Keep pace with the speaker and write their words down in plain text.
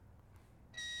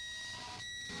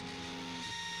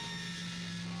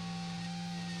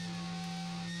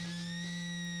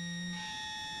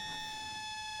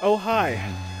Oh, hi.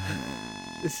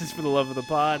 This is For the Love of the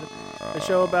Pod, a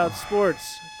show about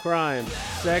sports, crime,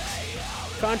 sex,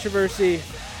 controversy,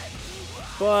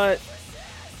 but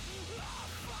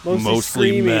mostly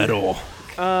screaming. metal.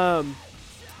 I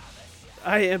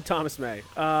am Thomas May.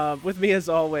 With me, as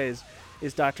always,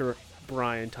 is Dr.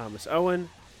 Brian Thomas Owen,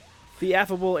 the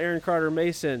affable Aaron Carter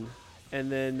Mason,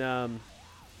 and then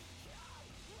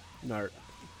Nart.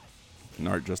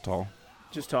 Nart just tall.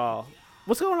 Just tall.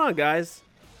 What's going on, guys?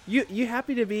 You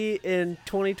happy to be in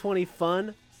 2020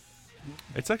 fun?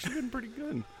 It's actually been pretty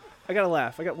good. I got a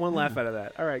laugh. I got one laugh out of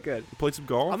that. All right, good. You played some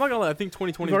golf. I'm not gonna lie. I think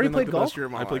 2020 You've already has been like played the golf? best year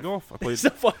of my I life. played golf. I played So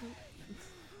fun.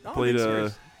 No, I'm played being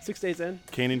serious. 6 days in.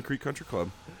 Canyon Creek Country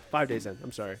Club. 5 days in.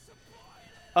 I'm sorry.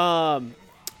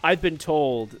 I've been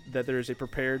told that there's a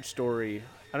prepared story.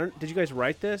 Did you guys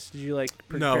write this? Did you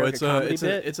prepare No, like it's a comedy it's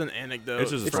bit? it's an anecdote.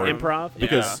 It's just a It's story. improv.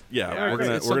 Because Yeah, we're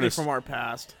gonna it's we're something gonna from our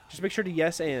past. Just make sure to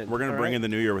yes and. we're gonna all bring right? in the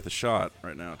new year with a shot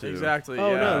right now too. Exactly. Oh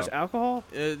yeah. no, there's alcohol.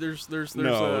 There's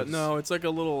No, no. It's like a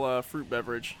little fruit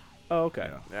beverage. Oh okay.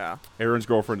 Yeah. Yeah. Aaron's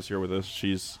girlfriend is here with us.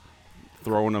 She's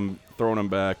throwing them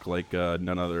back like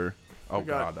none other. Oh We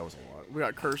got- God, that was a lot. We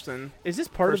got Kirsten. Is this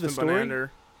part Kirsten of the story? Bonander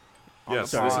on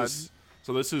Yes, the pod.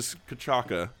 this is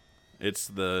Kachaka. It's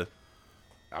the.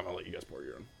 I'm gonna let you guys pour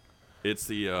your own. It's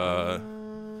the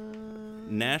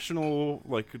national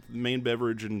main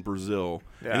beverage in Brazil,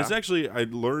 Yeah. and it's actually I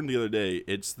learned the other day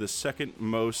it's the second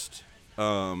most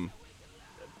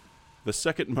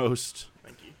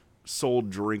Thank you. sold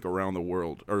drink around the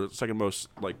world, or second most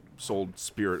sold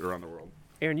spirit around the world.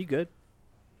 Aaron, you good?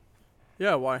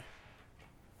 Yeah. Why?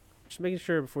 Just making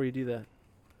sure before you do that.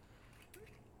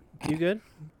 You good?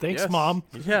 Thanks, Yes. Mom.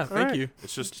 Yeah. All Thank right. you.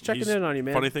 It's just Checking he's- in on you,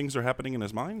 man. funny things are happening in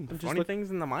his mind. I'm just Funny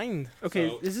things in the mind. Okay,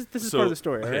 So- this is so- part of the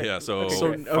story. All okay, right? yeah, so- Okay, So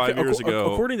great. 5 years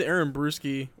ago- according to Aaron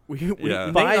Brewski, we Yeah. Nate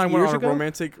and 5 I went years on a ago?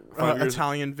 romantic 5 years-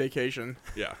 Italian vacation.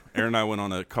 Yeah, Aaron and I went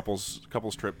on a couples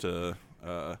trip to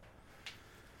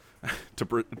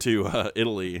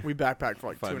Italy. We backpacked for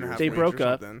like 5 2.5 years. weeks. They broke or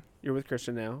up. something. You're with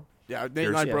Kristen now. Yeah, Nate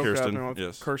and I Kirsten. broke Kirsten, up. And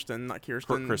yes. Kirsten, not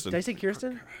Kirsten. Kirsten. Did I say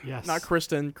Kirsten? Yes. Not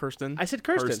Kristen. Kirsten. I said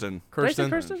Kirsten. Kirsten. Did I say Kirsten.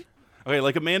 Kirsten? Okay,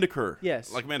 like Amanda Kerr.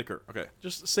 Yes. Like Amanda Kerr. Okay.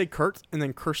 Just say Kurt and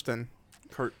then Kirsten.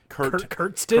 Kurt.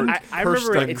 Kurtzton. I remember it.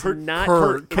 Kirsten. It's Kurt- not.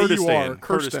 Kurt. Kurdistan. K-U-R,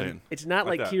 Kurdistan. It's not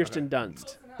Like like that, Kirsten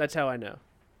Dunst. That's how I know.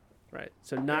 Right.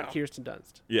 So not Yeah. Kirsten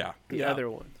Dunst. Yeah. The Yeah. other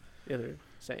one. The other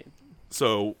same.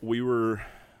 So we were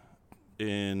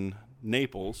in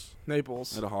Naples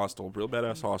Naples. at a hostel, real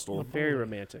badass hostel. Very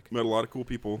romantic. Met a lot of cool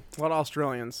people, A lot of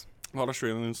Australians. a lot of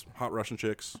Australians, hot Russian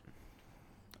chicks,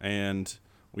 and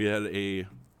we had a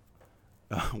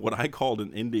what I called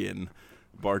an Indian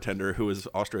bartender who was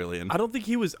Australian. I think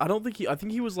he was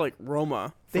like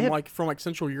Roma They from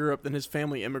Central Europe. Then his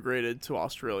family immigrated to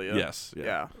Australia. Yes.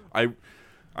 Yeah.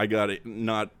 I got it.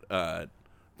 Not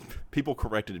people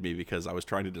corrected me because I was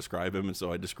trying to describe him, and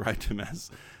so I described him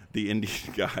as the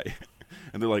Indian guy.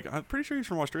 And they're like, "I'm pretty sure he's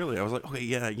from Australia." I was like, "Okay,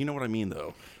 yeah, you know what I mean,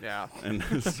 though." Yeah. And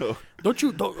so, Don't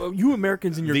you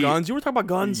Americans and your The- guns? You were talking about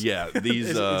guns. yeah, these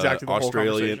It's exactly the whole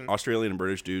conversation. Australian and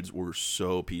British dudes were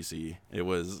so PC. It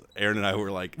was Aaron and I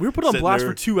were like, We were put on sitting blast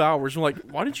there, for 2 hours. We're like,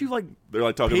 why didn't you They're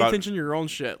like talking pay about attention to your own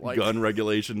shit? Like, gun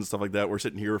regulations and stuff like that. We're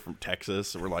sitting here from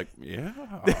Texas, and we're like,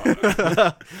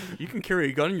 yeah. you can carry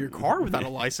a gun in your car without a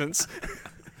license.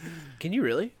 Can you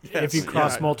really? if you Yes.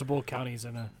 cross Yeah. multiple counties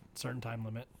in a certain time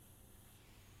limit.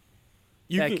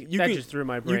 You That can just threw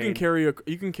my you brain. can carry a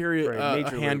Brain, a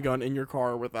major loop. handgun in your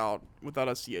car without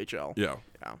a CHL. Yeah,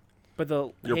 Yeah. But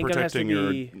the you're handgun has to protecting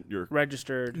be your.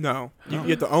 registered. No, you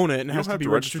have to own it, and it You has don't to have be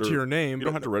to registered to register- your name. You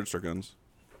don't but have to register guns.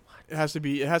 It has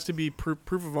to be proof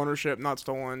of ownership, not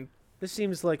stolen. This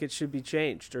seems like it should be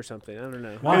changed or something. I don't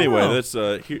know. Wow. Anyway, that's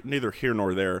neither here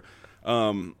nor there.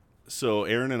 So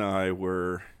Aaron and I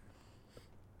were.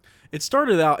 It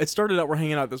started out. We're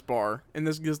hanging out at this bar, and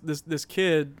this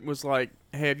kid was like,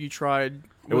 "Hey, have you tried?"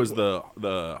 It was the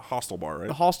hostel bar, right?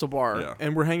 the hostel bar, Yeah.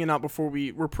 and we're hanging out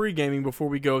we're pre-gaming before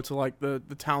we go to like the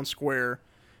town square,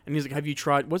 and he's like, "Have you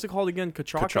tried? What's it called again?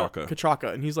 Kachaka.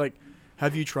 Kachaka." And he's like,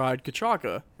 "Have you tried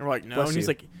Kachaka?" And we're like, "No." Bless and he's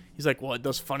you. like, "Well, it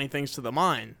does funny things to the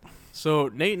mind." So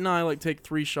Nate and I take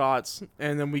 3 shots,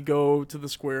 and then we go to the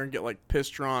square and get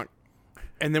pissed drunk.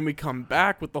 And then we come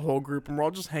back with the whole group, and we're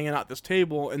all just hanging out at this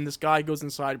table. And this guy goes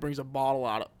inside, brings a bottle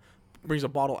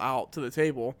out to the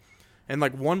table, and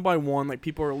one by one,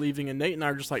 people are leaving, and Nate and I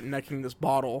are just necking this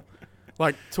bottle,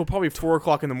 till probably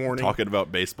 4:00 in the morning. Talking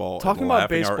about baseball. Talking and about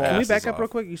laughing our baseball. Can we asses back up off. real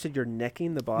quick? You said you're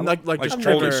necking the bottle. Just I've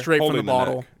drinking never- straight from the Holding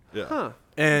bottle. neck. Yeah. Huh.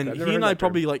 And I've never he heard and I that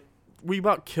probably we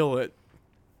about kill it,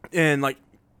 and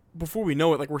before we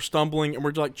know it, we're stumbling and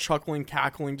we're just chuckling,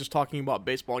 cackling, just talking about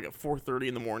baseball at 4:30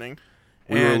 in the morning.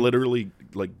 We were And literally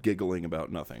like giggling about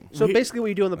nothing. So We- basically, what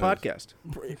you do on the podcast?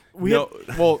 we No.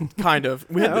 had, well, kind of.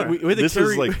 We had Yeah, to, we had to This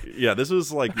carry. is like this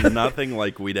was like nothing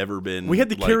like we'd ever been. we had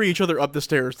to like, carry each other up the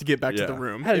stairs to get back to Yeah. the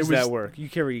room. How does it was that work? You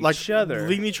carry like each other,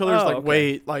 leading each other's Oh, like okay.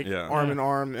 weight, like Yeah. arm in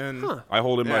arm, and Huh. I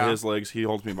hold him by Yeah. his legs. He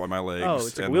holds me by my legs. Oh,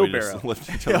 it's like and a we just wheelbarrow. lift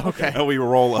each other. Yeah, okay. And we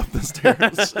roll up the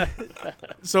stairs.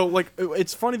 so like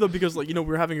it's funny though because like we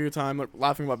were having a good time, like,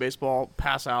 laughing about baseball,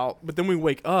 pass out, but then we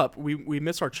wake up, we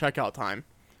miss our checkout time,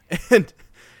 and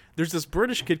there's this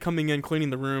British kid coming in cleaning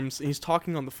the rooms, and he's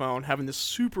talking on the phone, having this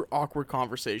super awkward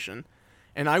conversation,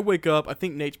 and I wake up. I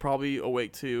think Nate's probably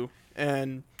awake too,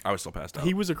 and I was still passed out.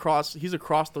 he's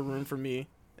across the room from me,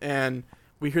 and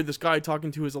we hear this guy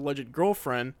talking to his alleged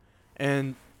girlfriend,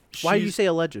 and Why do you she's- say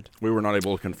alleged? We were not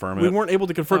able to confirm we it. weren't able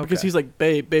to confirm because Okay. he's like,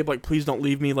 babe, like, please don't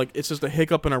leave me. Like, it's just a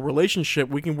hiccup in our relationship.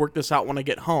 We can work this out when I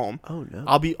get home. Oh no.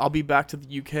 I'll be back to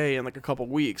the UK in like a couple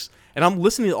weeks, and I'm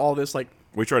listening to all this like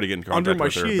We tried to get in Under contact my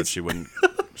with her, but sheets. she wouldn't.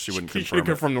 She wouldn't she confirm should it.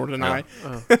 confirm nor deny.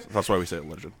 Oh. That's why we say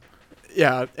alleged.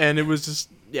 Yeah, and it was just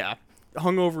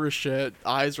hungover as shit.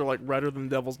 Eyes are like redder than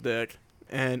devil's dick.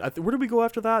 And where did we go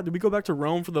after that? Did we go back to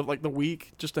Rome for the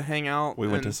week just to hang out? We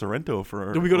went to And- Sorrento for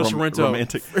our Did we go to Sorrento?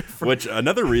 romantic. Which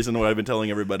another reason why I've been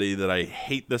telling everybody that I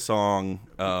hate the song.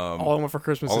 All I Want for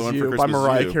Christmas All I Is Want for You by Christmas Is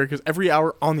Mariah You. Carey, because every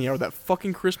hour on the hour that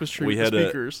fucking Christmas tree we with had the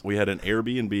speakers. we had an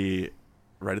Airbnb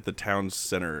right at the town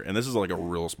center, and this is like a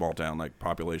real small town, like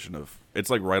population of. It's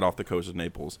like right off the coast of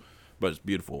Naples, but it's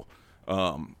beautiful.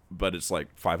 But it's like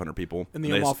 500 people in the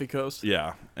And they- Amalfi Coast.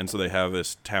 Yeah, and so they have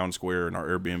this town square, and our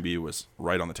Airbnb was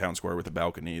right on the town square with a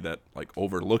balcony that like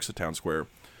overlooks the town square.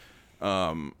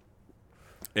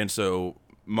 And so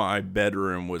my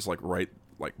bedroom was like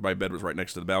my bed was right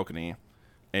next to the balcony,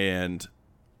 and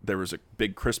there was a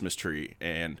big Christmas tree,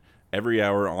 and every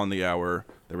hour on the hour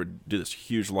they would do this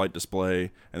huge light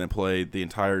display and then play the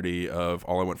entirety of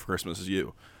All I Want for Christmas Is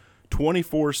You,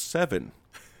 24/7.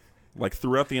 Like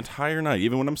throughout the entire night,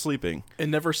 even when I'm sleeping. It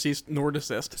never ceased nor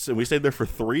desist. So we stayed there for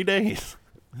 3 days.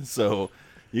 So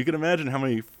you can imagine how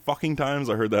many fucking times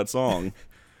I heard that song.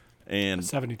 And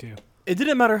 72. It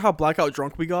didn't matter how blackout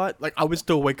drunk we got. Like I would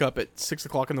still wake up at 6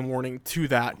 o'clock in the morning to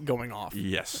that going off,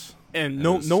 yes, and it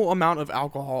no was- no amount of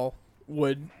alcohol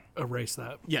would. Erase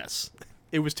that. Yes,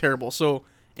 it was terrible. So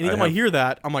anytime I have- hear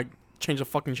that, I'm like, change the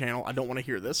fucking channel. I don't want to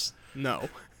hear this. No.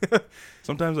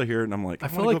 sometimes I hear it and I'm like, I I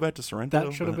want feel to like go back to Sorrento.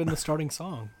 That should have but- been the starting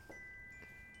song.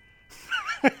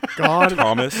 God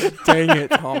Thomas. dang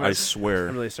it, I Thomas. swear.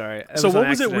 I'm really sorry. That So was what on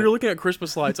was it? We accident. were looking at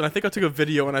Christmas lights, and I think I took a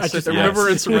video, and I said, just- "Remember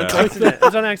in Yes. Sorrento." Yeah. Accident. It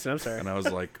was on accident. I'm sorry. And I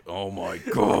was like, oh my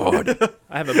God.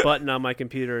 I have a button on my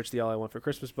computer. It's the All I Want for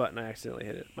Christmas button. I accidentally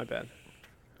hit it. My bad.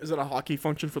 Is it a hockey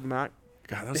function for the Mac?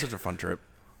 God, that was such a fun trip.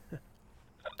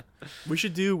 We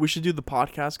should do the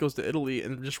podcast goes to Italy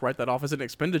and just write that off as an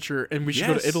expenditure, and we should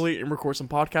go to Yes. Italy and record some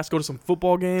podcasts, go to some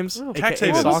football games, Oh, tax aka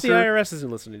havens. Well, the soccer. IRS isn't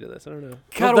listening to this. I don't know. Well,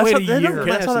 Gotta that's wait how- a that- year.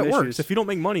 That's how Some that works. issues. If you don't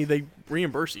make money, they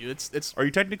reimburse you. It's. Are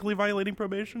you technically violating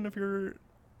probation if you're...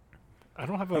 I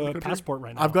don't have Have a a good passport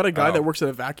right now. I've got a guy Oh. that works at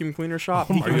a vacuum cleaner shop.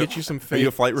 He can you- get you some are fake you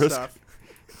a flight risk? stuff.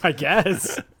 I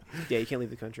guess. Yeah, you can't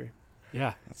leave the country.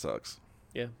 Yeah. That sucks.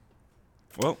 Yeah.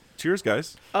 Well, cheers,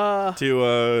 guys. Uh,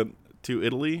 To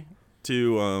Italy,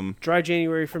 to dry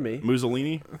January for me.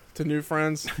 Mussolini. To new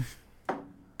friends.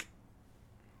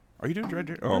 Are you doing dry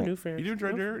January? No, Oh, new fans. you doing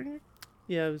dry No. January?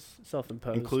 Yeah, it was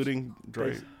self-imposed. Including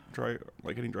Basi- dry,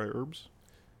 like any dry herbs?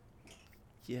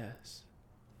 Yes.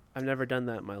 I've never done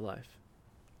that in my life.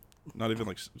 Not even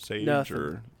like sage Nothing.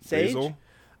 or Sage? basil?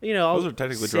 You know, Those are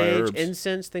technically dry sage, herbs.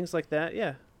 incense, things like that.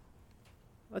 Yeah,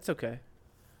 that's okay.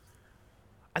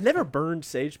 I never burned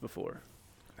sage before.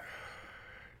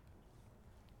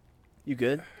 You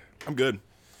good? I'm good.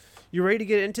 You ready to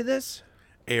get into this?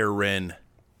 Aaron.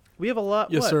 We have a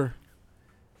lot. Yes, what? sir.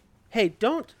 Hey,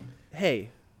 don't. Hey,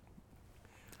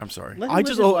 I'm sorry. let him I live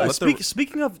just his life. Let the-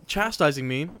 speaking of chastising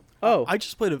me, Oh, I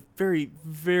just played a very,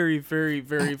 very, very,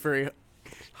 very, very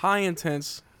high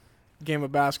intense game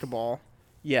of basketball.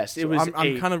 yes, it So was I'm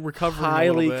a kind of recovering a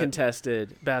highly little bit.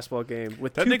 contested basketball game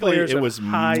with two Technically, players it of was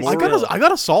high more- skill. I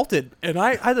got assaulted, and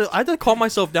I had to calm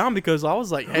myself down because I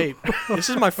was like, "Hey, this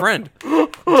is my friend.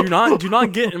 Do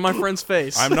not get in my friend's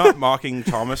face." I'm not mocking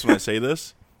Thomas when I say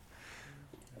this,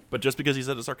 but just because he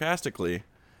said it sarcastically.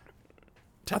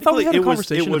 I thought we had a technically,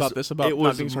 conversation about this, about it not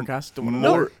was being sarcastic to one more-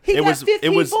 another. he it got was, 15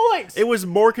 it was, points. It was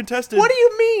more contested. What do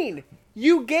you mean?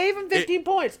 You gave him 15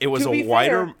 points. it was To a be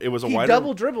wider- fair, it was a he wider-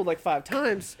 double dribbled like 5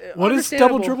 times. What is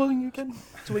double dribbling again?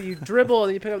 It's when you dribble and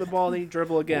then you pick up the ball and then you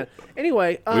dribble again.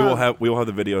 Anyway, we will have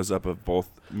the videos up of both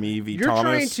me v You're Thomas.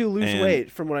 trying to lose and-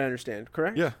 weight, from what I understand,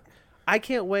 correct? Yeah, I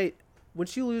can't wait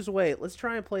once you lose weight, let's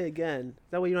try and play again.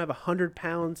 That way you don't have 100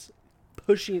 pounds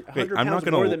pushing. 100 I'm pounds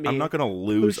not more gonna. than me. I'm not gonna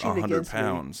lose pushing 100 against me.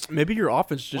 pounds Maybe your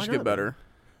offense Why just not, get better.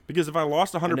 because if I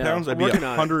lost 100 I know. pounds, I'd I'm be working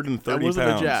on it. 130 That wasn't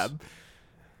pounds. a jab.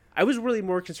 I was really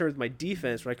more concerned with my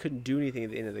defense when I couldn't do anything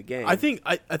at the end of the game. I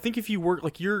think if you work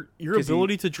like your 'Cause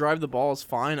ability to drive the ball is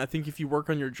fine. I think if you work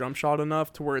on your jump shot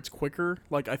enough to where it's quicker,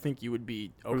 like I think you would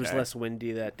be okay. it was less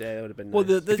windy that day. That would have been Well,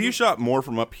 nice. the If you shot more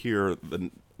from up here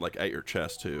than like at your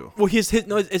chest too. well, his hit.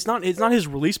 No, it's not his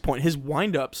release point. His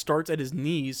wind up starts at his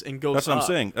knees and goes. That's what up. I'm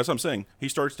saying. That's what I'm saying. He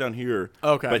starts down here.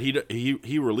 Okay. But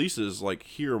he releases like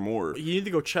here more. You need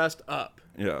to go chest up,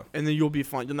 Yeah. and then you'll be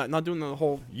fine. You're not doing the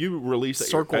whole. You release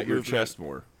Circle at your movement. chest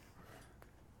more.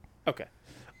 Okay.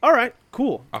 All right.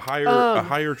 Cool. A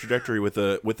higher trajectory with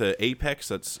a apex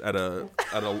that's at a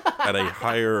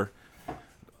higher.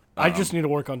 I just need to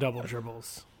work on double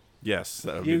dribbles. Yes,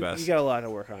 that would be You best. got a lot to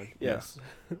work on. Yes.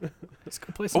 Let's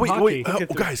go play Oh some wait, hockey. wait, Get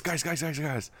through.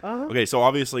 guys. Okay, so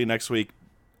obviously next week,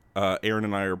 Aaron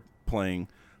and I are playing.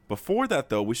 Before that,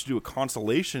 though, we should do a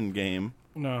consolation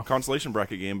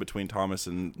bracket game between Thomas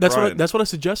and Brian. That's what I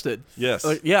suggested. Yes,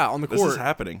 Yeah, on the this court. is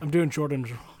happening. I'm doing Jordan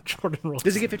rolls.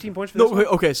 Does he get 15 points for No, this one?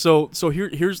 okay. So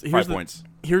here's 5 the, points.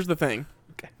 Here's the thing.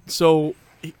 Okay. So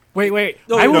Wait.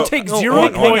 No, I will no, take no, 0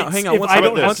 hang points on, hang on. if One I second,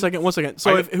 don't have one second.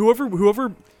 So I- if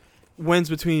whoever wins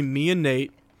between me and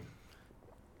Nate,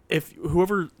 if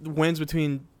whoever wins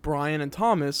between Brian and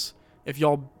Thomas, if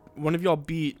one of y'all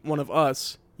beat one of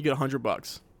us, you get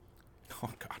 $100. Oh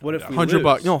God, What if I'm we down.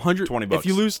 lose? $100. No, 100. 20 If bucks.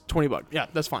 you lose, $20. Yeah,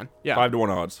 that's fine. Yeah, 5-1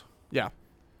 odds? yeah.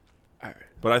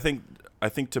 But I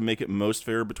think to make it most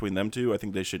fair between them two, I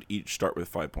think they should each start with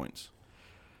 5 points.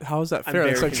 How is that I'm fair?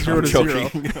 That's very like 0 to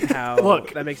 0. How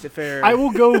Look, that makes it fair. I will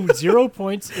go 0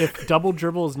 points if double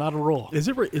dribble is not a roll. Is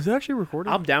it actually recorded?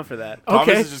 I'm down for that. Okay.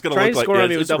 Thomas is just gonna Try look and like score yeah, on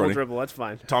me it's with double running. dribble. That's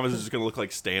fine. Thomas is just gonna look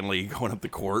like Stanley going up the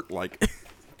court. Like,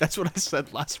 That's what I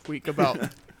said last week about.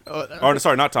 oh,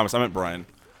 sorry, not Thomas. I meant Brian.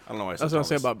 I don't know why I said That's what I say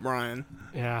Thomas. about Brian.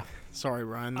 Yeah, Sorry,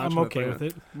 Brian. I'm okay with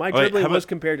it. My Wait, dribbling how was about-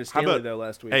 compared to how Stanley about- though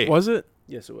last week. Hey. Was it?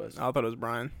 Yes, it was. I thought it was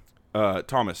Brian.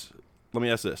 Thomas, let me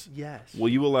ask this: Yes. will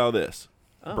you allow this?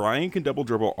 Oh. Brian can double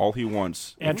dribble all he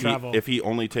wants And if travel. if he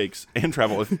only takes and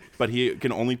travel, but he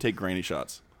can only take granny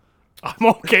shots. I'm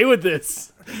okay with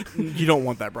this. You don't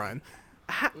want that, Brian.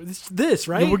 It's this,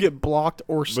 right? You will get blocked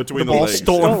or Between the the ball legs.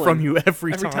 stolen from you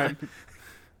every Every time.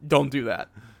 Don't do that.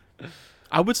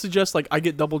 I would suggest I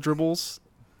get double dribbles.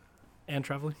 and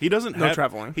traveling. He doesn't No have,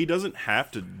 traveling. He doesn't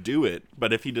have to do it,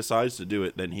 but if he decides to do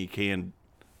it, then he can.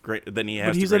 Then he has.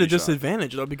 But he's to at a granny shot.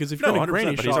 disadvantage though because if No, you're going to 100%,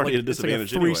 granny but he's shot, already at a it's like a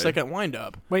disadvantage anyway. 3-second wind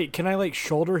up. Wait, can I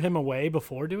shoulder him away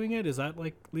before doing it? Is that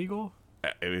legal?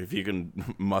 If you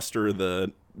can muster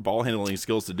the ball handling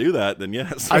skills to do that, then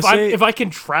yes. If I can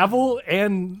travel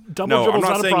and double No, I'm dribble's not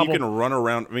not a saying you problem. can run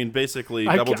around. I mean, basically,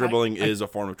 I double ca- dribbling I- is a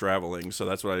form of traveling, so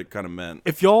that's what I kind of meant.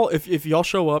 If y'all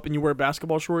show up and you wear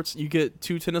basketball shorts, you get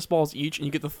 2 tennis balls each, and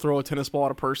you get to throw a tennis ball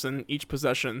at a person each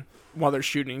possession while they're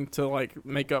shooting to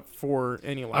make up for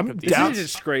any lack I'm of This defense. is a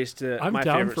disgrace to I'm my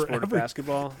down favorite for sport of every-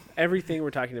 basketball. Everything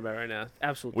we're talking about right now,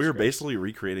 absolutely. We are basically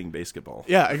recreating basketball.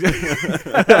 Yeah,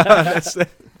 exactly. That's it.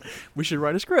 We should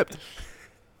write a script.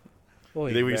 You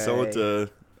think we can sell it to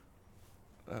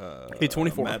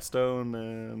A24. Matt Stone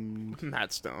and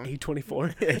Matt Stone.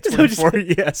 A24. 24,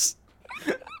 yes.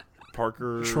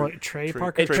 Parker? Trey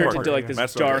Parker. It Trey turns Parker, into like yeah. this Matt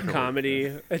Stone, dark yeah.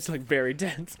 comedy. It's like very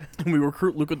dense. And we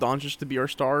recruit Luka Doncic to be our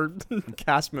star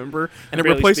cast member, and it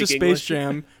Barely replaces speak Space English.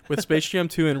 Jam with Space Jam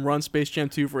 2 and runs Space Jam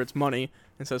 2 for its money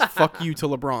and says "fuck you" to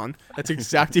LeBron. That's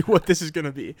exactly what this is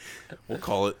gonna be. We'll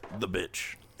call it The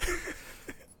Bitch.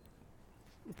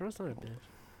 Bro's not a bitch.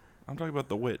 I'm talking about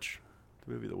The Witch.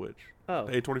 The movie The Witch. Oh.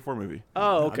 The A24 movie.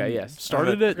 Oh, okay, yes.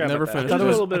 Started it, Forgot never about that. finished That it.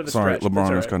 was a little bit of a Sorry, stretch. LeBron That's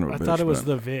was all kind of a I bitch. thought it was but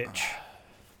the Vitch.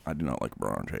 I do not like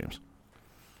LeBron James.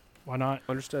 Why not? right.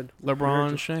 Understood.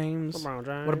 LeBron James. LeBron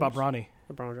James. What about Bronny?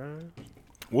 LeBron James?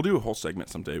 We'll do a whole segment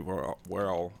someday where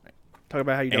I'll Talk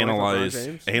about how you don't like LeBron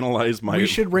James. analyze my We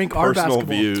should rank our personal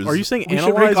basketball. views. Are you saying We should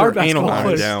analyze rank our or basketball on analyze?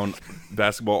 players. down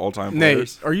basketball all-time Nate,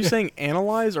 players? are you saying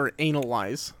analyze or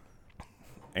analyze?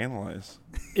 Analyze.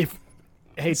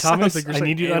 Hey, Sounds Thomas, like you're I saying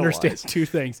need you to analyze. understand two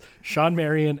things. Sean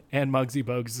Marion and Muggsy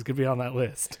Bogues is going to be on that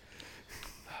list.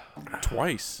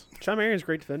 Twice. Sean Marion's a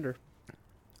great defender.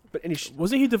 But any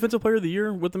Wasn't he Defensive Player of the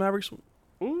Year with the Mavericks?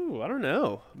 ooh, I don't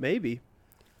know. Maybe.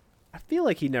 I feel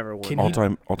like he never won. Can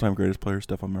he- All-time greatest player,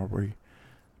 Stephon Marbury.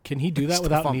 Can he do that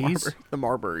without Stephon knees? The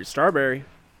Marburys. Starberry.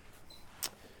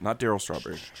 Not Daryl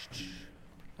Strawberry.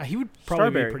 He would probably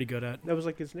Starberry. be pretty good at. That was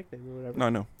like his nickname or whatever. No, I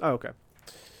know. Oh, okay.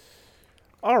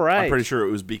 All right. I'm pretty sure it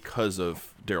was because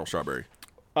of Daryl Strawberry.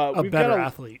 a we've better got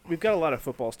athlete. We've got a lot of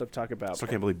football stuff to talk about. I still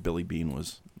can't believe Billy Bean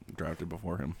was drafted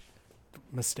before him.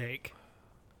 Mistake.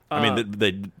 I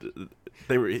mean,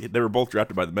 they were both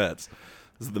drafted by the Mets.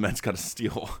 The Mets got to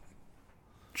steal.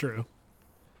 True.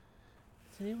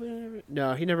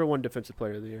 No, he never won Defensive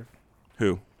Player of the Year.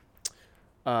 Who?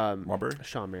 Marbury?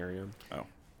 Sean Merriam. Oh.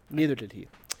 Neither did he.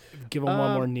 Give him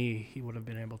one more knee, he would have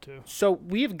been able to. So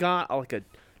we've got like a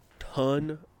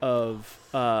ton of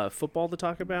football to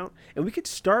talk about, and we could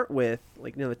start with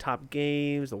like the top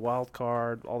games, the wild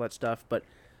card, all that stuff. But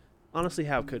honestly,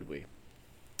 how could we?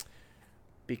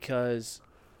 Because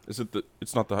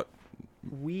it's not the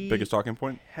we biggest talking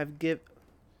point?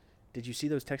 Did you see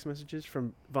those text messages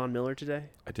from Von Miller today?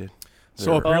 I did.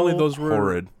 So apparently those were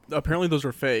horrid. Apparently those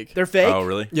were fake. They're fake. Oh,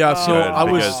 really? Yeah. So Good, I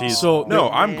was because he's- so No,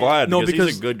 I'm glad No, because because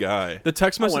he's a good guy. the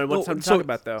text I message. wanted one time to so- talk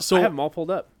about though. So I have them all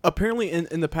pulled up. apparently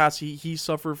in the past he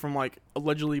suffered from like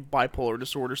allegedly bipolar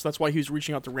disorder. So that's why he was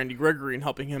reaching out to Randy Gregory and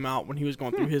helping him out when he was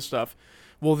going through his stuff.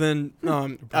 Well then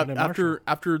Brandon Marshall.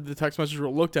 after the text messages were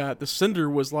looked at, the sender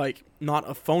was like not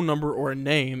a phone number or a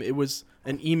name. It was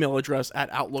an email address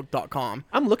at outlook.com.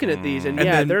 I'm looking at these, and And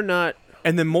yeah, then- they're not.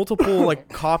 And then multiple like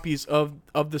copies of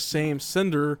the same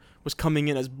sender was coming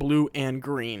in as blue and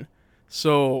green.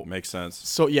 So Makes sense.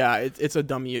 so yeah, it's a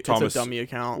dummy. Thomas, it's a dummy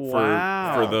account.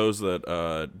 Wow. For those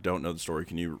that don't know the story,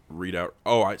 can you read out?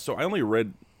 Oh, I only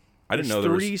read. I didn't know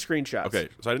There's there three was. screenshots. Okay,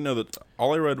 so I didn't know that.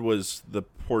 All I read was the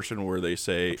portion where they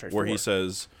say, Sorry, where he four.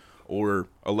 says, or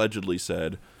allegedly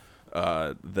said,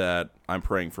 that I'm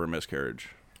praying for a miscarriage.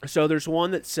 So there's one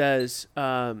that says,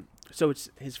 so it's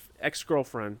his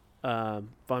ex-girlfriend, Von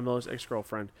Miller's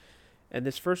ex-girlfriend. And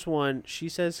this first one, she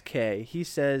says K. He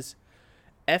says,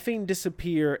 effing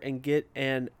disappear and get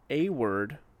an A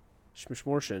word,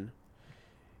 schmishmortion.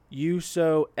 You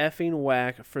so effing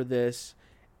whack for this.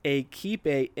 A keep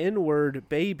a N-word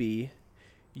baby.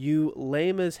 You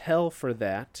lame as hell for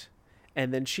that.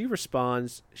 And then she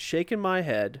responds, shaking my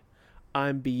head.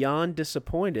 I'm beyond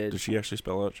disappointed. Did she actually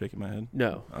spell out shaking my head?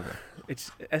 No. Okay.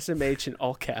 It's SMH in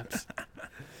all caps.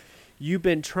 You've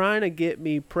been trying to get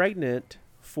me pregnant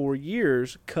for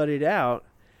years. Cut it out.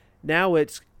 Now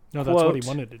it's, No, that's what he quote,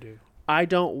 wanted to do. I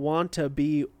don't want to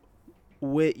be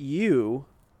with you.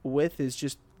 With is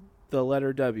just the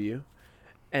letter W.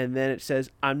 And then it says,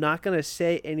 I'm not going to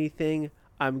say anything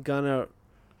I'm going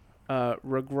to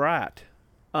regret.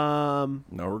 No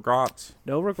regrets.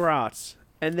 No regrets.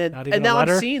 And then, Not even and a now I'm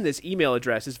letter? seeing this email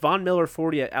address. It's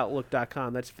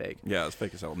vonmiller40@outlook.com. That's fake. Yeah, it's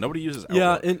fake as hell. Nobody uses Outlook.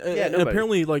 Yeah, and nobody.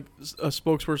 apparently, like a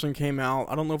spokesperson came out.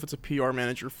 I don't know if it's a PR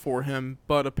manager for him,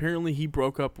 but apparently he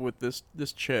broke up with this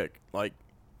chick like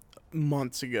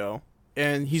months ago,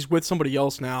 and he's with somebody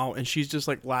else now, and she's just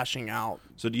like lashing out.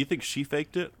 So do you think she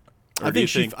faked it? Or I do you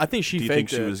think she Do you think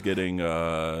faked she it. was getting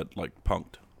like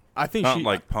punked? I think Not she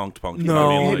like punked. You no, know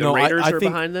what I mean? Like, The no. Raiders I are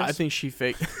think behind this? I think she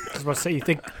faked. I was about to say, you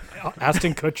think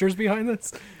Aston Kutcher's behind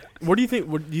this? What do you think?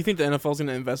 Do you think the NFL's going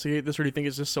to investigate this, or do you think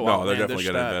it's just so No, they're definitely outlandish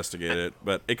going to that- investigate it.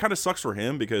 But it kind of sucks for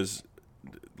him because,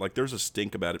 like, there's a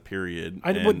stink about it. Period.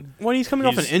 I and, would- When he's coming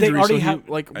off an He's- injury, They already so have-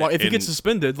 like, well, if he and- gets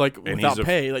suspended, like and without he's a-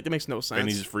 pay, like that makes no sense. and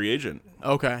he's a free agent.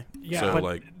 Okay. Yeah, So, but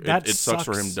like, that it sucks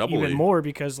for him doubly. even more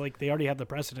because like they already had the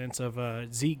precedence of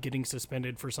Zeke getting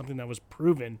suspended for something that was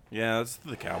proven. Yeah, that's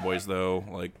the Cowboys though.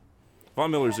 Like, Von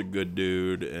Miller's a good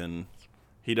dude, and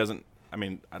he doesn't. I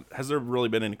mean, has there really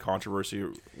been any controversy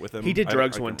with him? He did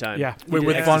drugs I one can- time. Yeah. He Wait, did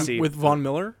with ecstasy. Von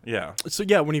Miller. Yeah. So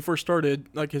yeah, when he first started,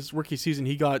 like his rookie season,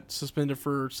 he got suspended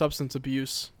for substance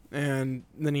abuse, and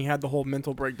then he had the whole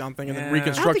mental breakdown thing, and then Yeah. I don't think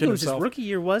reconstructed it was himself. his rookie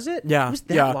year, was it? Yeah, It was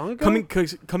that yeah. long ago?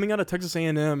 Coming out of Texas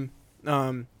A&M,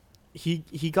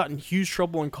 he got in huge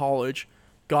trouble in college,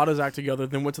 got his act together,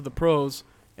 then went to the pros,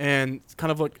 and kind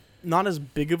of like not as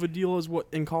big of a deal as what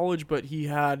in college, but he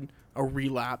had a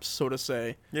relapse, so to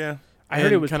say. Yeah. I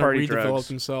heard it and was kind of party redeveloped drugs.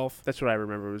 himself. That's what I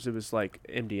remember. It was like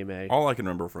MDMA. All I can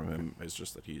remember from him is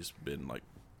just that he's been like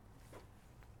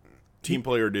team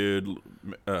player dude.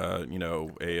 You know,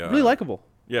 Really likable.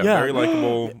 Yeah, Yeah. very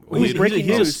likable. Well, he's breaking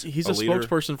news. He's a leader.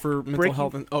 spokesperson for mental Breaking-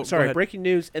 health. And, oh, go Sorry, ahead. breaking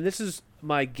news, and this is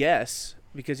my guess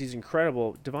because he's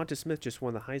incredible. Devonta Smith just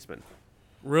won the Heisman.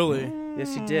 Really?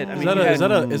 Yes, he did. I Is mean, that he a had- is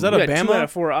that a is that he a had 2 Bama? out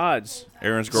of 4 odds.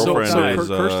 Aaron's So, girlfriend so is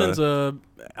Kirsten's a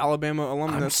Alabama I'm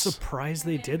alumnus. surprised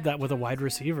they did that with a wide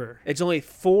receiver, It's only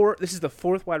 4. This is the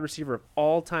 4th wide receiver of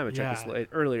all time. I checked Yeah. this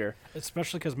earlier.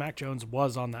 especially because Mac Jones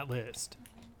was on that list.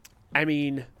 I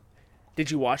mean,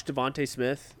 did you watch Devontae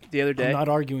Smith the other day? I'm not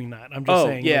arguing that. I'm just Oh,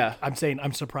 saying. yeah. like, I'm saying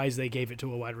I'm surprised they gave it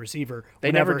to a wide receiver. They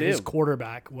whenever never his do.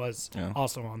 quarterback was Yeah.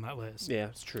 also on that list. Yeah,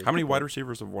 it's true. How many wide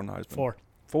receivers have won Heisman? 4.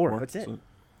 4. That's it. So-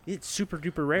 It's super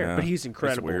duper rare, yeah, but he's that's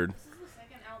incredible. weird. This is the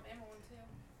second Alabama one too.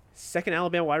 second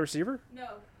Alabama wide receiver? No,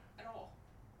 at all.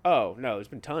 Oh no, there's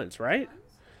been tons, right?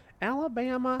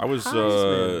 Alabama. I was,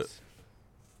 Heismans.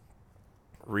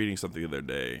 reading something the other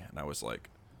day, and I was like,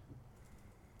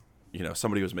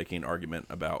 somebody was making an argument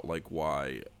about like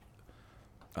why.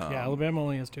 Yeah, Alabama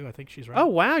only has 2. I think she's right. Oh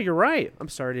wow, you're right. I'm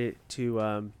sorry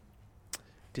to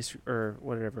or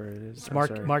whatever it is. It's I'm Mark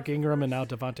sorry. Mark Ingram and now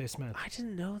Devontae Smith. I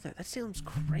didn't know that. That sounds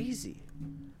crazy.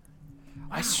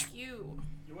 You.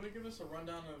 You want to give us a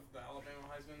rundown of the Alabama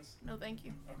Heisman's? No, thank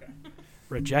you. Okay.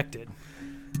 Rejected.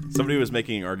 Somebody was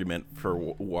making an argument for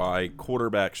why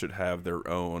quarterbacks should have their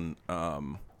own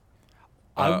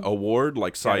award,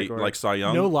 like Cy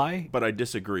Young. No lie. But I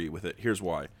disagree with it. Here's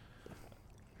why.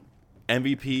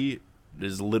 MVP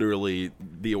is literally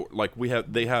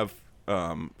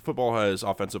football has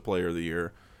offensive player of the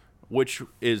year, which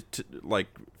is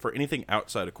for anything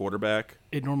outside of quarterback.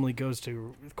 It normally goes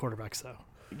to quarterbacks, though.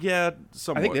 Yeah,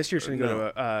 somewhat. I think this year's going to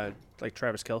go to like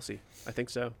Travis Kelce. I think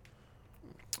so.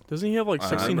 Doesn't he have like I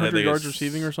 1,600 think yards it's-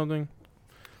 receiving or something?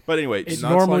 But anyway, It nuts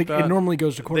normally like that. it normally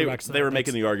goes to quarterbacks. they were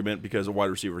making the argument because a wide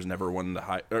receivers never won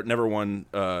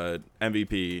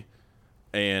MVP,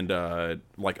 and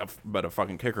but a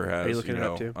fucking kicker has. Are you looking it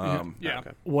up too? Yeah.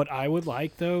 Okay. What I would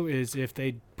like though is if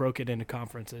they broke it into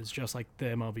conferences, just like the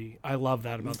MLB. I love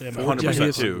that about the MLB.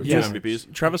 100% too. Yeah. 2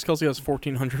 MVPs. Travis Kelce has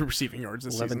 1,400 receiving yards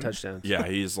this 11 season. touchdowns. Yeah,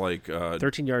 he's like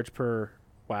 13 yards per.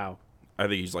 Wow. I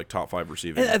think he's like top 5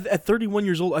 receiving. At 31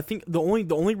 years old, I think the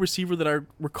only receiver that I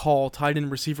recall tight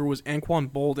end receiver was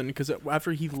Anquan Bolden, because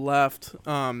after he left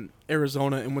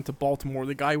Arizona and went to Baltimore,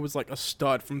 the guy was like a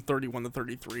stud from 31 to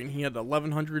 33, and he had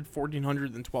 1,100,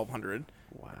 1,400, and 1,200.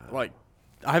 Wow. Like,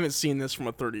 I haven't seen this from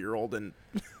a 30-year-old. And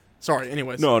sorry,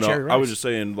 anyways. No, Jerry I was Rice. just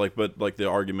saying but the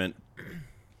argument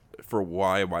for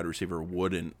why a wide receiver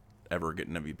wouldn't ever get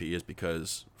an MVP is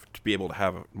because to be able to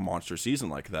have a monster season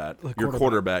like that, your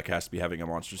quarterback has to be having a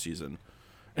monster seaon.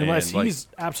 Unless And, he's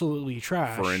absolutely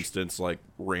trash. for instance, like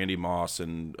Randy Moss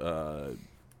and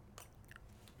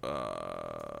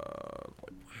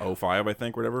 05, I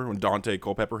think, whatever, when Dante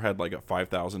Culpepper had like a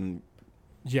 5,000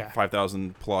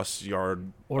 plus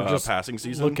yard Or just passing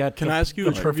season. Look at Can the- I ask you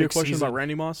the a trivia perfect question season. about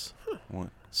Randy Moss? What?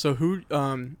 So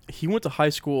he went to high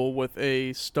school with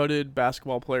a studded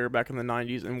basketball player back in the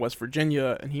 90s in West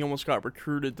Virginia, and he almost got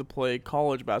recruited to play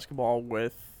college basketball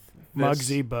with this-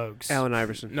 Muggsy Bogues. Uh, Allen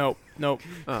Iverson. Nope.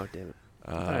 Oh, damn it.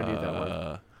 I knew that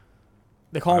one.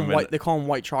 They call him I'm in white. it. They call him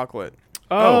White Chocolate.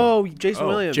 Oh, Jason Oh,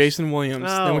 Williams. Jason Williams.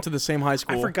 They Oh. went to the same high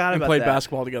school. forgot and about played that.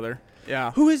 basketball together.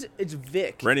 Yeah. Who is it's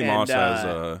Vic? Randy and, Moss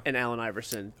has, and Allen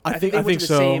Iverson. I think they went to the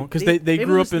so, same- 'cause they maybe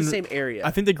grew went up to in the same area.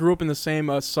 I think they grew up in the same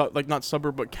not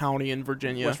suburb but county in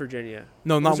Virginia. West Virginia.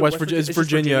 No, Was not it West West Virginia. It's It's just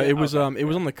Virginia. Virginia? It was Okay. it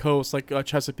was on the coast, like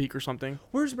Chesapeake or something.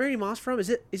 Where's Randy Moss from? Is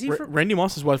he from? Randy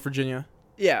Moss is West Virginia.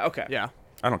 Yeah. Okay. Yeah.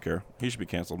 I don't care. He should be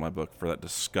canceled in my book for that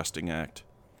disgusting act.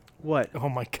 What? Oh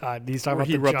my God, he's talking Where about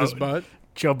he the rubbed Joe, his butt.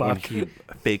 Joe When Buck. he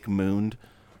fake mooned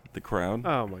the crowd.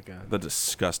 Oh my God. The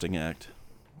disgusting act.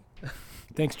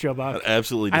 Thanks, Joe Buck. That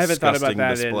absolutely I haven't thought disgusting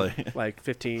about that display. in like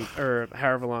 15 or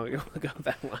however long ago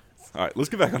that was. All right, let's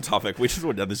get back on topic. We just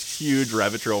went down this huge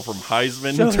rabbit trail from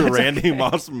Heisman So to that's Randy okay.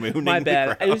 Moss mooning My the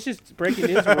bad. crowd. It was just breaking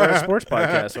news. We're a sports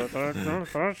podcast. So I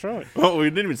thought I'd show it. Oh, we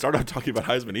didn't even start out talking about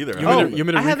Heisman either. You huh? want me to- you want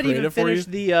me to I haven't recreate even it for you?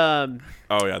 finished the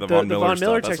Oh yeah, the the Von Miller Von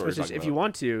Miller stuff. That's text what we're message talking if you about.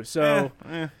 want to. So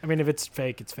I mean, if it's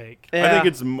fake, it's fake. I yeah, think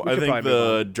it's. we I could think probably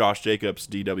move the Josh Jacobs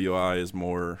DWI is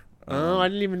more. Oh, I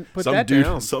didn't even put some that dude,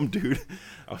 down. Some dude,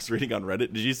 I was reading on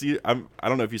Reddit. Did you see? I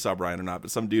don't know if you saw Brian or not,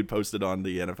 but some dude posted on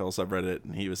the NFL subreddit,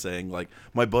 and he was saying like,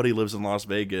 my buddy lives in Las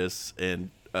Vegas and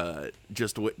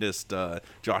just witnessed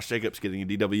Josh Jacobs getting a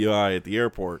DWI at the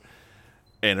airport,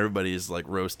 and everybody's like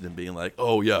roasting him, being like,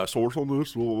 oh yeah, source on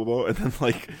this, blah blah blah, and then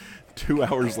like 2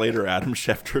 hours later, Adam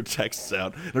Schefter texts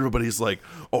out, and everybody's like,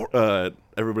 the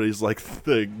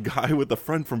guy with the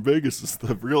friend from Vegas is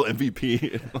the real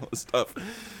MVP and all this stuff.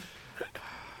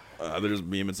 They're just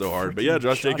memeing so hard. But yeah,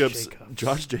 Josh Jacobs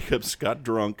got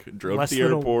drunk, drove Less to the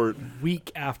than airport. a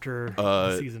week after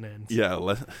the season ends. Yeah,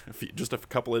 just a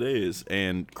couple of days,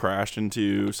 and crashed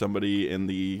into somebody in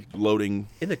the loading.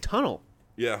 In the tunnel.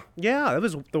 Yeah. Yeah, that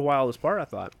was the wildest part, I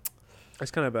thought. That's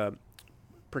kind of a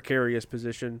precarious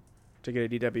position to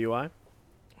get a DWI.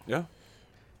 Yeah.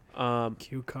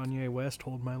 Cue Kanye West,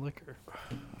 hold my liquor.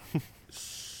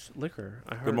 Liquor,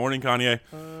 I heard. Good morning, Kanye.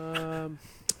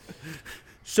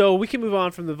 So we can move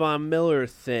on from the Von Miller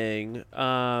thing.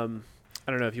 I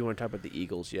don't know if you want to talk about the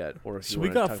Eagles yet, or if So you we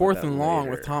want to got talk fourth about and that long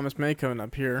later. with Thomas May coming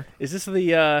up here. Is this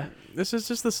the This is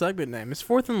just the segment name. It's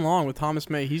fourth and long with Thomas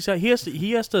May. He has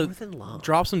to fourth and long?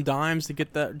 drop some dimes to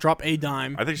get that drop a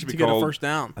dime. I think it should be to get called- a first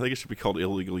down. I think it should be called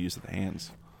illegal use of the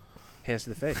hands. Hands to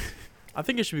the face. I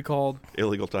think it should be called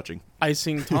Illegal touching.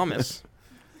 Icing Thomas.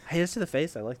 Hands to the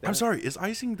face. I like that. I'm sorry. Is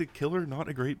Icing the Killer not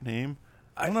a great name?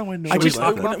 I don't know why I nobody just-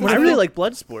 liked that. when I I really think-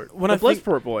 like Bloodsport. when the I think-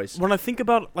 Bloodsport boys. When I think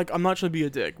about, like, I'm not trying to be a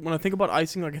dick. When I think about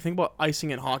icing, like, I think about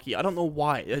icing in hockey. I don't know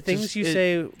why. It Things just- you it-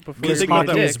 say before When you you think be a about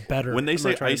that dick. is better. When they I'm say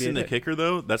not trying to be a Icing the dick. Kicker,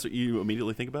 though, that's what you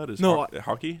immediately think about is No,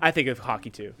 hockey? I think of hockey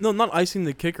too. No, not icing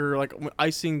the kicker. Like, when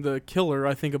icing the killer,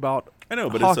 I think about. I know,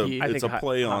 but Hockey. I it's a think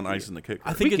play on hockey. Icing the Kicker.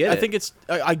 I think We get I it. think it's.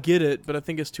 I get it, but I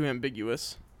think it's too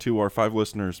ambiguous. To our 5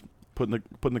 listeners, put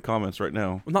in the comments right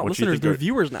now. Well, not what you listeners, think they're are-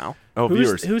 viewers now. Oh, Who's-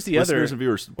 viewers. who's the other- listeners and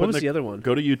viewers? What was the other one?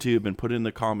 Go to YouTube and put in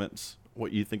the comments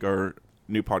what you think our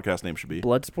new podcast name should be.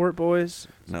 Bloodsport boys.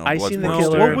 No, Icing the Bloodsport's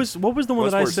Killer. stupid. What was the one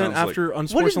that I Bloodsport sent sounds like- after What is,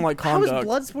 unsportsmanlike how is conduct?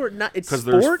 Bloodsport not? It's 'Cause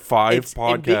sport. there's 5 it's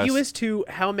podcasts. ambiguous to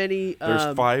how many.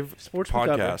 There's 5 sports we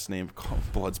cover. podcasts named called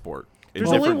Bloodsport in There's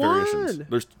only different variations. one.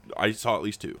 There's I saw at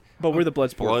least 2. But we're the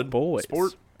Bloodsport Blood boys.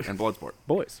 Sport and Bloodsport.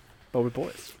 boys. But we're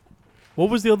boys. What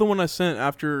was the other one I sent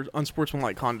after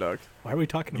unsportsmanlike conduct? Why are we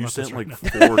talking You about this sent right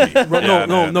like now?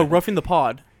 40. No, roughing the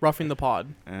pod. Roughing the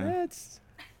pod. Eh. That's.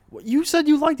 You said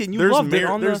you liked it. And you There's loved it merit.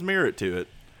 on There's the. merit to it.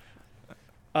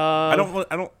 I I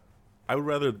don't. I would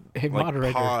rather Hey, like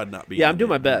moderator. pod not be. Yeah, in I'm doing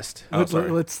there. my best. Oh,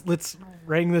 sorry. Let's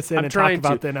ring this in I'm and talk trying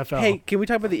about to. the NFL. Hey, can we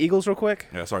talk about the Eagles real quick?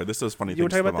 Yeah, sorry. This does funny You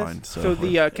want things to to talk the about mind. this? So, So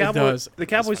the does.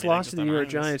 Cowboys funny lost things to to the the New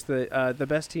York minds. Giants, the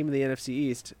best team in the NFC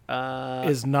East.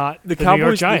 is not The New York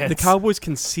Cowboys. Giants. The Cowboys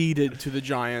conceded to the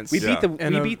Giants. we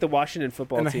Yeah. beat the Washington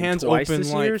football and a team hands twice open,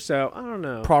 this like, year. So I don't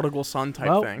know. prodigal son type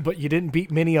well, thing. but you didn't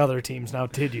beat many other teams. Now,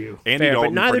 did you? Andy Fair, but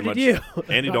Dalton neither pretty did much.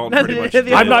 you. Andy Dalton Neither pretty much. did the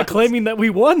did other I'm it. not ones. claiming that we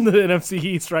won the NFC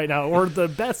East right now or the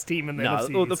best team in the No,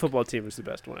 NFC the East. football team is the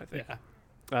best one, I think.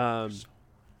 Yeah.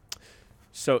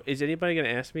 So is anybody gonna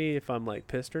ask me if I'm like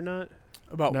pissed or not?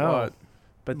 About No. what?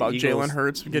 But About the Eagles Jalen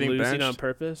Hurts getting losing benched? on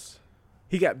purpose.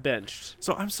 He got benched.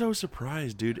 So I'm so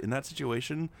surprised, dude. In that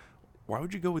situation, why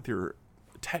would you go with your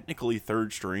technically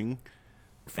third string,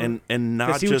 and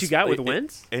not see just what you got with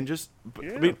Wentz? and just?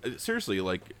 Yeah. I mean, seriously,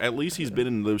 like at least he's been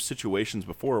in those situations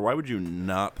before. Why would you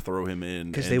not throw him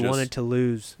in? Because and they just wanted to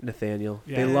lose, Nathaniel.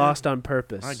 Yeah. They lost on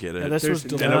purpose. I get it. Yeah, this There's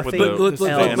was end up with nothing the- Let-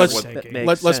 let- else let's- that with-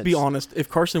 makes Let's be sense. honest. If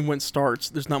Carson Wentz starts,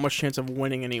 there's not much chance of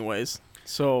winning anyways.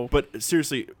 So But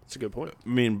seriously, That's a good point. I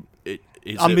mean,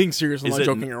 I'm being serious. I'm is not it-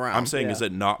 joking around. I'm saying, Yeah. is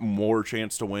it not more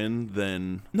chance to win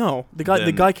than? No, the guy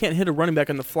Then- can't hit a running back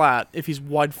in the flat if he's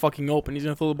wide fucking open. He's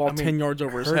gonna throw the ball I mean, 10 yards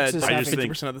over his Hurts head is I just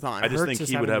 50% think- of the time. I just Hurts think is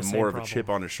he would having have the same more of a problem. chip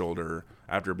on his shoulder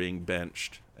after being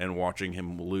benched and watching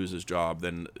him lose his job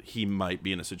than he might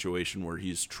be in a situation where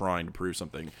he's trying to prove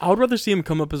something. I would rather see him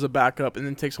come up as a backup and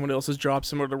then take somebody else's job,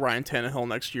 similar to Ryan Tannehill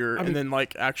next year, I mean, and then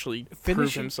like actually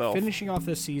prove himself. Finishing off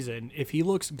this season, if he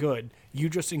looks good, you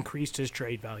just increased his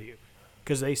trade value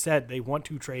because they said they want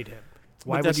to trade him.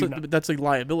 Why But would you not? but that's a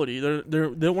liability. They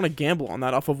don't want to gamble on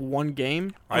that off of one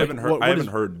game. I haven't heard. What I haven't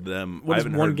is- heard them. What I is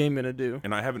haven't one heard, game gonna do?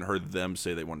 And I haven't heard them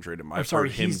say they want to trade him. I've sorry,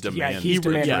 heard him he's- yeah, demand. he's to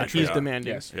demanding trade Yeah, a him. he's trade.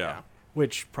 demanding. Yes. Yeah.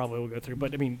 Which probably will go through.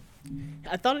 But I mean,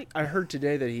 I thought I heard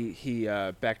today that he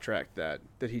backtracked that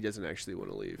he doesn't actually want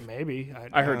to leave. maybe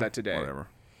I heard that today. Whatever.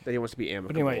 That he wants to be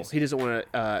amicable. anyways. He doesn't want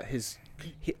to.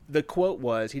 The quote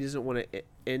was he doesn't want to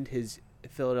end his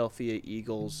Philadelphia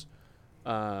Eagles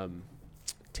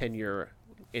tenure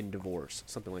in divorce,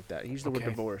 something like that. He used the word Okay.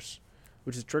 divorce,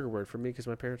 which is a trigger word for me because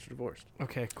my parents are divorced.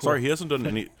 Okay, cool. Sorry, he hasn't done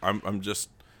any. I'm just.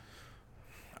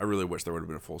 I really wish there would have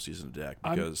been a full season of Dak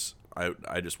because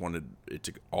I just wanted it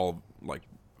to all like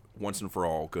once and for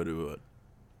all go to a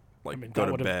like I mean, go that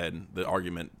to would've- bed the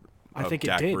argument I of think it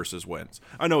Dak did. versus Wentz.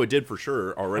 I know it did for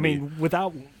sure I already. mean,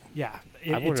 without I it's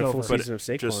wanted a full over. season of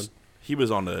Saquon. just he was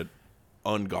on a Should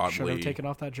ungodly have taken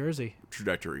off that jersey.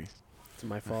 trajectory. It's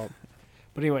my fault.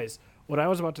 But anyways, what I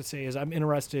was about to say is I'm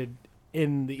interested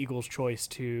in the Eagles' choice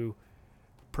to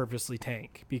purposely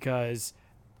tank because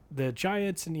the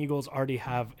Giants and Eagles already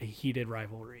have a heated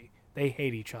rivalry. They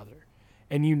hate each other.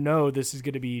 And you know this is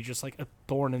going to be just like a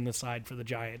thorn in the side for the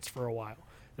Giants for a while.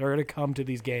 They're going to come to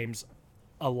these games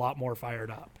a lot more fired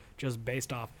up just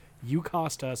based off you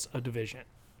cost us a division.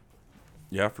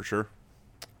 Yeah, for sure.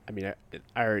 I mean,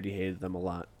 I already hated them a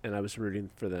lot, and I was rooting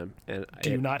for them. And Do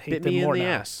you it not hate bit them me more in the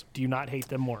now? ass? Do you not hate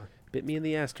them more? Bit me in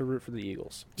the ass to root for the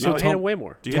Eagles. So So I hate Tom- them way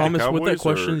more. Do you hate the Thomas, with that Cowboys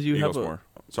question, or do you have Eagles a- more?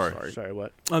 Sorry. Sorry,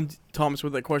 what? Thomas,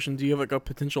 with that question, do you have like a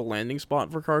potential landing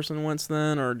spot for Carson Wentz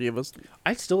then, or do you have a?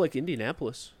 I still like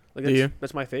Indianapolis. Like Do that's, you?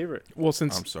 That's my favorite. Well,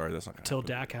 since I'm sorry, that's not gonna Until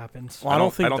happen. Dak happens. well, I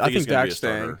don't think I don't think he's gonna be Dak's a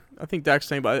starter. staying. I think Dak's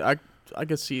staying, but I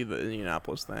could see the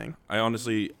Indianapolis thing. I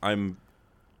honestly,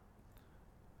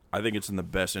 I think it's in the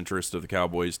best interest of the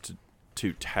Cowboys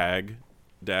to tag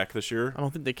Dak this year? I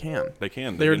don't think they can. They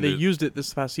can. They can do- used it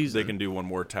this past season. They can do one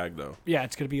more tag though. Yeah,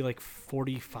 it's going to be like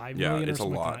 45 Yeah, million it's or a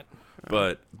something lot. like that.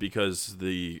 But because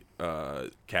the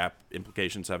cap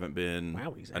implications haven't been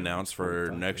Wow, he's announced for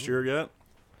 45 next million. year yet,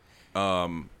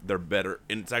 they're better,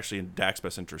 and it's actually in Dak's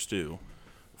best interest too,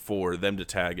 for them to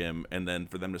tag him and then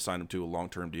for them to sign him to a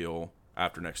long-term deal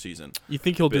after next season. You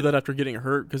think he'll do But- that after getting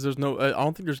hurt? Because there's no. I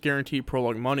don't think there's guaranteed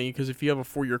prologue money. Because if you have a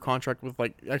 4-year contract with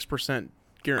like X%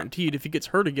 guaranteed, if he gets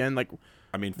hurt again, like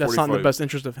I mean, that's 45, not in the best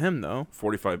interest of him, though.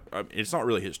 45. It's not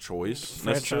really his choice Franchise.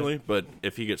 necessarily, but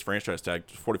if he gets franchise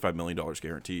tagged, $45 million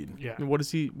guaranteed. Yeah. And what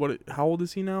is he? How old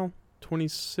is he now?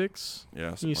 26. Yeah,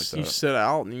 You, something like you that. sit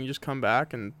out and you just come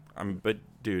back and But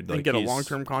dude, then like get a he's-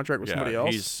 long-term contract with somebody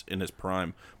else. He's in his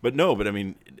prime. But no, I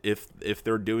mean, if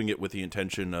they're doing it with the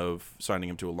intention of signing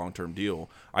him to a long-term deal,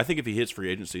 I think if he hits free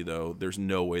agency, though, there's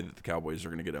no way that the Cowboys are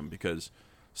going to get him because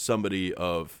somebody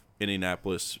of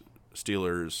Indianapolis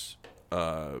Steelers,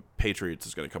 Patriots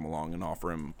is going to come along and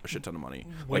offer him a shit ton of money.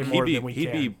 Way Like more he'd than we be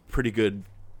can. pretty good.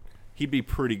 He'd be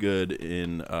pretty good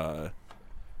in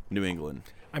New England.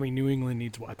 I mean, New England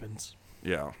needs weapons.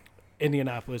 Yeah,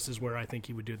 Indianapolis is where I think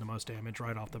he would do the most damage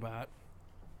right off the bat.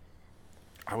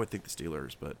 I would think the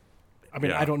Steelers, but I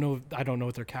mean, Yeah. I don't know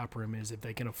what their cap room is if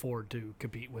they can afford to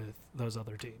compete with those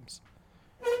other teams.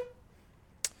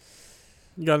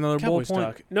 You got another bullet Cowboys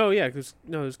point? talk. No, yeah, it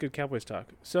was good Cowboys talk.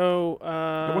 So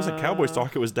it wasn't Cowboys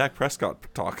talk. It was Dak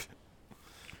Prescott talk.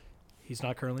 He's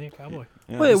not currently a Cowboy.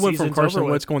 Yeah. Well, it The went from season's Carson over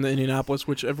with. Wentz going to Indianapolis,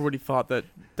 which everybody thought that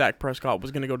Dak Prescott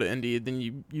was going to go to Indy. Then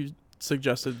you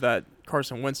suggested that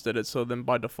Carson Wentz did it, so then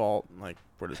by default, like,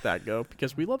 where does Dak go?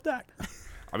 Because we love Dak.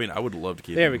 I mean, I would love to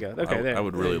keep There him. we go. Okay, I there.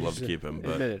 would There really you love to just keep him,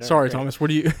 but admit it. All Sorry, right, great. Thomas. What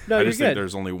do you? No, I you're just think good.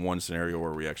 there's only one scenario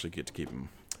where we actually get to keep him.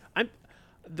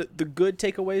 The good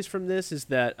takeaways from this is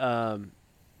that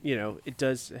it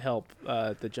does help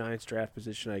the Giants draft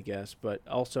position, I guess, but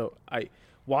also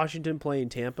Washington playing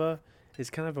Tampa is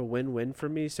kind of a win-win for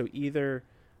me. So either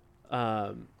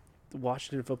the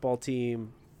Washington football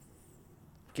team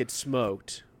gets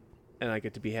smoked, and I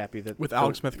get to be happy that With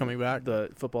Alex Smith coming back,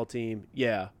 the football team,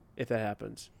 if that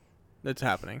happens, it's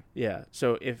happening. yeah.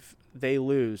 So if they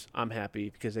lose, I'm happy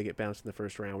because they get bounced in the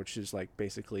first round, which is like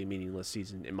basically a meaningless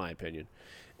season in my opinion.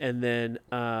 And then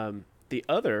the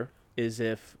other is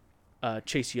if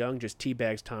Chase Young just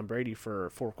teabags Tom Brady for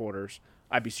 4 quarters,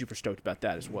 I'd be super stoked about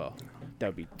that as well. That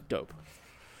would be dope.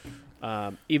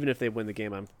 Even if they win the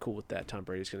game, I'm cool with that. Tom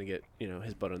Brady's going to get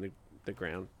his butt on the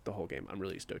ground the whole game. I'm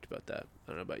really stoked about that.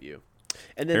 I don't know about you.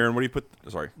 And then Aaron, what do you put?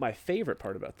 Sorry. my favorite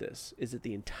part about this is that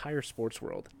the entire sports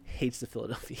world hates the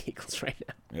Philadelphia Eagles right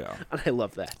now, Yeah. and I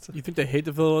love that. You think they hate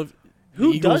the Philadelphia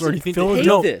Who Eagles, or doesn't? do you think Phil- they hate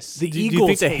no, this? Do The you think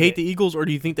Eagles they hate hate it. the Eagles, or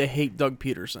do you think they hate Doug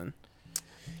Peterson?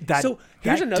 So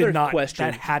here's that another did not, question.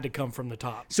 that had to come from the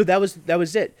top. So that was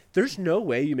it. There's no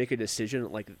way you make a decision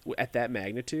like at that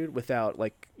magnitude without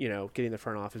getting the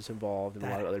front office involved and a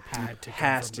lot of other had to come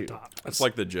has from to. the top. It's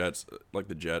like the Jets,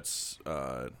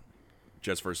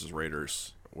 Jets versus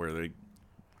Raiders, where they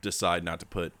decide not to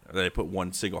put. They put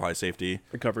one single high safety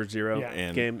The cover 0 Yeah.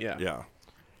 and game. Yeah. yeah.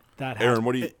 That has, Aaron,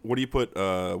 what do you put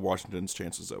Washington's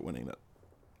chances at winning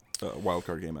that wild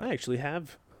card game at? I actually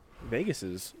have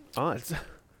Vegas's odds.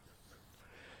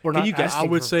 we're Can not you guess? asking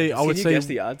I would for say- Vegas. I would Can you say- guess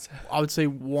the odds? I would say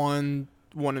 1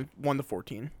 to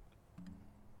 14.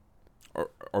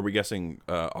 Are we guessing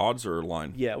odds or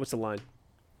line? Yeah. What's the line?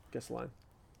 Guess the line.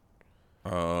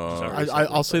 Uh,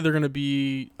 I'll say they're going to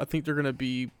be. I think they're going to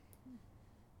be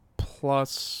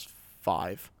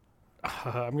 +5.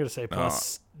 I'm going to say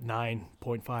plus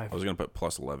 9.5. I was gonna put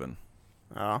plus 11.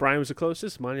 Brian was the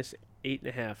closest. Minus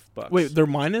 $8.5. Wait, they're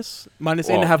minus Well,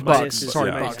 8.5 minus bucks. is- Sorry,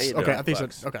 yeah, bucks. minus Okay, 8.5 I think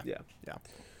bucks. so. Okay. Yeah.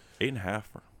 8.5.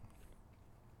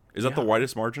 Is that the Yeah.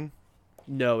 widest margin?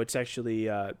 No, it's actually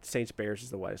Saints Bears is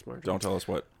the widest margin. Don't tell us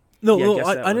what. No, Yeah, no, guess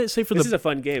that I one. didn't say for This the. is a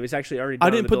fun game. It's actually already. I done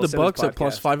on didn't put Bill the Simmons Bucks at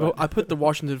podcast, +5. but- I put the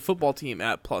Washington football team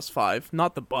at +5,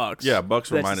 not the Bucks. Yeah,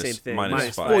 Bucks were That's the minus same thing. minus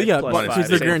Minus 5. five. Well, yeah, plus but five, because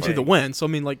they're same guaranteed to thing. win. So I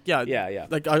mean, like, yeah, Yeah.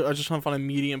 Like I just want to find a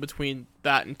median between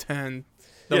that and 10.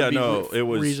 That Yeah, would be no, it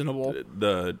was reasonable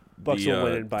The Bucks will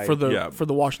win by for the yeah. for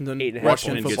the Washington 8.5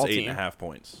 Washington football gets team. 8.5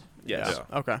 points. Yes.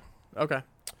 Yeah. Okay.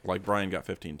 Like Brian got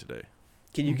 15 today.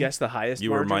 Can you guess the highest?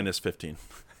 You were margin? minus 15.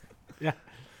 Yeah.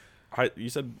 You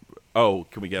said. Oh,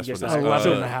 can we guess You what guess this? the highest.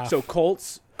 11.5. So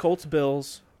Colts,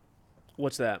 Bills.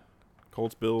 What's that?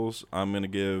 Colts Bills. I'm gonna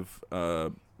give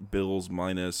Bills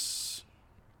minus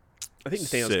I think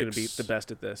Nathaniel's going to be 6. the best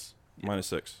at this. minus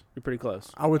 6. You're pretty close.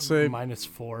 I would say minus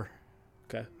 4.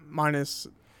 Okay. minus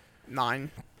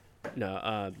 9.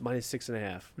 No, minus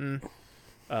 6.5.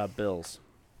 Mm. Bills.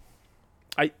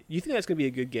 You think that's going to be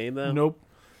a good game though? Nope.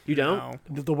 You You don't?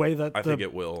 No. The way that I think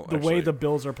it will. the way actually. the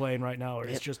Bills are playing right now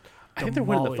is Yeah. just I think they're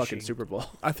winning the demolishing. fucking Super Bowl.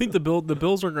 I think the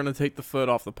Bills are going to take the foot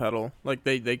off the pedal. Like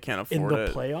they can't in afford the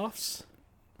it. playoffs.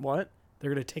 What? They're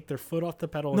gonna take their foot off the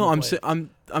pedal. No, in I'm the play-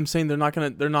 I'm saying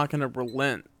they're not gonna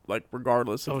relent, like,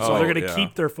 regardless of. Oh, so they're gonna yeah.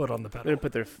 keep their foot on the They're pedal. gonna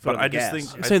put their foot But on the I just gas.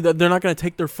 think- I'm saying that they're not gonna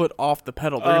take their foot off the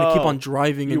pedal. They're gonna keep Oh. on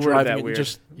driving You and worded that driving and weird.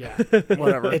 just Yeah,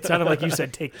 whatever. it sounded like you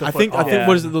said take the I foot think off. Yeah.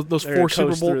 what is it? Those They're four gonna Super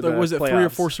coast Bowl. through the Was it 3 or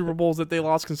playoffs. 4 Super Bowls that they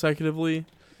lost consecutively?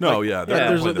 No, Like, yeah, yeah, they're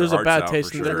there's playing there's their a bad hearts out taste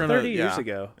for and they're sure. gonna- 30 years yeah.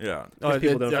 ago. Yeah, Oh,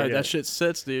 people don't forget. that shit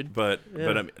sits, dude. but Yeah.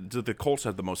 I mean, the Colts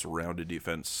had the most rounded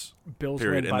defense. Bills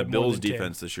Period, win by and the more Bills' than 10.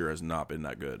 defense this year has not been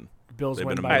that good. Bills they've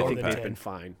win been a by I middle more of think the than they've 10. been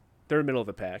fine. They're middle of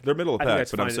the pack. They're middle of I the think pack,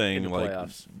 that's but I'm fine saying in the like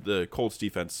playoffs. the Colts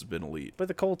defense has been elite. But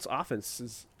the Colts offense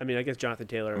is. I mean, I guess Jonathan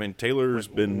Taylor. I mean, Taylor's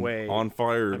went been way- on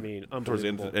fire. I mean, towards the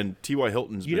end, unbelievable. and T.Y.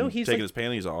 Hilton's You know, been he's taking like- his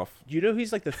panties off. you know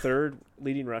he's like the third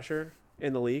leading rusher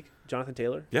in the league. Jonathan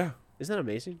Taylor. Yeah, Isn't that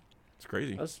amazing? it's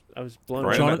crazy. I was blown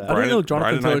Brian- away I by didn't know Brian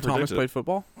Jonathan and I Taylor Thomas predicted. played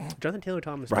football. that. Jonathan Taylor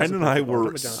Thomas. Brian doesn't and play I football. were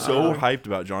Jonathan so Taylor. hyped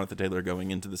about Jonathan Taylor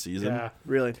going into the season. Yeah,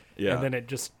 Really. Yeah. and then it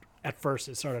just at first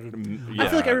it started. Yeah. I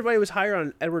feel like everybody was higher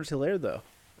on Edwards Hilaire though.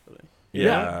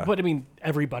 Yeah. but I mean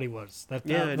everybody was.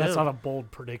 Yeah, I That's know. not a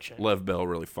bold prediction. Lev Bell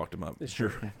really fucked him up. It's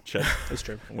true. Chet, That's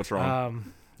true. what's wrong?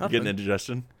 you Nothing. getting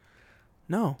indigestion?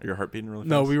 No, Your heart beating really fast?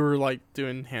 no, we were like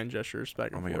doing hand gestures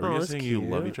back Oh and my forth. god, were you guys that's saying you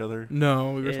love cute. each other?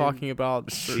 No, we were And- talking about.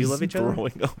 Do you love each other?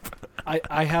 Throwing up.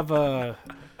 I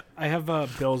have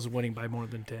Bills winning by more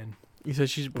than 10. You said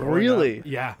she's blowing Really?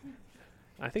 Yeah,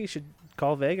 I think you should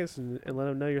call Vegas and let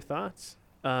them know your thoughts.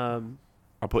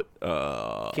 I'll put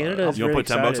Canada is you want to really put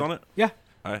 $10 excited. on it? Yeah.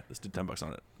 All right, let's do $10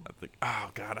 on it. I think. Oh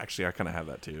god, actually, I kind of have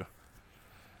that too.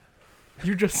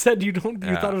 you just said you don't.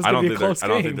 You Yeah, thought it was I going don't to be a think they're- close I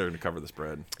don't game. think they're going to cover the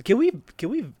spread. Can we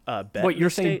bet? What you're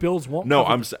the saying? state? Bills won't. No,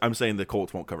 cover I'm saying the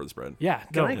Colts won't cover the spread. Yeah,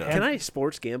 Can no. I Yeah. can I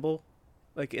sports gamble,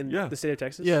 like in Yeah. the state of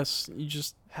Texas? Yes, you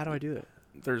just How do I do it?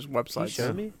 there's Can you websites.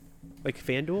 show me? Like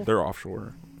FanDuel? They're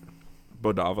offshore.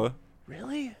 Bodava.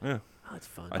 Really? Yeah. Oh, that's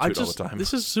fun. I I tweet all just the time.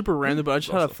 this is super random, but I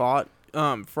just had a Also. thought.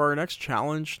 For our next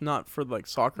challenge, not for like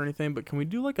soccer or anything, but can we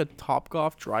do like a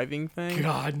Topgolf driving thing?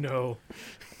 God no.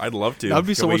 I'd love to. That'd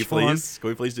be so Can we much fun. please? Can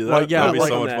we please do that? Like, yeah, That'd be like-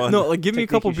 so much fun. No, like give me a Technique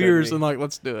couple you showed beers me. and like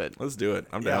let's do it. Let's do it.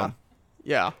 I'm Yeah. down.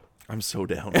 Yeah, I'm so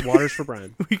down. Waters for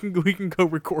Brian. we can go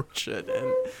record shit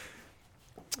and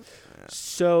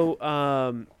So,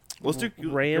 Let's do can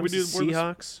we Rams, do more of this?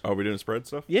 Seahawks. Oh, are we doing spread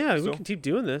stuff? Yeah, Still? we can keep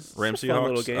doing this. Rams, It's a fun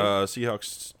little Seahawks. game.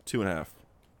 Seahawks 2.5.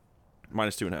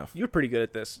 Minus 2.5. You're pretty good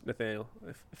at this, Nathaniel.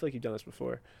 I feel like you've done this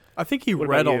before. I think he What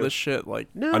read about all you? this shit. Like,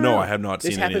 No, I know. I have not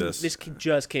This seen any happened. of this. This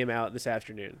just came out this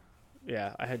afternoon.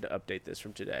 Yeah, I had to update this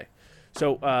from today.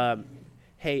 So,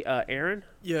 hey, Aaron,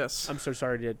 yes, I'm so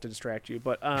sorry to distract you,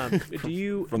 but do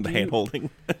you From the do you- hand holding.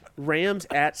 Rams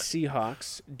at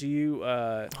Seahawks? Do you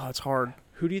oh, it's hard.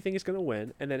 who do you think is going to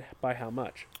win, and then by how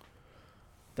much?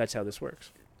 That's how this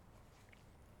works.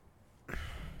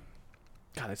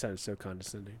 God, that sounded so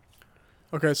condescending.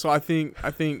 Okay, so I think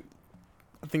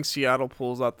Seattle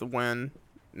pulls out the win,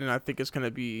 and I think it's gonna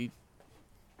be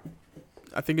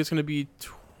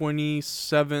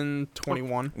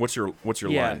 27-21. What's your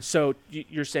Yeah, line? so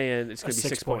you're saying it's going to be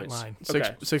 6 6-point points. line.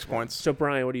 Okay. 6 points. So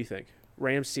Brian, what do you think?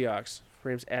 Rams Seahawks.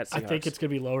 Rams at Seahawks. I think it's going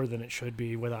to be lower than it should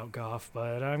be without Goff,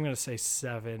 but I'm going to say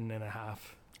 7.5.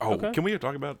 Oh, Okay. can we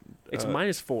talk about? it's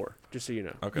 -4, just so you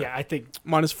know. Okay. Yeah, I think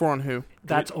 -4 on who?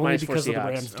 that's we- only minus 4 because of the Seahawks.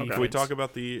 Rams Okay. defense. Can we talk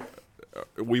about the?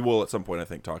 We will at some point, I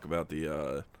think, talk about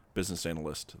the business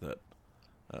analyst that.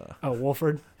 Oh,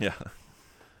 Wolford. Yeah,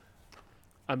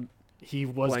 He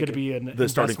was going to Blanket. be an the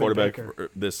starting investment quarterback banker.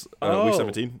 for this Oh. week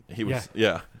 17. He was.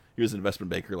 Yeah. He was an investment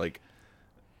banker. Like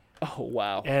Oh,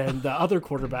 wow. And the other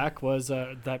quarterback was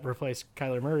that replaced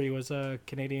Kyler Murray was a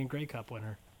Canadian Grey Cup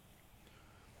winner.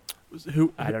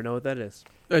 Who? I don't know what that is.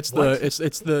 It's What? the it's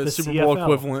the The Super Bowl CFL.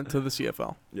 equivalent to the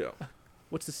CFL, yeah.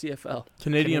 What's the CFL?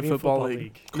 Canadian Football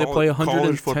League. They College- play college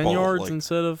 110 football, yards like-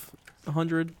 instead of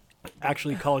 100.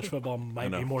 Actually, college football I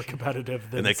might know. be more competitive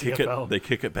than And they the kick CFL. it. They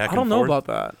kick it back. I don't and know forth. about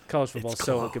that. College football's It's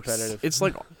so close. competitive. It's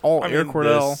like all I Air mean,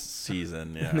 Cordell. this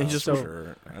season. Yeah, And they just- for So-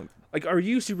 sure. Like, are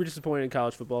you super disappointed in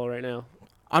college football right now?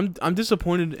 I'm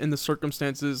disappointed in the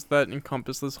circumstances that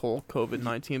encompass this whole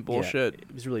COVID-19 bullshit. Yeah,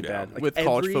 it was really Yeah. bad. Like with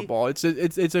college every- football. It's a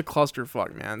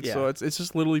clusterfuck, man. So Yeah. it's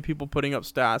just literally people putting up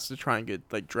stats to try and get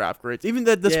like draft grades. Even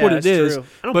that's Yeah, what it is. true.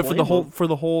 I don't But for the blame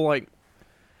them. whole like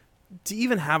to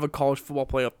even have a college football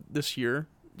playoff this year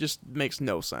just makes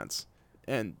no sense.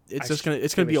 And it's I just gonna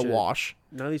think be we a should. wash.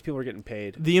 None of these people are getting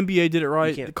paid. The NBA did it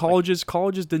right. can't, The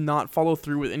colleges did not follow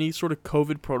through with any sort of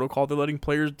COVID protocol. They're letting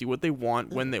players do what they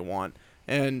want when they want.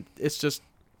 And it's just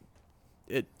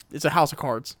it's a house of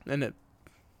cards, and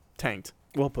tanked.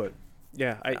 Well put.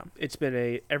 Yeah, Yeah. it's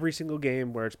been every single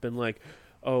game where it's been like,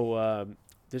 oh,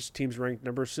 this team's ranked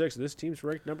number 6, this team's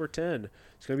ranked number 10.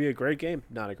 It's gonna be a great game.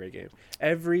 Not a great game.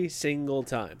 Every single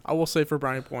time. I will say for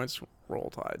brownie points, Roll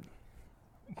Tide.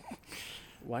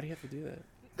 Why do you have to do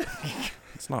that?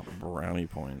 It's not brownie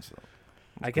points. Though.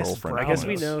 I guess Girlfriend we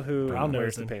points. know who Brown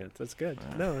wears the nosing. pants. That's good.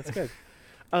 Yeah. No, that's good.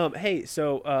 Hey,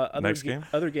 so Next game?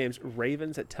 other games.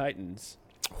 Ravens at Titans.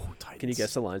 Oh, Titans. Can you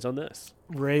guess the lines on this?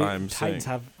 I'm Titans saying-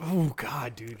 have. Oh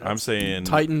God, dude. I'm saying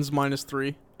Titans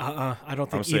 -3. I don't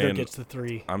think I'm either saying- gets the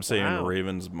 3. I'm saying Wow.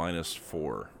 Ravens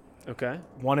 -4. Okay.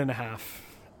 1.5.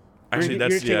 Actually, You're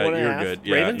that's taking 1.5? you're good.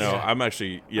 Yeah, Ravens? no, I'm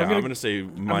actually I'm gonna say I'm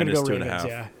gonna minus go 2.5. Ravens.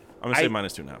 Yeah. I'm gonna say I-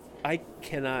 minus 2.5. I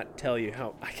cannot tell you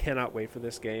how I cannot wait for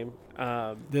this game.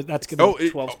 That's good. Oh,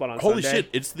 12 spot on holy Sunday. shit!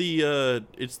 It's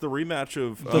the rematch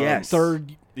of the Yes.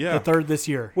 third. yeah. The third this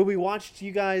year. Well, we watched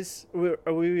you guys. We were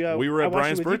We were I at watched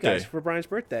Brian's it with you guys birthday. for Brian's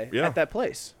birthday Yeah. at that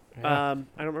place. Yeah. I don't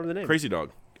remember the name. Crazy Dog.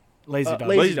 Lazy dog.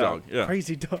 Lazy Dog, yeah.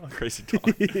 Crazy dog. Crazy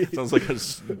Dog. Sounds like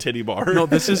a titty bar. No,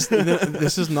 this is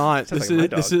not. Sounds This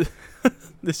like my is this is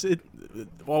this is.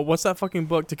 Well, what's that fucking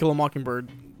book? To Kill a Mockingbird.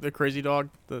 The crazy dog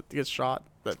that gets shot.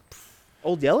 That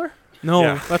Old Yeller. no,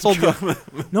 Yeah. that's all.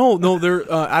 No,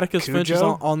 they're Atticus Finch is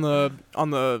Cujo? on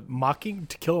the Mocking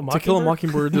to kill a To mockingbird. Kill a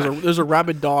Mockingbird. There's a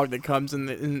rabid dog that comes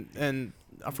and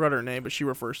I forgot her name, but she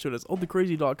refers to it as the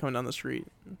crazy dog coming down the street.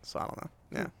 So I don't know.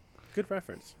 Yeah. Good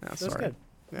reference. Yeah, That's sorry. good.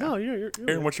 Yeah. No, you're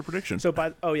Aaron, what's your prediction? So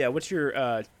what's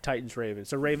your Titans Ravens?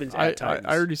 So Ravens I at Titans.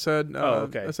 already said. Oh,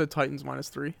 okay. I said Titans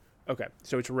 -3. Okay,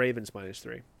 so it's Ravens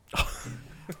 -3.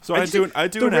 so I do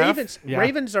The and a half. Ravens. Yeah.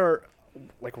 Ravens are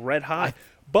like red hot,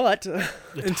 but The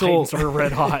Until- Titans are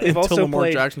red hot. They've Until also Lamar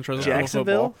played Jackson tries to throw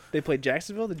Jacksonville. football. They played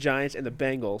Jacksonville, the Giants, and the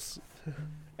Bengals.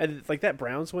 And it's like that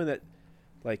Browns win that,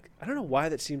 like, I don't know why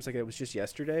that seems like it was just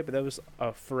yesterday, but that was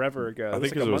forever ago. I It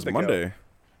think like a it was month ago. Monday.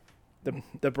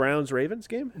 The Browns Ravens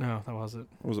game. No, that wasn't.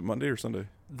 Was it Monday or Sunday?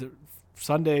 The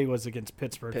Sunday was against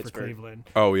Pittsburgh, for Pittsburgh. Cleveland.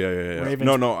 Oh yeah. Ravens-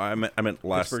 No, I meant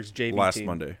last Pittsburgh's JV last team.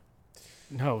 Monday.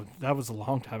 No, that was a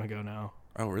long time ago now.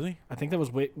 Oh really? I think that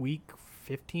was week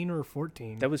 15 or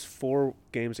 14. That was 4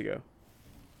 games ago.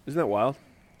 Isn't that wild?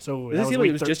 so Does that it seem like week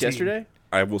it was just 13. yesterday?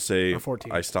 I will say Or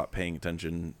 14. I stopped paying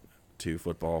attention to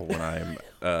football when I'm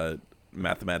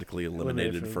mathematically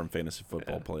eliminated from- from fantasy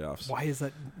football playoffs. Why is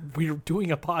that? We're doing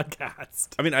a podcast.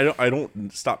 I mean, I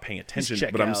don't stop paying attention,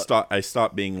 check but out. I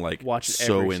stopped being like Watching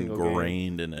so every single game.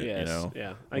 ingrained in it. Yes. You know,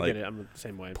 Yeah, I Like- get it. I'm the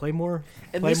same way. Play more.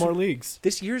 And play this- more leagues.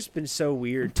 This year's been so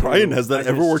weird. Too. Brian, has that I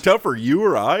ever just- worked out for you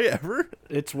or I ever?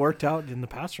 It's worked out in the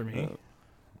past for me.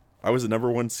 I was the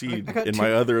number 1 seed I got in two-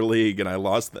 my other league, and I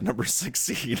lost the number 6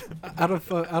 seed. Out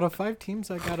of 5 teams,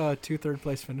 I got 2 third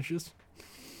place finishes.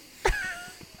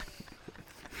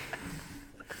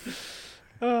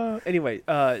 Anyway,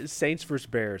 Saints versus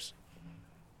Bears.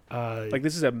 Like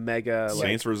this is a mega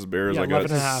Saints versus Bears. yeah, I 11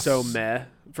 got and a half. so meh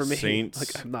for me. Saints-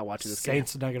 Like I'm not watching this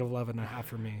Saints negative 11.5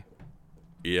 for me.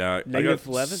 yeah. Negative I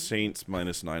got 11? Saints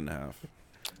minus 9.5. game.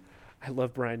 I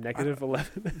love Brian. Negative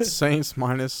 11. Saints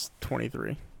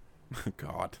 -23.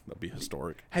 God, that'd be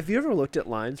historic. Have you ever looked at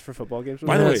lines for football games?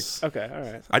 By the way, Yes. Okay, all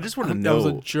right. I just want to That was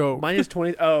a know. joke. Minus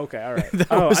 20. Oh, okay, all right. That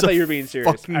Oh, I was a thought you were being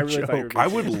serious. fucking I really thought you were joke. being I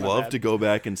would serious. My love bad. to go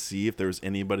back and see if there was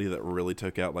anybody that really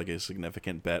took out like a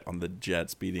significant bet on the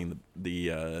Jets beating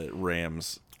the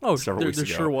Rams. Oh, several there weeks ago.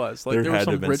 sure was. Like There there was had to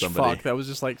some have been rich somebody. fuck that was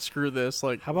just like, screw this.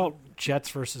 Like How about Jets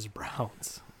versus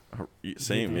Browns?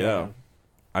 Same, Yeah. yeah.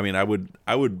 I mean,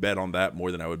 I would bet on that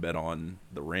more than I would bet on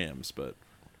the Rams, but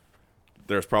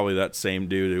there's probably that same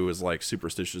dude who was like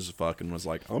superstitious as fuck and was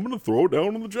like, I'm gonna throw it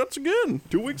down on the Jets again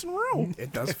 2 weeks in a row.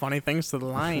 it does funny things to the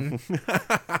line.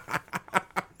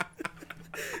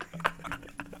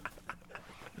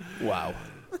 Wow.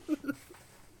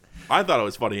 I thought it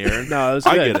was funny, Aaron. No, it was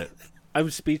I good. get it. I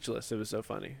was speechless. It was so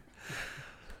funny.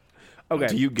 Okay.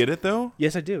 Do you get it though?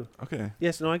 Yes, I do. Okay,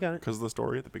 Yes, no, I got it. because of the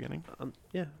story at the beginning.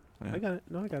 Yeah, Yeah. I got it.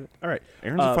 No, I got it. All right.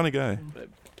 Aaron's a Uh, funny guy.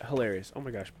 Hilarious. Oh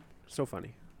my gosh. So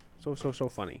funny. So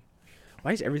funny.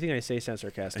 Why does everything I say sound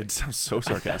sarcastic? It sounds so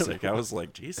sarcastic. I was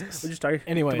like, Jesus. I just talking to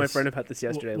my Anyways, friend about this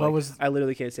yesterday. what Like, was- I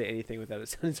literally can't say anything without it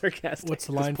sounding sarcastic. What's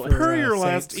the at this line point. for Per your Saints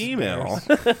last email.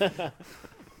 Bears?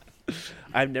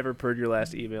 I've never purred your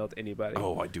last email to anybody.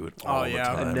 Oh, I do it all Oh the yeah,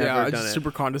 time. Never yeah. done It's it.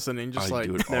 super condescending. Just I like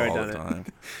do it Never all done the it. time.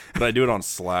 But I do it on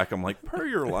Slack. I'm like, per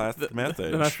your last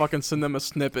message. then I fucking send them a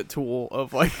snippet tool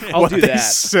of like I'll what do they that.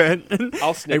 sent.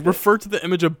 I'll Hey, snip it. refer to the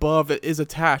image above. It is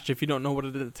attached. If you don't know what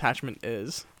an attachment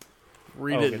is,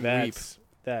 read it and weep.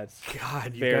 That's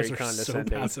God, you very guys are so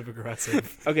condescending. passive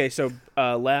aggressive. okay. So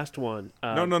last one.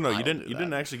 No, no, no. I You don't didn't. do You that.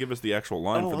 didn't actually give us the actual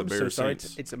line Oh, for the I'm so Bears sorry.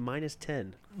 Saints. It's a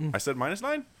 -10. I said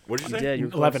 -9. What did you You say? did. You're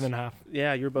 11 close. and a half.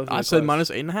 Yeah, you're both. I really said close.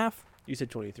 -8.5. You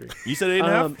said 23. You said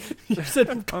 8.5. You said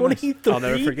Oh, nice. 23. I'll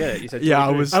never forget it. You said 23. Yeah,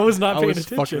 I was not paying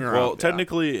fucking attention. around. Well, Yeah.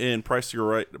 technically, in Price You're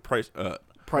Right. Price.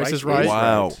 Price is Right. right.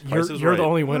 Wow. Right. Price You're, is you're right. the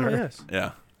only Oh, winner. yes.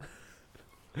 Yeah.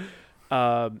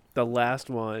 The last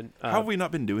one. How have we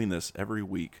not been doing this every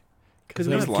week? Because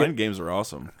These we- line games are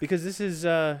awesome. because this is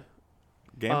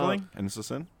Gambling and it's a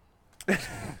sin.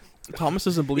 Thomas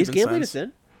doesn't believe is in gambling a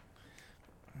sense.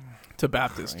 sin? To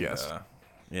Baptist, yes.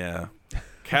 Yeah.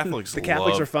 Catholics. The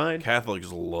Catholics love, are fine. Catholics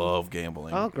love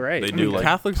gambling. Oh, great. They I do mean, like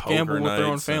Catholics poker gamble with their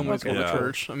own nights and- families go to yeah.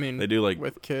 church. I mean, They do like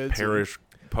with kids. parish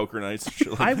poker nights. And shit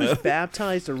like I was that.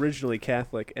 baptized originally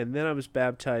Catholic, and then I was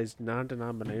baptized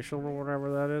non-denominational or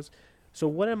whatever that is. So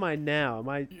what am I now? Am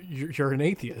I You're an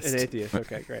atheist. an atheist?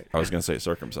 Okay, great. I was gonna say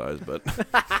circumcised, but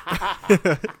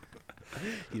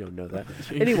You don't know that.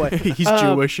 And Anyway, he's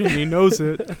Jewish and he knows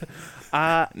it.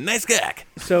 nice gack.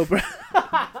 So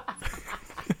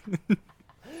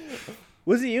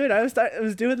was it you and I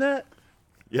was doing that?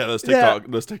 Yeah, those Yeah.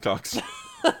 TikToks.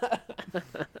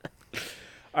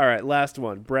 All right, last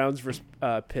one. Browns versus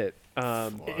Pitt.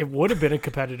 It would have been a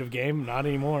competitive game, not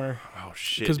anymore. Oh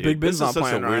shit! 'Cause dude. Big Ben's This not is such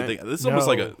playing, a weird right? thing. This is almost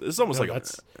like a. No. This is almost No, like a.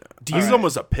 that's- This is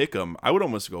almost a pick 'em. I would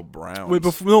almost go Browns. Wait,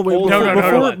 before Hold before,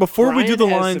 on. before we do the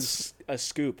Brian has lines, a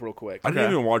scoop real quick. I didn't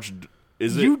Okay. even watch.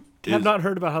 Is it? You have is- not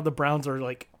heard about how the Browns are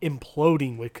like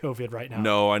imploding with COVID right now.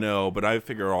 No, I know, but I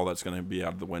figure all that's going to be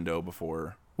out of the window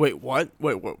before. wait, what?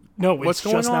 Wait, what? No, What's it's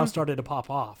going just now on? started to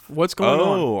pop off. What's going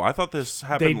on? Oh, I thought this They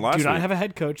happened last do not week. have a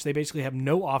head coach. They basically have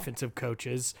no offensive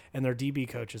coaches, and their DB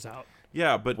coach is out.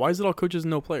 Yeah, but Why is it all coaches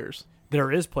and no players?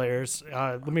 There is players.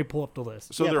 Let me pull up the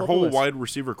list. so Yeah, their pull the whole list. wide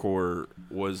receiver core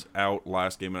was out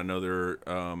last game, and I know they're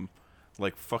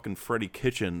like fucking Freddie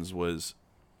Kitchens was.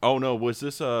 Oh no, was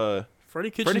this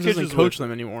Freddie Kitchens Kitchens doesn't coach was-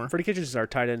 them anymore. Freddie Kitchens is our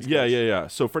tight end. Yeah, coach. yeah, yeah.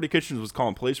 So Freddie Kitchens was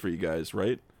calling plays for you guys,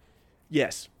 right?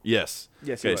 Yes. Yes.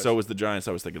 Yes. he Okay, was. so it was the Giants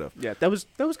I was thinking of. yeah, that was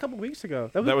a couple weeks ago.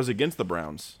 That was against the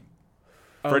Browns.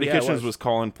 oh, Freddie yeah, it Kitchens was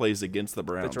calling plays against the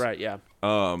Browns. That's right. Yeah.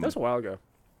 That was a while ago.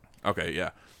 Okay, yeah.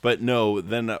 But no,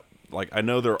 then like I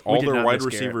know they're We all did their not wide miss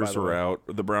Garrett, receivers by the were way. out.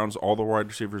 The Browns, all the wide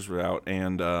receivers were out,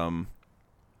 and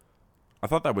I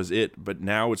thought that was it. But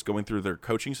now it's going through their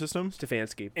coaching systems.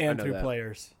 Stefanski. and I know through that.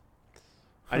 players.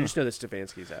 I just know that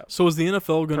Stefanski's out. So is the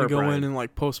NFL going Per to go Brian. in and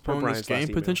like postpone Per this Brian's last game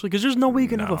email. potentially? Because there's no way you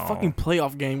can have a No. fucking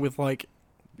playoff game with like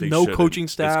They no shouldn't. coaching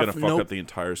staff. It's gonna fuck no, up the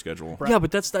entire schedule. Bra- yeah, but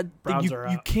that's that. Browns You are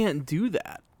you out. can't do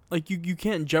that. Like you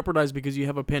can't jeopardize because you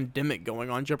have a pandemic going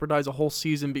on. Jeopardize a whole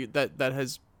season that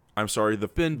has. I'm sorry, the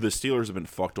Been- Steelers have been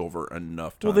fucked over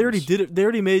enough times. Well, they already did it. They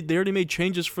already made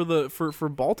changes for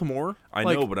Baltimore. I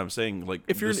Like, know, but I'm saying like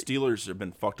if the you're- Steelers have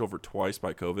been fucked over twice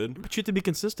by COVID, but you have to be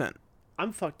consistent.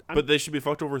 I'm fucked. but they should be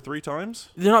fucked over 3 times.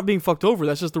 They're not being fucked over.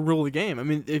 That's just the rule of the game. I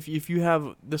mean, if you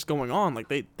have this going on, like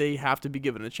they have to be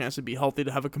given a chance to be healthy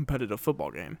to have a competitive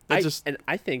football game. That's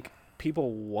I think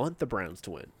people want the Browns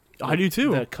to win. I do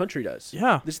too. The country does.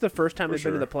 Yeah. This is the first time For they've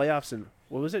been in sure. the playoffs in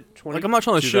what was it? 20? Like I'm not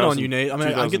trying to shit on you, 2000 Nate. I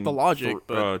mean, I get the logic,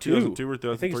 but 2002 or I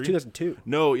think it's 2003. 2002.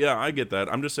 No, yeah, I get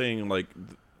that. I'm just saying like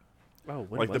Oh,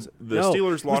 when like was the it? the No, it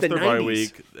Steelers was lost the their bye 90s.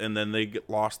 week, and then they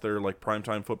lost their like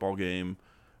primetime football game,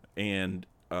 and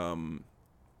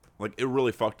like it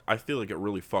really fucked. I feel like it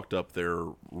really fucked up their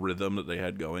rhythm that they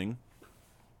had going.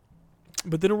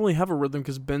 they don't really have a rhythm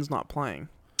because Ben's not playing.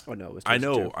 Oh no, it was I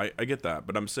 2002. know, I get that,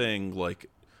 but I'm saying like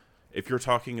if you're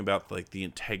talking about like the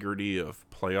integrity of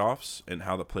playoffs and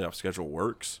how the playoff schedule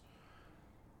works,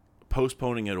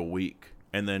 postponing it a week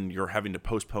and then you're having to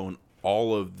postpone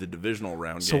all of the divisional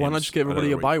round So why not games just give everybody a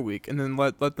another week. bye week and then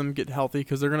let them get healthy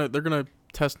because they're gonna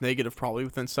test negative probably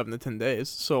within 7 to 10 days.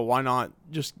 So why not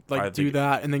just I like do think-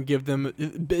 that and then give them?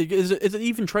 Is it an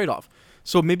even trade off?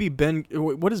 So maybe Ben.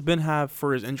 What does Ben have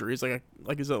for his injuries? Is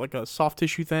it like a soft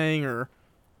tissue thing or?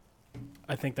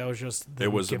 I think that was just It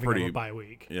them was a giving pretty- him a bye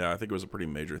week. Yeah, I think it was a pretty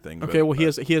major thing. Okay, but, well he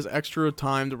has extra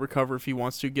time to recover if he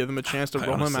wants to. Give them a chance to I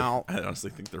roll him honestly- out. I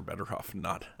honestly think they're better off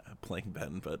not playing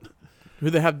Ben, but Who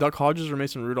they have? Duck Hodges or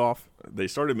Mason Rudolph? they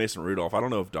started Mason Rudolph. I don't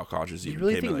know if Duck Hodges You even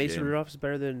really came think in that Mason game. Rudolph is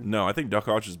better than? No, I think Duck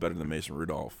Hodges is better than Mason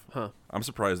Rudolph. Huh. I'm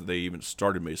surprised that they even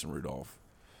started Mason Rudolph.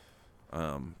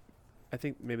 I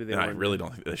think maybe they. And I weren't- really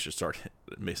don't think they should start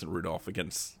Mason Rudolph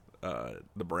against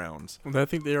the Browns. Well, I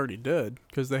think they already did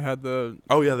because they had the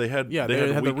Oh yeah, they had they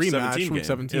the had the week rematch 17 week game.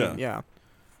 17. Yeah.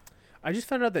 I just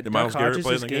found out that Did Duck Myles Garrett play in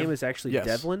Hodges' the game game? is actually Yes.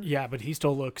 Devlin. Yeah, but he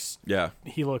still looks Yeah.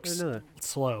 he looks I know that.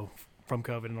 slow. from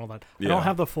COVID and all that. I Yeah. don't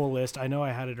have the full list. I know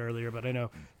I had it earlier, but I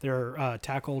know their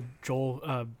tackle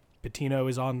Joel Patino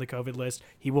is on the COVID list.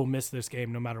 He will miss this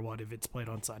game no matter what if it's played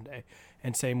on Sunday.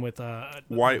 And same with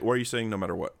Why are you saying no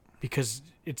matter what? because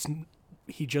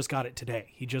he just got it today.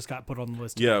 He just got put on the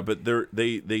list. Yeah, today. but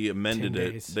they amended 10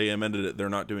 it. days. They amended it. They're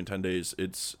not doing 10 days.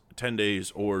 It's 10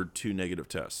 days or 2 negative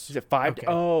tests. Is it 5? Okay.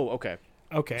 Oh, okay.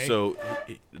 Okay. So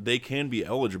they can be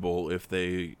eligible if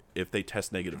they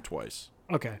test negative twice.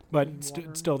 Okay, but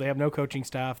still, they have no coaching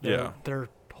staff. Yeah. Their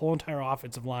whole entire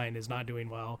offensive line is not doing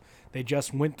well. They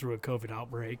just went through a COVID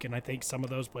outbreak, and I think some of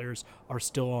those players are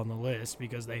still on the list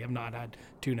because they have not had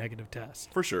 2 negative tests.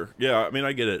 For sure. Yeah, I mean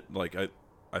I get it. Like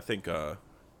I think I'm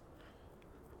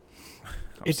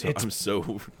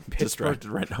so distracted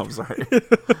right now. I'm sorry.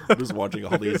 I'm just watching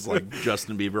all these like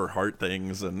Justin Bieber heart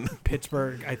things and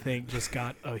Pittsburgh, I think, just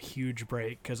got a huge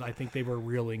break because I think they were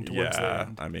reeling towards the yeah,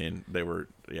 end. I mean they were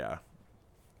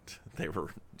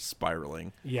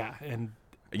spiraling. Yeah, and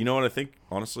You know what I think?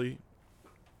 Honestly,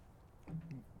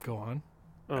 go on.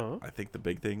 Oh. I think the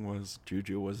big thing was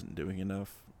Juju wasn't doing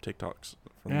enough TikToks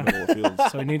from Yeah. the middle of the field.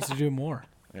 So he needs to do more.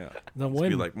 Yeah, The It's be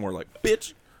win. like more like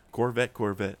bitch, Corvette.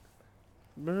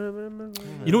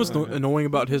 You know what's annoying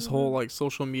about his whole like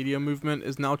social media movement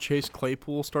is now Chase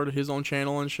Claypool started his own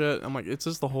channel and shit. I'm like, it's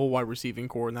just the whole wide receiving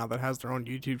core now that has their own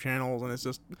YouTube channels, and it's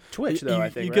just Twitch, though, you, I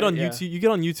think. you get right? on Yeah. YouTube. You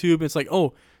get on YouTube, and it's like,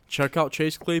 oh, check out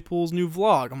Chase Claypool's new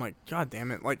vlog. I'm like, god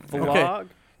damn it, like Vlog? okay,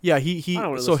 yeah, he I don't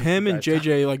wanna so listen to him you and guys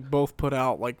JJ like both put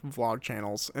out like vlog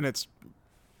channels, and it's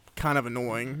kind of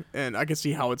annoying, and I can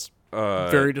see how it's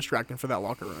very distracting for that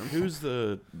locker room. Who's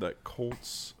that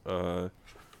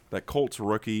Colts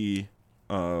rookie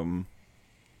Wide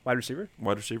receiver?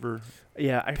 wide receiver?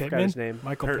 Yeah, I forgot his name.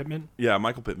 Michael Pittman. Yeah,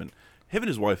 Michael Pittman. Him and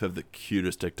his wife have the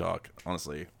cutest TikTok,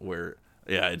 honestly. Where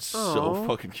it's so Aw.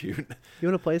 fucking cute. You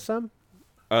want to play some?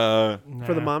 Uh,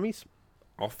 For the Nah. mommies?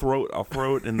 I'll throw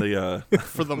it in the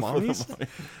For the mommies,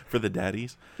 for the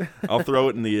daddies. I'll throw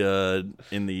it in the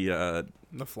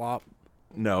the flop.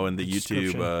 no in the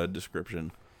Description. YouTube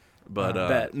description. But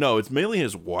Bet. no, it's mainly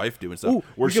his wife doing stuff. Ooh,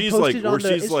 where you can she's post like, it where on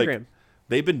the she's like, Instagram.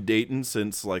 they've been dating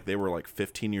since like they were like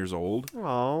 15 years old.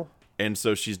 Oh. And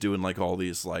so she's doing like all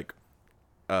these like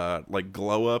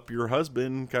glow up your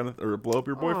husband kind of or blow up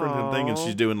your boyfriend kind of thing, and Aw.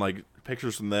 she's doing like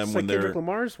pictures from them It's when like they're Kendrick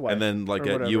Lamar's wife. and then like or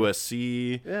at whatever.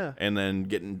 USC, Yeah. and then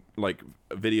getting like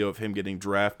a video of him getting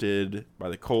drafted by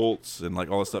the Colts and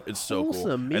like all this stuff. It's so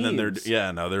Wholesome cool. And then memes.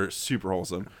 they're super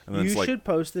wholesome. And then You it's like should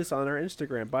post this on our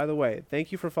Instagram. By the way,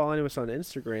 thank you for following us on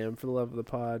Instagram for the love of the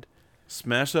pod.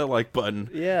 smash that like button,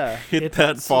 Yeah. hit Hit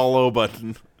that that follow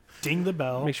button, Ding the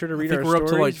bell. Make sure to I read think our we're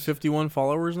stories. up to like 51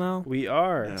 followers now. We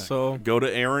are. Yeah. So go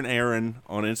to Aaron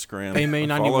on Instagram. AMay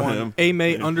Follow 91, him.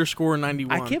 AMay underscore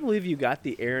 91. I can't believe you got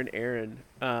the Aaron.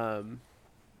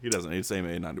 He doesn't. He's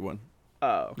AMay 91.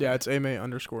 Oh. Yeah, it's AMay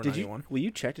underscore Did 91. you? Will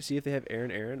you check to see if they have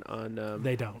Aaron on?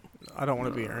 They don't. I don't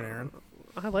want to be Aaron.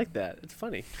 I like that. It's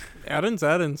funny.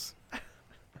 Addins.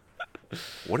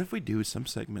 What if we do some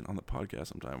segment on the podcast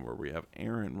sometime where we have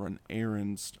Aaron run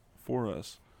errands for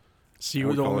us? See you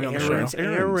We call only it on the errands. show.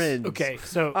 Errands. Okay,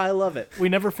 so I love it. we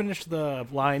never finished the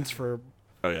lines for.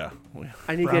 Oh yeah.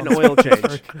 I need to get Browns. an oil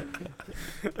change.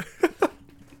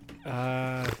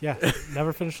 Yeah,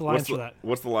 never finished the lines for that.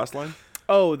 What's the last line?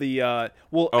 Oh, the well,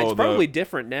 Oh, it's the probably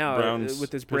different now Browns,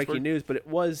 with this breaking Pittsburgh? news, but it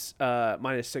was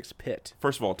 -6 Pitt.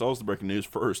 First of all, tell us the breaking news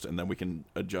first, and then we can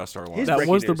adjust our line. His That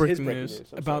breaking was the news, his breaking news.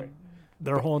 I'm About sorry.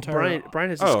 their whole entire. Brian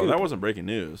has a Oh, scoop. that wasn't breaking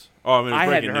news. Oh, I mean, it was I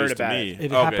breaking hadn't heard news to about me. it.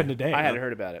 It Okay. happened today. I hadn't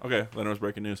heard about it. Okay, then it was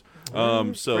breaking news.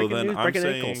 Well, So breaking then news, I'm breaking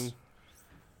saying, ankles.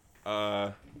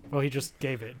 Well, he just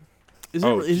gave it. Is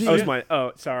Oh, it? Is Oh, it it's my.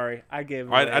 Oh, sorry. I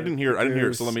gave. I away didn't hear. I didn't hear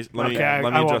it. So news. let me Okay, I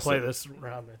let me won't adjust play it. this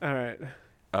round then. All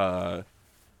right.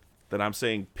 Then I'm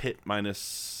saying Pitt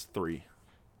 -3.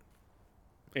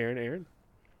 Aaron.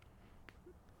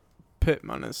 Pitt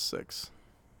 -6?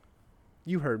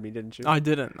 You heard me, didn't you? I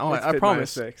didn't. Oh, It's I Pitt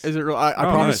promise. -6. Is it real? I Oh,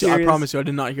 promise nice. you. I Serious? promise you. I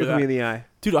did not hear Look me in that. the eye.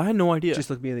 Dude, I had no idea. Just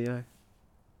look me in the eye.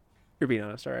 You're being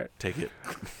honest, all right. Take it.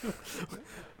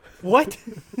 What?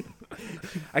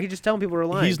 I can just tell people are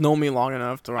lying. He's known me long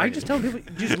enough to. I can just tell people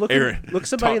just look Aaron. look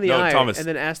somebody in the No, eye Thomas. and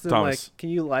then ask them Thomas. like, "Can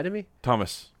you lie to me?"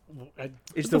 Thomas. Is What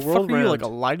the, the world fuck are you, round? like a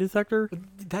lie detector?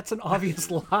 That's an obvious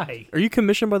lie. Are you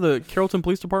commissioned by the Carrollton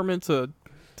Police Department to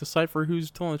decipher who's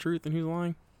telling the truth and who's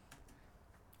lying?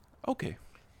 Okay.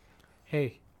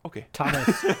 Hey, Okay. Thomas.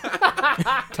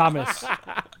 Thomas.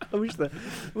 I wish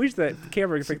the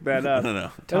camera could pick that up. No. That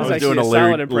was I was actually doing a a solid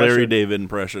Larry impression. David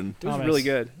impression. It was Thomas. really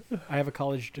good. I have a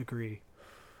college degree.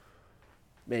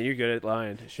 Man, you're good at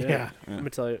lying. Shit. Yeah. I'm gonna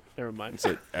tell you. Never mind.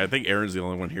 So I think Aaron's the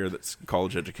only one here that's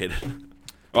college educated.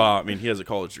 I mean, he has a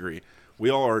college degree. We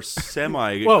all are Whoa,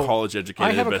 semi-college educated,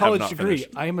 I have a but college have not degree.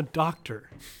 finished. I am a doctor.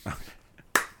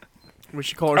 We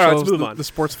should call right, let's ourselves move on. the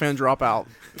sports fan dropout.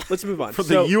 Let's move on. From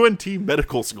So, the UNT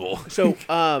Medical School. so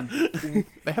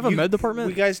They have a med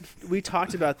department. we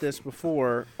talked about this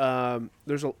before.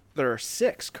 There are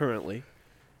 6 currently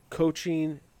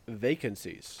coaching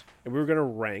vacancies, and we were going to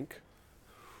rank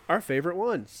our favorite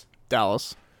ones.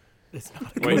 Dallas. It's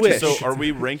not a You Wait, wish. so are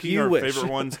we ranking You our wish.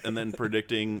 favorite ones and then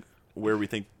predicting where we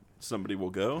think somebody will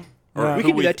go? Yeah. We who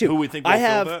can do that too. Who we think will I fill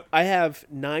have that? I have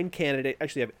 9 candidates.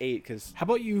 Actually, I have 8 because How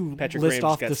about you Patrick list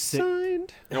Graham off just got the six?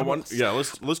 signed. No, one, yeah,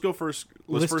 let's go first.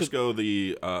 Let's List first of- go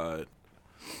the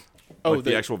Oh,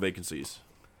 the actual vacancies.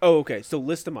 Oh, okay. So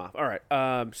list them off. All right.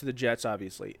 So the Jets,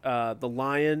 obviously, the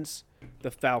Lions,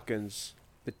 the Falcons,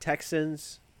 the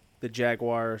Texans, the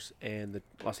Jaguars, and the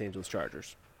Los Angeles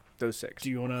Chargers. Those 6. Do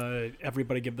you want to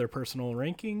everybody give their personal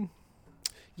ranking?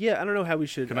 Yeah, I don't know how we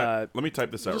should. Can I, let me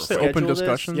type this out. just real say quick. open schedule this.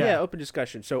 discussion? Yeah, Yeah. open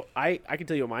discussion. So I can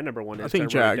tell you what my number 1 is. I think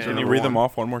 'cause I wrote it Jags down. Can you number read them one.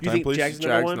 off one more You time, think please? Jags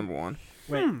Jags one? number 1.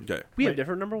 Okay. We have Wait.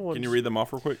 different number ones. Can you read them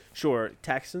off real quick? Sure.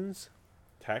 Texans.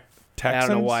 I Texans?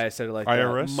 don't know why I said it like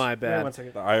IRS? that. My bad. One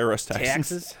second. The IRS Texans.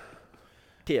 Taxes.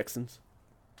 Texans.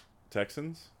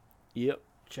 Texans? Yep.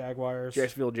 Jaguars.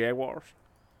 Jacksonville Jaguars.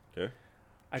 Okay.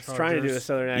 I was trying to do a Chargers.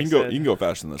 southern You accent. can go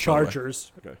faster than this. by the way.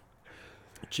 Chargers. Okay.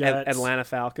 Jets. Atlanta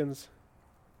Falcons.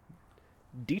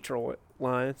 Detroit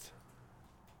Lions.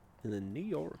 And the New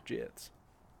York Jets.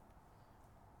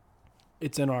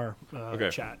 It's in our Okay.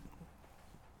 chat.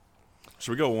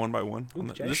 Should we go one by one? Ooh, on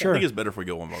this? Jags. I Sure. think it's better if we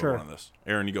go one by Sure. one on this.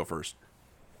 Aaron, you go first.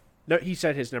 No, he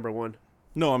said his number 1.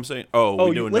 No, I'm saying. Oh, Oh,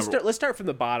 we doing let's number. let's start from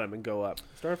the bottom and go up.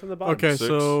 Start from the bottom. Okay, 6.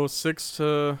 so 6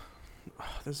 to.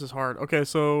 This is hard. Okay,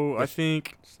 so I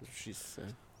think She's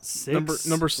 6.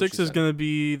 number she 6 is said. going to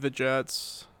be the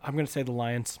Jets. I'm going to say the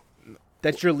Lions.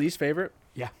 That's your least favorite?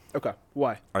 Yeah. Okay.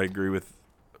 Why? I agree with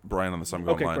Brian on this. I'm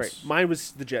going Okay, Lions. great. Mine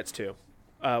was the Jets too.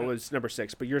 Was number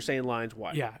 6, but you're saying Lions.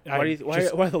 Why? Yeah, Why I do you, why,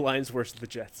 just- why are the Lions worse than the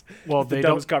Jets? Well, It's the they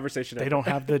dumbest don't. conversation They ever. don't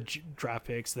have the draft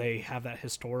picks. They have that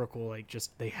historical, like,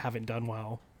 just they haven't done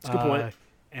well. That's a good point.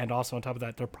 And also on top of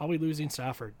that, they're probably losing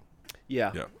Stafford.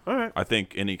 Yeah. Yeah. All right. I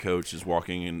think any coach is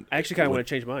walking in. I actually kind of with- want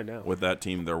to change mine now. with that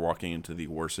team. They're walking into the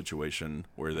worst situation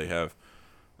where they have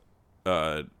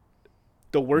The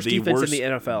worst the defense worst, in the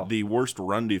NFL. the worst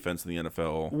run defense in the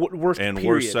NFL, Worst and period.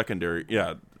 worst secondary.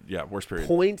 Yeah, worst period.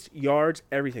 Points, yards,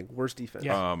 everything. Worst defense.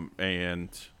 Yeah. And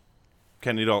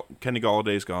Kenny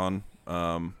Galladay's gone.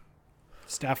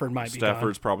 Stafford might be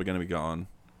Stafford's gone. probably going to be gone.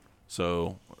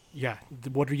 So Yeah.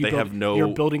 What are you They building? have no- You're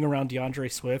building around DeAndre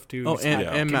Swift, who's Oh, and,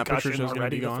 Yeah. and Matt concussion Patricia's going to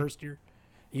already be the gone. first year.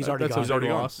 He's That- already that's gone. he's already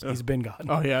gone. Yeah. He's been gone.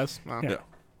 Oh, yes. Wow. Yeah.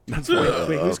 that's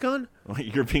Wait, who's gone?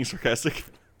 You're being sarcastic.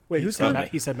 Wait, who's He said gone?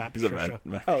 He said Matt He's a Patricia.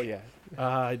 man. Oh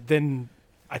yeah. Then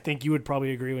I think you would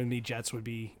probably agree with me. Jets would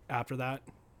be after that.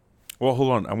 Well,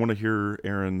 hold on. I want to hear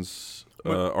Aaron's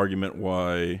argument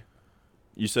why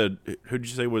you said who'd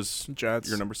you say was Jets.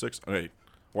 your number 6? Okay,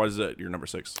 why is that your number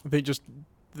 6? I think just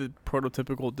the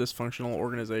prototypical dysfunctional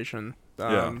organization.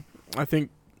 Yeah. I think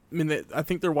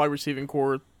their wide receiving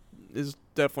core is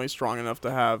definitely strong enough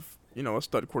to have a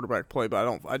stud quarterback play,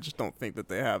 but I just don't think that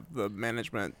they have the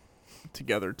management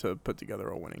together to put together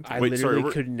a winning team. I Wait, literally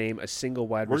sorry, couldn't name a single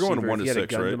wide we're receiver. going 1 If to you had a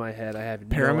 6, gun to right? my head, I have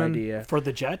Perriman? no idea. For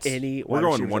the Jets, Any We're wide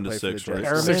going receivers 1 that to play for the 6, right?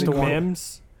 Jets. 6 Perriman, to 1.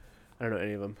 Mims, I don't know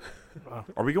any of them.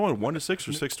 Are we going 1 to 6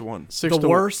 or 6 to 1? 6 the to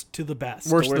worst to the best.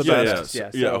 Worst to the Yeah, best. yeah. Yeah.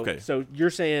 Yeah, So, okay. So you're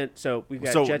saying we've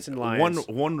got So Jets and Lions.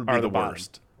 one would be are the the bottom.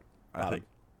 worst. I Bottom. think.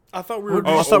 I thought we were-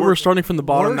 I thought we were starting from the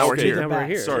bottom. Now we're Worst okay. to the Now we're best.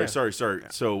 here. Sorry, Yeah. sorry.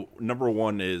 So number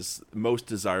 1 is most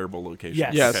desirable location.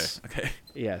 Yes. Yes. Okay.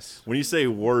 Yes. When you say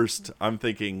worst, I'm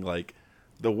thinking like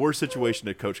the worst situation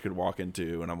a coach could walk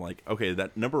into, and I'm like, okay,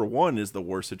 that number 1 is the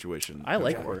worst situation. I coach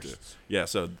like could walk worst. into. Yeah.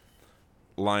 So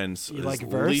Lions You is like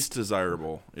versed? least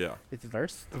desirable. Yeah. It's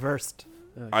verse. Versed.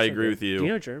 I agree with you. Do you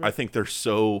know German? I think they're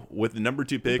so with the number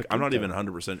 2 pick. I'm not Potato. even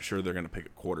 100% sure they're going to pick a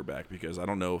quarterback because I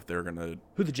don't know if they're going to.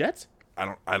 Who, the Jets?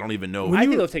 I don't even know. I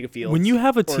think they'll take a field. When you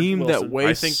have a or team that Wilson.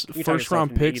 wastes I think- You talk first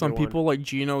round yourself into picks on either one. people like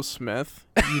Geno Smith,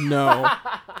 you know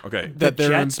Okay. that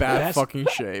they're in Jets' bad best- fucking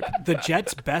shape. The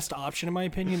Jets' best option, in my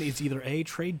opinion, is either A,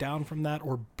 trade down from that,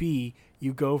 or B,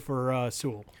 you go for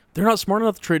Sewell. They're not smart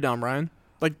enough to trade down, Ryan.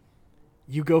 Like,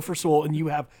 You go for Sewell, and you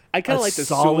have I kinda a like the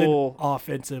solid Sewell-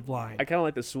 offensive line. I kind of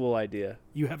like the Sewell idea.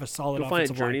 You have a solid Go find a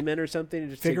offensive line. journeyman or something.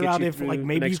 And just Figure to get out you if through like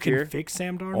maybe you next can year. fix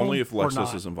Sam Darnold. Only if or Lexus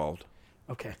not. is involved.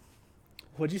 Okay.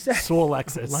 What'd you say? Sewell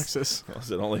Lexus. Lexus. I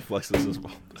said only if Lexus is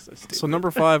involved. So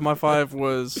number 5, my 5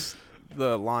 was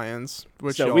the Lions,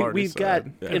 which So y'all we, already we've got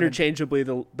said. Yeah. interchangeably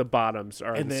the bottoms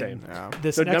are And the then same. Yeah.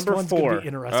 this So next number one's gonna 4. be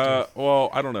interesting. Well,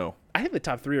 I don't know. I think the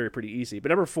top 3 are pretty easy, but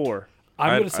number 4. I'm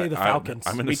going to say the Falcons.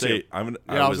 I'm going Me to say. too. I'm gonna,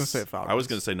 Yeah, I was gonna say I was Falcons.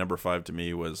 going to say number 5 to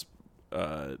me was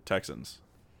Texans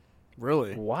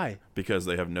Really? Why? because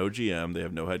they have no GM, they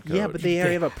have no head coach. Yeah, but they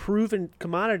already have a proven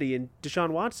commodity in Deshaun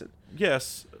Watson.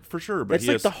 yes, for sure. But That's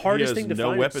like the hardest he has thing to no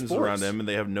find in weapons sports. around him, and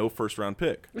they have no first round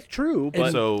pick. It's true,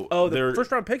 but so the they're-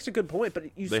 first round pick's a good point, but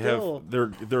you They still have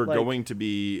they're like- going to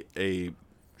be a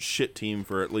shit team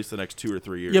for at least the next 2 or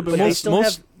 3 years. Yeah, but But they most still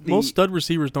most have the- most stud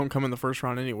receivers don't come in the first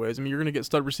round anyways. I mean, you're going to get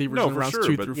stud receivers No, in for rounds sure,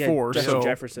 2 but- through yeah, 4. Justin So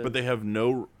Jefferson. But they have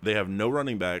no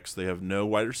running backs. They have no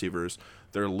wide receivers.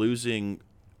 They're losing,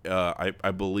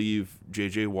 I believe,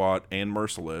 J.J. Watt and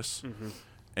Merciless,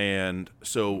 and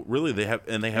so really they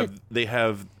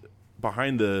have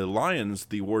behind the Lions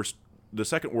the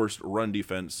second worst run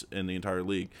defense in the entire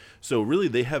league. So really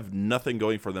they have nothing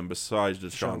going for them besides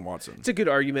Deshaun Watson. it's a good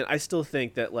argument. I still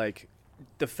think that like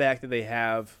the fact that they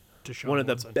have Deshaun one of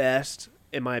the Watson. best,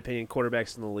 in my opinion,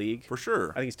 quarterbacks in the league. For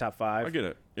sure, I think he's top 5. I get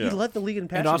it. He Yeah. led the league in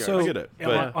passing And also, I get it,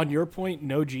 but- on your point,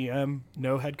 no GM,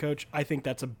 no head coach. I think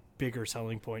that's a bigger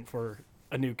selling point for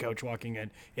a new coach walking in.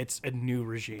 It's a new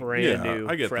regime. brand Yeah, new,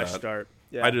 I get fresh that. start.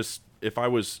 Yeah. I just if I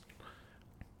was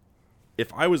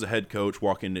a head coach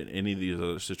walking into any of these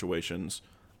other situations,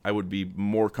 I would be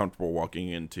more comfortable walking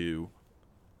into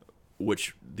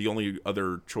which the only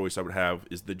other choice I would have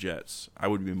is the Jets. I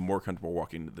would be more comfortable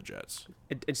walking into the Jets.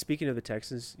 And speaking of the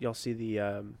Texans, y'all see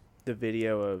the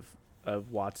video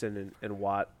of Watson and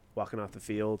Watt walking off the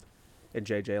field, and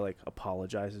JJ like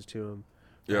apologizes to him.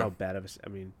 for Yeah. How bad of a I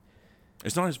mean,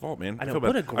 It's not his fault, man. I know, feel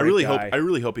what bad. a great I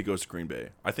really guy. hope he goes to Green Bay.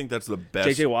 I think that's the best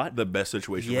J.J. Watt? the best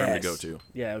situation for him to go to.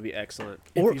 Yeah, it would be excellent.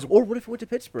 If Or he's- what if he went to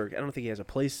Pittsburgh? I don't think he has a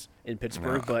place in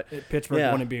Pittsburgh, No. but Pittsburgh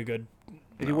Yeah. wouldn't be a good,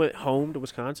 if he went home to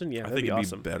Wisconsin, yeah, I that'd think be it'd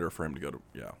awesome. be better for him to go to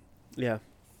Yeah,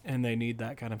 and they need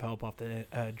that kind of help off the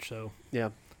edge. So yeah.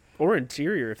 Or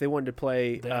interior if they wanted to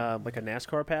play Yeah. like a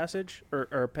NASCAR passage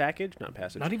or package, not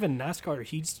passage. not even NASCAR.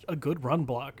 He's a good run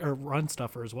block or run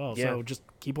stuffer as well. Yeah. So just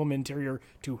keep him interior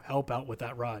to help out with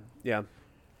that run. Yeah,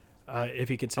 If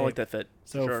he could I say. like that fit.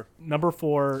 So sure. number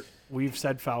 4, we've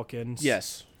said Falcons.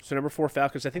 Yes. So number 4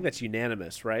 Falcons. I think that's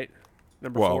unanimous, right?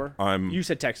 Number Well, 4. I'm- You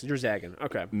said Texans. You're zagging.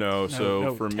 Okay. No, so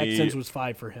no, for Texans me, was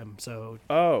 5 for him. So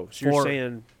Oh, so you're 4.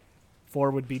 saying 4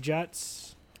 would be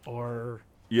Jets or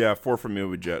yeah, 4 for me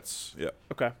would be Jets. Yeah,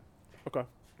 okay. Okay.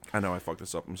 I know I fucked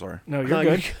this up. I'm sorry. no, you're No,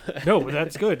 good. you're No,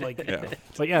 that's good. Like, Yeah.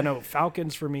 but yeah, no,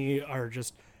 Falcons for me are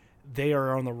just they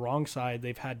are on the wrong side.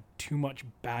 They've had too much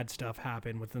bad stuff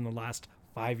happen within the last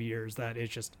 5 years that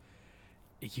it's just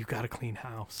you got to clean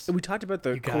house. And we talked about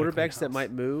the You gotta clean quarterbacks that house.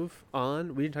 might move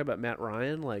on. We didn't talk about Matt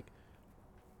Ryan. Like,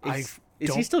 is he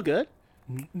don't- still good?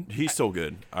 He's still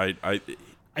good.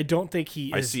 I don't think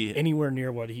he I is see it. anywhere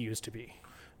near what he used to be.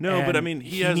 No, but I And mean,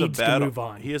 he he has a needs to bad move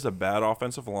on. he has a bad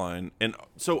offensive line, and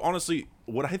so honestly,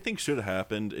 what I think should have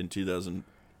happened in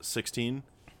 2016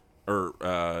 or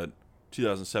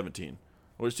 2017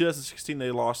 was 2016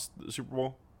 they lost the Super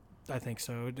Bowl. I think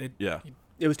so. Yeah.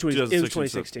 It was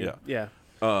 2016. yeah. Yeah.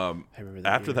 I remember that.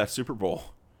 After year. that Super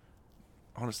Bowl,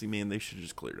 honestly, man, they should have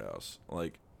just cleared house.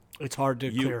 Like It's hard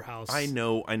to you, clear house. I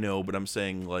know, but I'm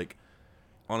saying like,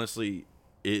 honestly,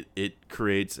 it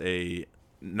creates a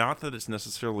not that it's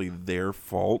necessarily their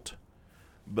fault,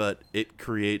 but it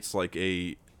creates like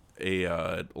a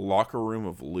locker room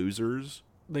of losers.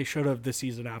 They should have the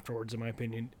season afterwards, in my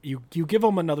opinion. You give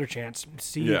them another chance,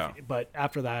 see. Yeah. But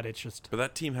after that, it's just But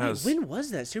that team Wait, has when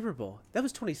was that Super Bowl? That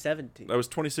was 2017. that was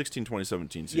 2016,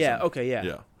 2017 season. Yeah. Okay. Yeah.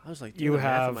 Yeah. I was like, You doing the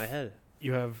math in have- my head.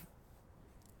 you have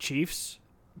Chiefs,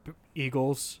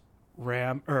 Eagles,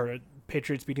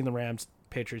 Patriots beating the Rams,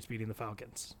 Patriots beating the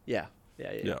Falcons. Yeah.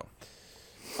 Yeah. Yeah.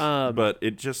 Yeah. But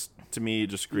it just to me it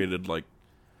just created like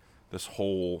this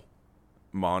whole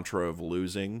mantra of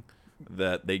losing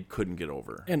that they couldn't get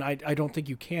over. And I don't think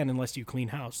you can unless you clean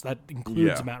house. That includes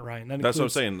Yeah. Matt Ryan. That That's what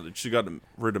I'm includes, saying. She got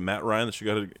rid of Matt Ryan. She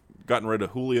gotten rid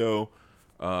of Julio.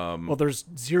 Well, there's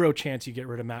zero chance you get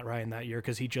rid of Matt Ryan that year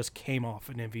because he just came off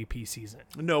an MVP season.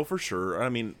 No, for sure. I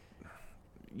mean,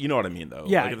 you know what I mean, though.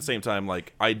 Yeah. Like at the same time,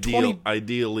 like 20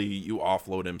 ideally you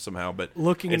offload him somehow, but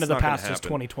Looking it's into the not gonna past is happen.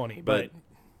 2020, But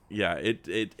yeah,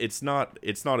 it's not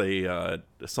a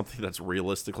something that's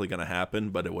realistically going to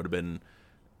happen, but it would have been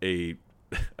a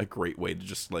great way to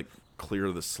just like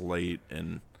clear the slate,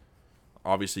 and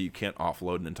obviously you can't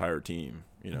offload an entire team,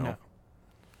 you know. No.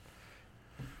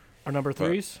 Our number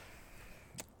threes.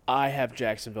 I have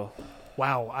Jacksonville.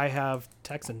 Wow, I have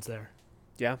Texans there.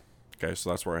 Yeah. Okay, so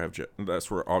that's where I have that's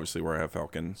where obviously where I have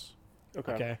Falcons.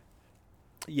 Okay. Okay.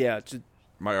 Yeah.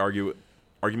 My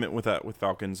argument with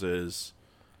Falcons is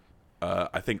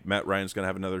I think Matt Ryan's going to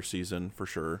have another season for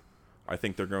sure. I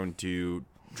think they're going to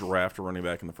draft a running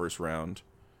back in the first round,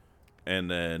 and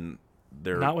then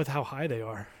they're Not with how high they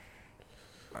are.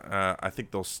 I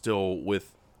think they'll still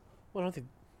with Well, I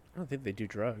don't think they do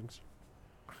drugs.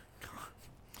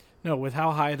 No, with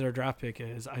how high their draft pick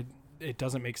is, it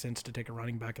doesn't make sense to take a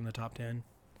running back in the top 10.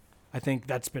 I think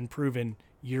that's been proven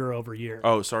year over year.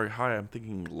 Oh, sorry. Hi, I'm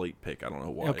thinking late pick. I don't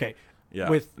know why. Okay. Yeah.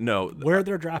 With no, where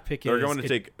their draft pick they're is, going to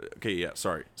take. Okay. Yeah.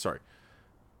 Sorry.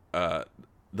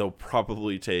 They'll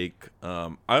probably take. I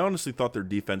honestly thought their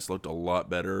defense looked a lot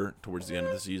better towards the end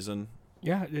of the season.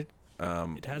 Yeah,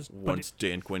 it has. Once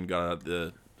Dan Quinn got out of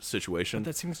the situation.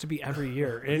 But that seems to be every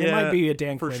year, and it Yeah, might be a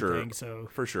Dan for Quinn sure. thing. So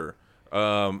For sure.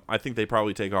 I think they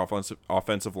probably take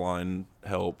offensive line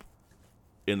help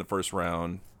in the first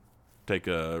round, take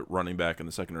a running back in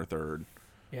the second or third,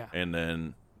 yeah, and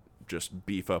then just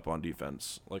beef up on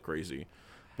defense like crazy.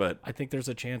 But I think there's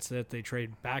a chance that they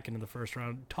trade back into the first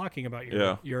round, talking about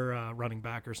Yeah. your running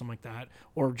back or something like that,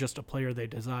 or just a player they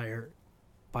desire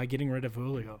by getting rid of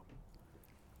Julio.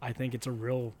 I think it's a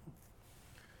real.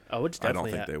 Oh, it's I don't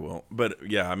definitely think they will. But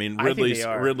yeah, I mean, I think they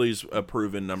are. Ridley's a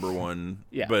proven number one.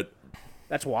 Yeah. But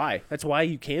That's why. That's why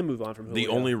you can move on from Julio.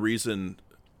 the only reason,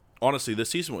 honestly, this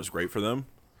season was great for them,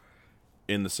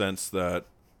 in the sense that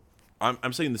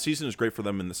I'm saying the season is great for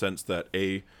them in the sense that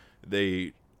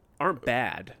they aren't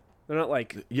bad. They're not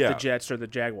like Yeah. the Jets or the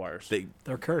Jaguars.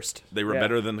 They're cursed. they were Yeah.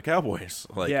 better than the Cowboys.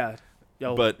 Like yeah.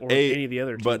 Yo, but or any of the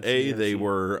other teams. but in the they NFC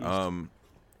were East.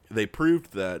 they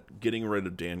proved that getting rid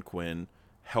of Dan Quinn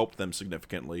helped them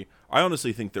significantly. I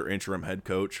honestly think their interim head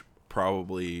coach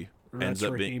probably That's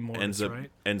Raheem Morris, right?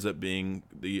 ends up being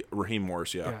the Raheem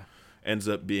Morris, Yeah. ends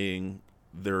up being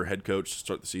their head coach to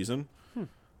start the season.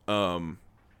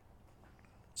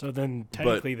 So then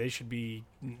technically they should be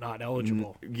not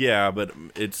eligible. Yeah, but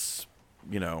it's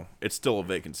it's still a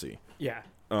vacancy. Yeah.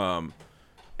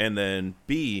 And then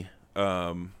B,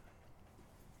 I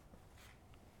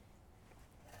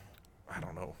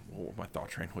don't know what my thought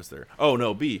train was there. Oh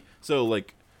no, B. So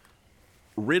like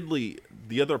Ridley,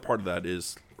 the other part of that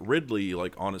is Ridley,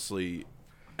 like honestly,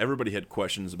 everybody had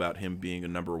questions about him being a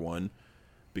number one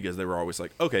because they were always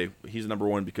like, okay, he's number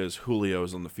one because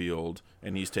Julio's on the field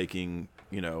and he's taking,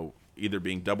 either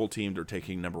being double teamed or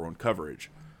taking number one coverage.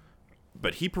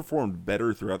 But he performed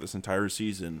better throughout this entire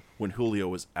season when Julio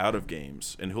was out of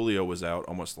games, and Julio was out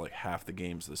almost like half the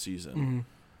games of the season,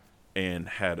 and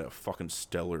had a fucking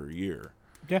stellar year.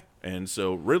 Yeah. And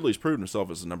so Ridley's proven himself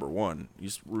as the number one.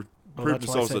 He's proved that's why I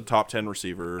himself as a said top 10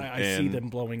 receiver. I see and them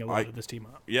blowing a lot of this team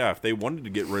up. yeah, if they wanted to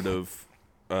get rid of,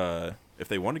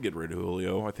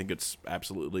 Julio, I think it's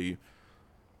absolutely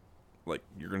like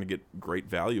you're going to get great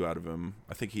value out of him.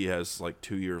 I think he has like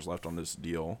 2 years left on this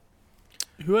deal.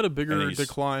 Who had a And bigger he's-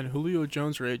 decline, Julio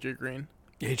Jones or AJ Green?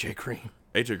 AJ Green.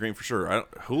 AJ Green for sure.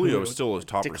 Julio is still a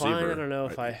top decline. receiver. I don't know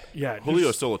if I. Yeah. Julio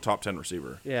is still a top 10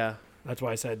 receiver. Yeah. That's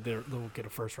why I said they'll get a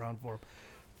first round for him.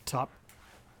 Top.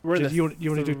 We're in Just, the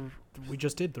you want to do? We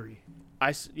just did 3.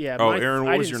 Yeah. Oh, my- Aaron,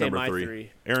 I what was didn't your say number my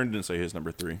three? Aaron didn't say his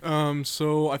number 3.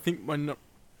 So I think my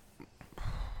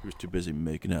He was too busy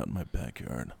making out in my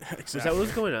backyard. Is that what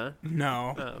was going on?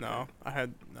 no, Oh, okay. no. I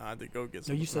had to go get No,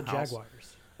 some. you from said the house.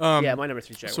 Jaguars. Yeah, my number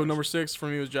 3 is Jaguars. So number 6 for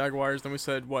me was Jaguars. Then we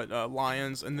said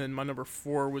Lions, and then my number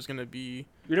 4 was gonna be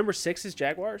Your number 6 is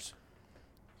Jaguars.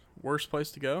 worst place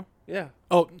to go. Yeah.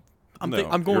 Oh, I'm No,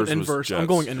 I'm going yours was inverse. I'm Jets,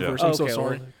 going yeah. inverse. Oh, I'm so okay,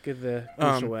 sorry. Well, give the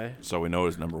boost away. So we know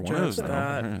his number 1 Jets, is that,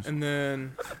 now. and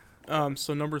then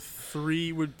so number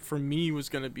 3 would for me was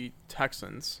gonna be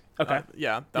Texans. Okay.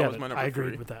 Yeah, that was my number I 3.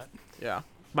 agreed with that. Yeah.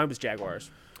 Mine was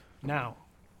Jaguars. Now,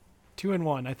 2 and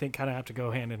 1, I think, kind of have to go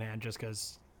hand in hand, just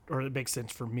because, or it makes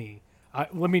sense for me.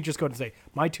 Let me just go ahead and say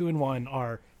my 2 and 1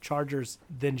 are Chargers,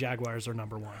 then Jaguars are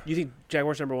number 1. You think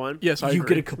Jaguars number 1? Yes, I You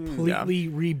agree. get a completely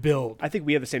rebuild. I think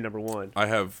we have the same number 1. I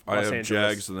have Los Angeles.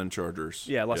 Jags and then Chargers.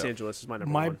 Yeah, Los Angeles is my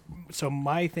number 1. So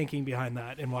my thinking behind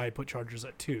that and why I put Chargers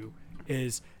at 2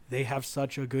 is they have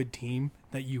such a good team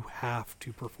that you have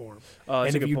to perform. Oh,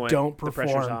 that's and a if good you point. don't The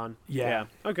pressure's perform, on. yeah.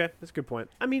 Okay, that's a good point.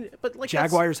 I mean, but like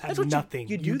Jaguars that's have what nothing.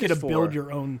 You, You do get to this build for.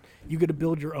 your own. You get to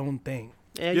build your own thing.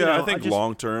 Yeah, Yeah, I think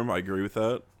long term, I agree with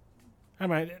that. I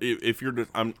mean, If you're,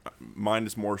 mine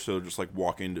is more so just like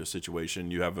walking into a situation.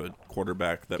 You have a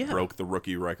quarterback that Yeah. broke the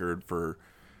rookie record for,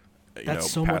 that's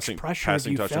so much pressure if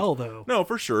you touchdowns. fell, though. No,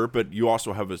 for sure. But you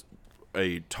also have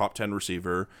a top 10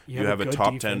 receiver. You have a good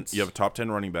top defense. 10. You have a top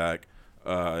 10 running back.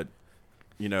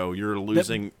 You're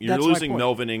losing. You're that's my losing point.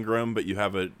 Melvin Ingram, but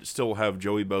you still have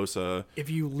Joey Bosa. If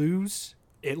you lose,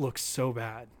 it looks so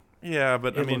bad. Yeah,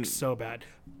 but It looks so bad.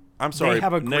 I'm sorry.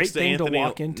 have a great next to thing to Anthony,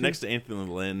 walk into. Next to Anthony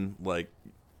Lynn, like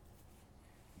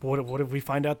What if we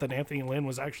find out that Anthony Lynn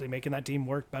was actually making that team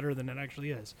work better than it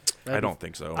actually is? I don't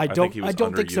think so. I think he was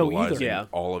don't think so either. underutilizing Yeah.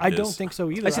 all of I his. don't think so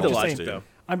either. I see I'm the just logic, saying- though.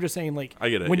 I'm just saying, like, I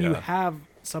get it, when you yeah. have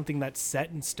something that's set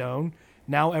in stone,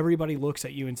 now everybody looks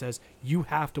at you and says, you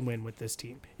have to win with this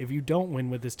team. If you don't win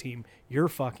with this team, you're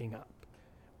fucking up.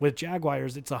 With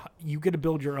Jaguars, you get to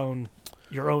build your own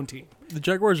team. The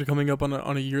Jaguars are coming up on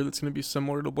a year that's going to be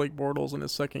similar to Blake Bortles in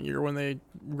his second year when they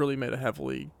really made a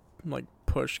heavily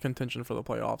push contention for the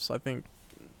playoffs. I think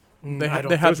they I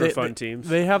don't- have Those were fun teams.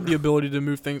 They have the ability to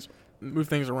move things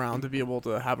around to be able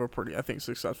to have a pretty, I think,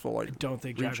 successful I don't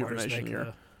think Jaguars rejuvenation make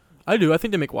year. I do. I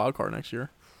think they make wild card next year.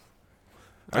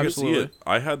 I can see Absolutely. it.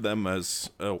 I had them as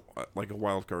a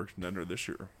wild card contender this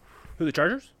year. Who, the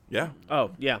Chargers? Yeah.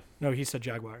 Oh, yeah. No, he said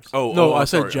Jaguars. Oh No, oh, I I'm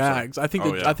said sorry, I'm sorry. Jags. I think.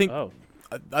 Oh, that, yeah. I think. Oh.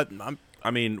 I'm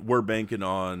I mean, we're banking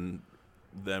on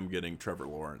them getting Trevor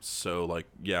Lawrence. So,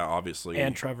 yeah, obviously.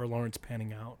 And Trevor Lawrence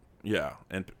panning out. Yeah,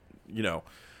 and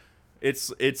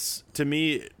it's to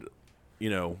me,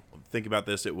 think about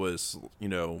this. It was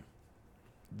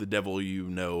the devil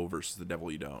versus the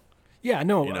devil you don't. Yeah,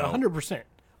 no, You know. 100%.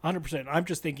 100%. I'm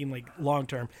just thinking long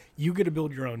term, you get to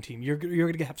build your own team. You're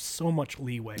going to have so much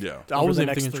leeway. Yeah. I over wasn't the even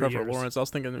next thinking 3 Trevor years. Lawrence. I was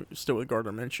thinking still with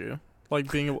Gardner Minshew.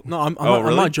 Being able. No, I'm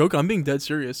really? not joking. I'm being dead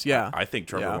serious. Yeah. I think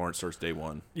Trevor Yeah. Lawrence starts day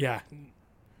one. Yeah.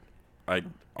 I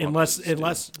Unless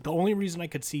the only reason I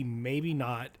could see maybe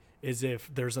not is if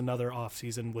there's another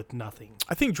offseason with nothing.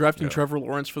 I think drafting Yeah. Trevor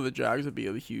Lawrence for the Jags would be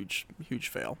a huge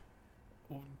fail.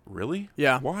 Really?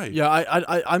 Yeah. Why? Yeah.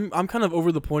 I'm kind of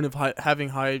over the point of having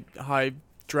high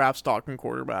draft stock in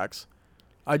quarterbacks.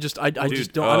 I just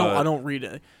don't. I don't read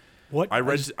it. What I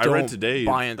read don't today.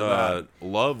 buy into that.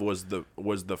 Love was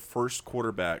the first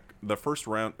quarterback, the first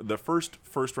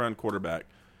round quarterback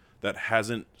that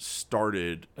hasn't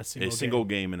started A a single single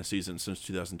game in a season since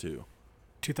 2002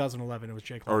 2011 it was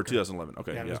Jake Locker. or 2011.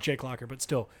 Okay, Yeah, yeah. it was Jake Locker, but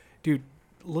still, dude,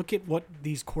 look at what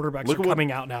these quarterbacks Look are at what-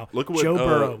 coming out now. Look at what Joe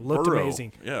Burrow looked Burrow,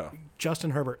 amazing. Yeah.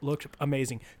 Justin Herbert looked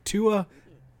amazing. Tua,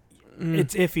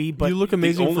 it's iffy, but you look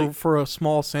amazing only- for a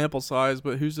small sample size,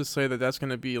 but who's to say that that's going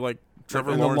to be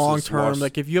Trevor in the Lawrence long has term?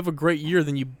 lost- If you have a great year,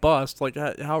 then you bust.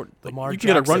 How Lamar you can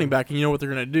get a Jackson. running back and you know what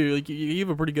they're going to do. You have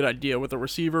a pretty good idea with a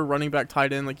receiver, running back,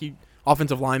 tight end,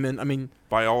 offensive lineman. I mean,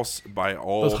 By all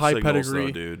Those high signals, pedigree-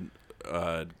 though, dude.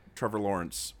 Trevor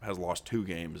Lawrence has lost 2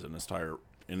 games in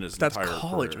his that's entire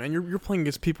college, career. man. You're playing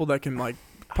against people that can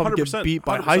probably get 100%, beat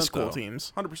by high 100% school though.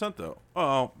 teams. 100% though.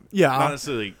 Oh, Yeah. not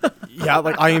necessarily. Yeah,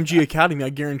 IMG Academy. I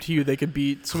guarantee you they could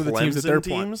beat some of the teams that they're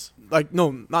playing. teams.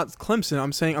 No, not Clemson.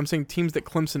 I'm saying teams that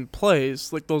Clemson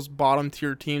plays, those bottom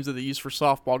tier teams that they use for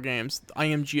softball games.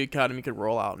 IMG Academy could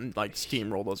roll out and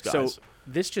steamroll those guys. So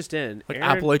this just in. Aaron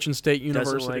Appalachian State doesn't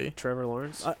University. like Trevor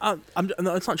Lawrence. No,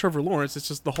 it's not Trevor Lawrence. It's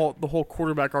just the whole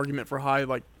quarterback argument for high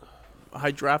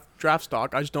draft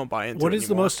stock. I just don't buy into. what it is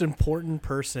the anymore. most important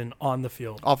person on the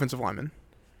field? Offensive lineman?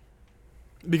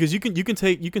 Because you can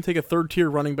take a third tier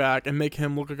running back and make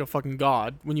him look like a fucking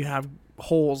god when you have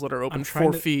holes that are open I'm trying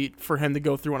 4 to- feet for him to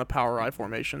go through on a power I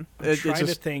formation. I'm trying to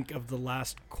just think of the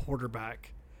last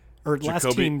quarterback or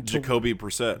last team. Jacoby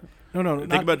Brissett. No, Think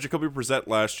not, about Jacoby Brissett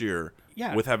last year.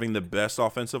 Yeah. With having the best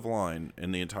offensive line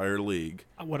in the entire league,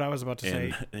 what I was about to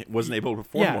say. and wasn't able to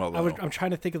perform Yeah, well though. I'm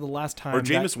trying to think of the last time. Or that-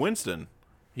 Jameis Winston.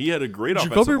 He had a great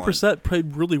Jacoby offensive line. Brissett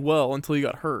played really well until he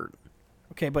got hurt.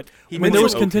 Okay, but He I mean, there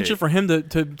was okay. contention for him to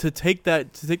take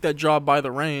that job by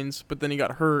the reins, but then he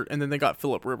got hurt, and then they got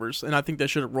Phillip Rivers, and I think they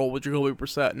should have rolled with Jacoby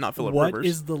Brissett, not Phillip what Rivers.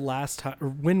 is the last time? Or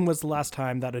when was the last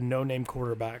time that a no-name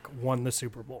quarterback won the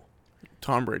Super Bowl?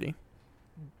 Tom Brady?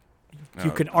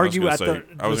 You could I was argue gonna at say- the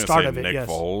I was the gonna start say of it. Nick Yes,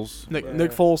 Foles.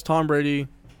 Nick Foles, Tom Brady.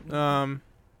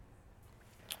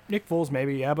 Nick Foles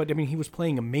maybe, yeah, but I mean he was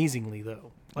playing amazingly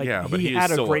though. Yeah, but he was had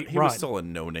a still great he run. was still a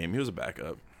no name. He was a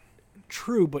backup.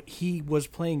 True, but he was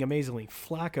playing amazingly.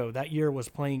 Flacco that year was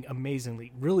playing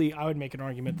amazingly. Really, I would make an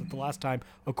argument that the last time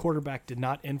a quarterback did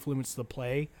not influence the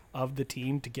play of the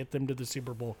team to get them to the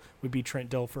Super Bowl would be Trent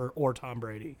Dilfer or Tom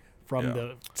Brady from Yeah.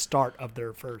 the start of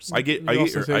their first. I get, You I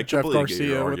also get, say I Jeff completely get Garcia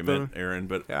your with argument, Aaron,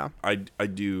 but Yeah. I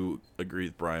do agree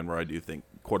with Brian where I do think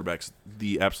quarterback's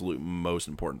the absolute most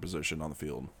important position on the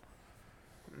field.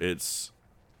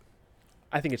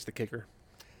 I think it's the kicker.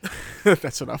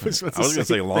 That's what I was about to I was going to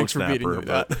say long Thanks for beating snapper, me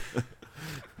but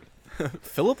that.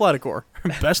 Philip Ladicor,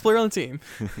 best player on the team.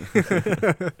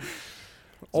 the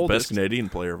Oldest. best Canadian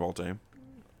player of all time.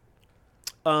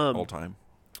 All time.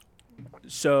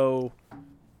 So,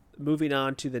 moving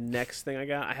on to the next thing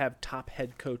I have top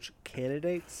head coach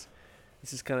candidates.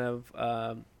 This is kind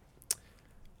of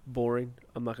boring.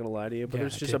 I'm not going to lie to you, but Yeah,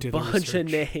 there's I just did a do the bunch of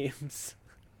research. names.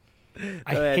 I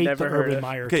I had hate never the heard Urban of-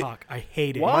 Meyer Okay. talk. I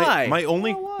hate it. Why? My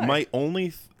only, Why? my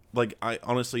only, like, I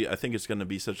honestly, I think it's going to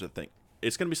be such a thing.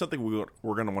 It's going to be something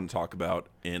we're going to want to talk about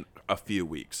in a few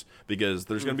weeks because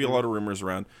there's going to be a lot of rumors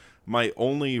around. My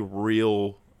only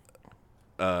real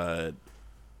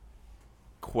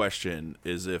question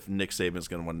is if Nick Saban's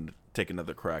going to want to take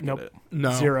another crack Nope. at it.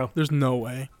 No. Zero. There's no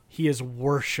way. He is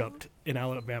worshipped in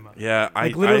Alabama. Yeah,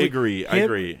 Like, I literally, agree. I him-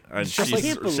 agree. And it's just she's like-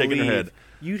 I can't shaking her believe head.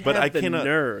 You'd But have I the cannot-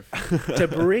 nerve to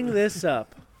bring this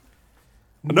up.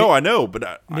 No, I know, but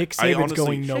Nick I Saban's honestly,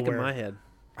 going Shaking nowhere. my head.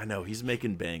 I know he's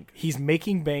making bank, He's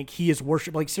making bank. He is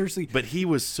worshipped. Like, seriously. but he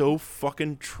was so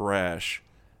fucking trash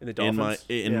In the in Dolphins.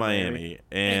 in Yeah, Miami,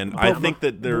 and But I think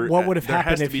that what would have there happened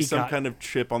has to if be he some got- kind of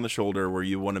chip on the shoulder where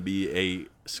you want to be a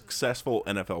successful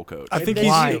NFL coach. I think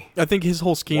Why? I think his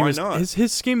whole scheme Why is not?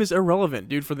 his scheme is irrelevant,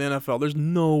 dude, for the NFL. There's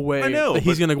no way I know, that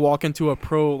he's but- gonna walk into a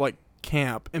pro like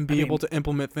camp and be I mean, able to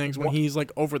implement things when wha- he's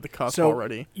like over the cusp So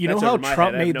already. you know That's how over my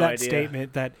Trump head. I have made no that idea.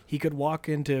 statement that he could walk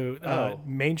into Oh.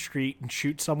 Main Street and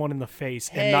shoot someone in the face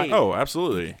Hey. and not. Oh,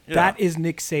 absolutely. Yeah. That is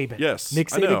Nick Saban. yes,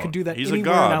 Nick I Saban know. could do that He's a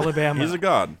anywhere god. in Alabama. He's a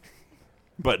god.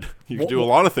 But you can Wha- do a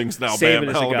lot of things now, Saban is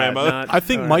a god, Alabama. not- I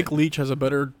think all Mike right. Leach has a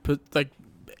better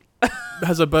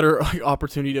has a better like,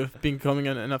 opportunity of becoming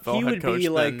an NFL He head would coach. be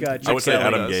like than Chip I would say Kelly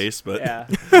Adam does. Gase, but Yeah.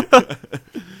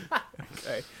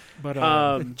 Okay.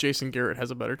 But Jason Garrett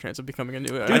has a better chance of becoming a new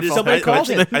Dude, NFL somebody head called coach.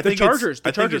 him. I The think it's- Chargers. I The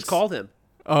think Chargers it's- called him.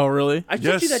 Oh, really? I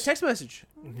sent you that Yes. text message.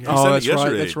 Oh, sent it that's right.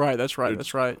 yesterday. That's right. That's right. It's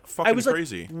That's right. fucking I was like,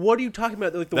 crazy. "What are you talking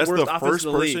about? Like the That's worst the offense first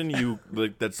in the league." person you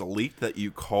like that's leaked that you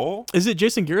call. Is it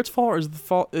Jason Garrett's fault, or is the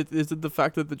fault? Is it the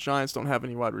fact that the Giants don't have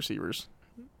any wide receivers?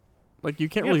 Like you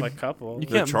can't We have really. a couple. You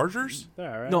The can't- Chargers? All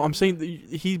right. No, I'm saying that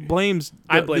he blames.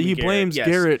 I'm blaming he Garrett, blames yes.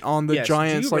 Garrett on the Yes. Do you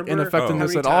Giants like remember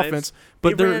ineffectiveness how at many times offense, They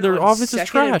but their ran on offense is 2nd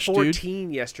trash, and dude.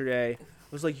 14 yesterday. I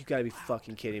was like, "You gotta be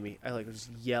fucking kidding me!" I was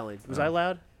yelling. Was I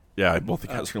loud? Yeah, both the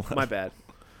guys are loud. My bad.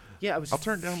 Yeah, I was. I'll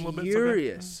turn it down a little bit, it's okay.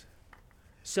 Furious.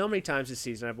 So many times this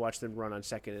season, I've watched them run on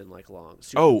 2nd and like long,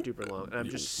 super Oh. duper long, and I'm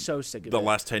just so sick of The it.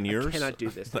 last 10 years I cannot do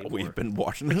this that anymore. we've been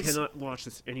watching I this. cannot watch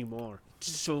this anymore.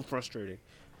 It's so frustrating.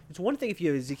 It's one thing if you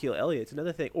have Ezekiel Elliott. It's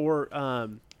another thing, or I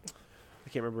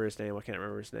can't remember his name. I can't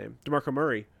remember his name. DeMarco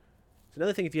Murray. It's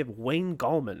another thing if you have Wayne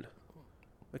Gallman.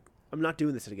 Like, I'm not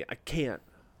doing this again. I can't.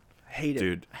 I hate it.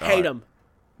 Dude, I hate uh, him.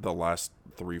 The last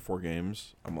 3-4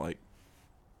 games, I'm like,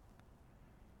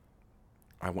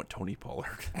 I want Tony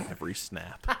Pollard every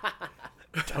snap.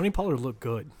 Tony Pollard looked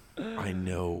good, I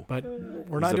know. but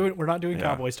we're He's not a- doing yeah.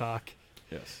 Cowboys talk.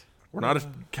 Yes. We're not a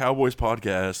Cowboys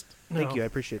podcast Thank No. you. I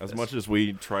appreciate as this. much as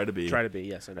we try to be. Try to be.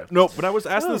 Yes, I know. No, but I was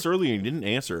asking Oh. this earlier and you didn't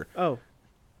answer. Oh.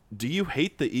 Do you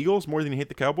hate the Eagles more than you hate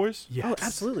the Cowboys? Yes. Oh,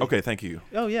 absolutely. Okay, than you.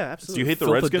 Oh yeah, Do absolutely. you hate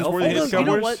the Redskins more than you hate the Although, Cowboys?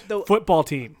 you know what though? Football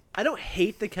team. I don't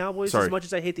hate the Cowboys Sorry. as much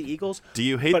as I hate the Eagles. Do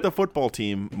you hate But- the football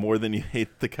team more than you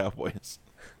hate the Cowboys?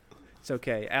 It's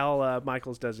okay. Al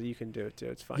Michaels does it. You can do it too.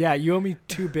 It's fine. Yeah, you owe me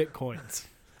 2 Bitcoins.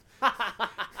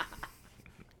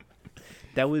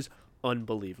 That was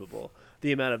unbelievable.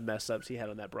 The amount of mess ups he had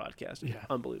on that broadcast. Yeah.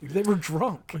 Unbelievable. They were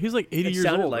drunk. Well, he's like 80 It years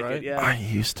sounded old, like right? it. Yeah.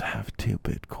 used to have 2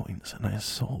 Bitcoins and I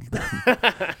sold them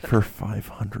for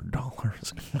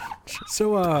 $500 each.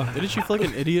 So, Didn't you feel like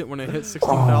an idiot when it hit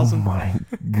 16,000? my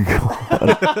god.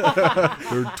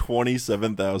 They're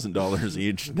 $27,000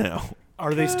 each now.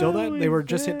 are they still that? They were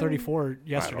just hit 34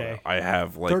 yesterday. I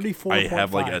have like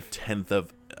 34.5. a tenth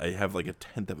of a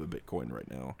Bitcoin right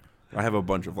now. I have a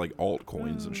bunch of like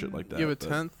altcoins and shit like that. You have a but-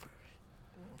 tenth,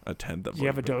 A tenth of. Do you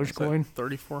have a Dogecoin?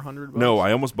 3,400. No,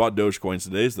 I almost bought Dogecoins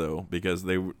today's though because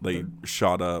they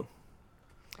shot up.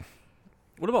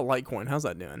 What about Litecoin? How's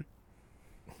that doing?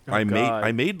 I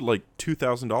God. made like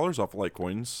 $2,000 off of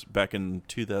Litecoins back in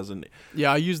 2000.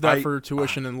 Yeah, I used that I- for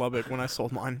tuition in Lubbock when I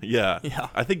sold mine. Yeah, Yeah.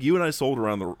 I think you and I sold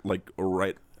around the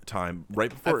right time, right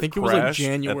before I think it it was like crashed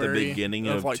January at the beginning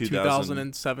of like 2000.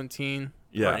 2017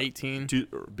 Yeah. or 18.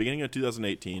 Beginning of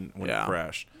 2018 when Yeah. it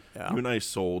crashed. Yeah. You and I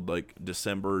sold like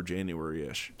December,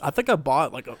 January-ish. I think I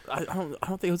bought like I don't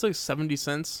think it was like 70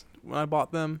 cents when I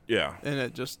bought them, Yeah. and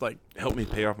it just like Helped me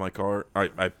pay off my car.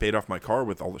 I paid off my car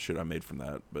with all the shit I made from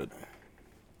that. But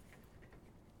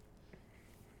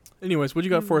anyways, what you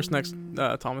got for us next,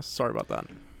 Thomas? Sorry about that.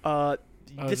 Uh,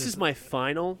 Oh, this this is is- my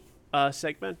final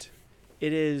segment.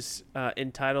 It is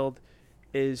entitled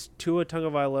 "Is Tua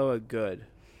Tagovailoa good?"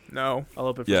 No, I'll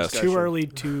open for Yes. discussion. Too early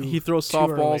to. he throws too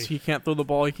softballs. early. He can't throw the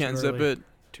ball. He can't Too zip early. it.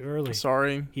 Too early.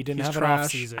 Sorry, He didn't He's have an trash.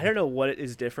 off season. I don't know what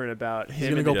is different about He's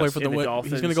him. gonna go and play yes. for the and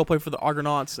Dolphins. He's gonna Dolphins. go play for the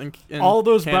Argonauts and All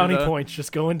those Canada. brownie points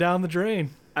just going down the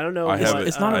drain. I don't know. I have what,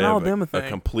 it's not I an have Alabama a thing.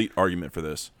 complete argument for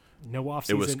this. No off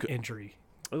It was season co- injury.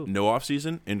 Ooh. No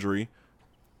offseason injury,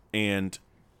 and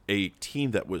a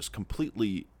team that was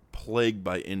completely plagued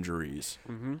by injuries,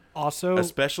 Also,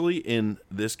 especially in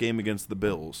this game against the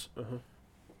Bills.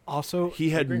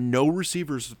 He had no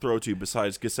receivers to throw to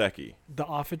besides Gesicki. the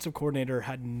offensive coordinator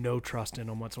had no trust in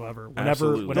him whatsoever.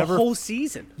 Absolutely. The Whenever, whole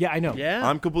season. yeah, I know. Yeah.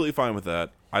 I'm completely fine with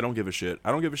that. I don't give a shit.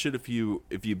 I don't give a shit if you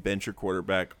bench your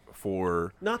quarterback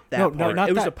for. Not that No, part. no, not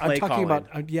it was that. a play I'm talking calling.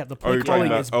 about yeah, the Oh, play you're talking calling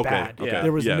about- is okay, bad. okay,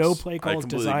 There was yes. no play I calls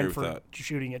completely agree designed with for that.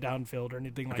 shooting it downfield or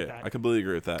anything like Okay, that. I completely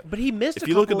agree with that. But he missed If a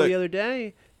you look at couple the- the other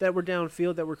day that were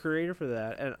downfield that were created for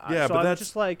that. And Yeah, so but I'm that's-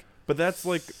 just like, But that's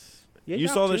like you had you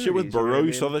saw that shit with opportunities, you know what Burrow. I You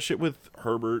mean? saw that shit with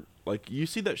Herbert. Like you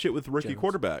see that shit with rookie Jones.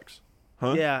 quarterbacks,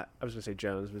 huh? Yeah, I was gonna say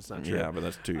Jones, but it's not true. Yeah, but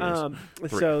that's 2 years.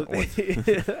 So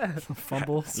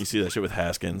Fumbles. You see that shit with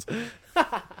Haskins,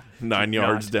 9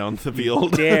 yards down the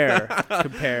field. dare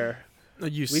compare.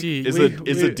 You see, Is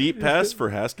a deep pass for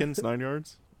Haskins 9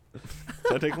 yards?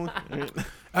 Technically,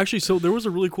 actually, so there was a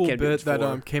really cool Can't be bit that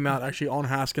 4. came out actually on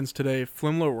Haskins today.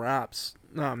 Flimlo Raps.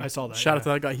 I saw that, Shout out yeah. to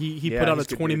that guy. He Yeah, put out a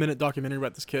he's a good 20-minute documentary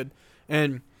about this kid,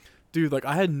 and dude, like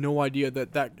I had no idea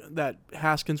that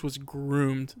Haskins was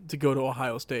groomed to go to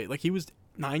Ohio State. Like he was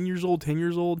 9 years old, 10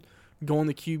 years old, going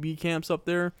to QB camps up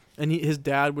there, and his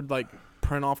dad would like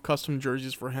print off custom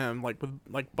jerseys for him, like with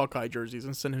like Buckeye jerseys,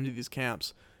 and send him to these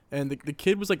camps. And the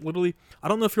kid was like literally, I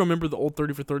don't know if you remember the old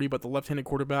 30 for 30, but the left-handed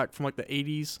quarterback from like the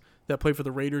 80s that played for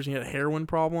the Raiders. And he had a heroin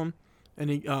problem, and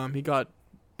he got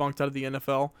bunked out of the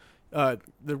NFL.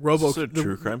 The Robo Is this a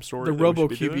true crime story. the that we Robo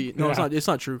should be doing? QB. No, Yeah. It's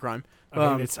not true crime.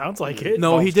 I mean, it sounds like it.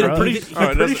 no, he involves didn't. drugs. Oh, it I'm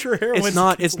pretty doesn't- sure heroin's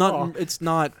It's not. law. It's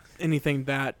not anything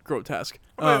that grotesque.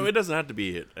 Well, it doesn't have to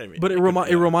be it. I mean, But it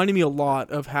could- reminded me a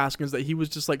lot of Haskins that he was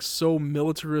just like so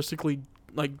militaristically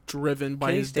like driven by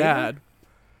Kenny his Stabler? dad.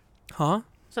 Huh?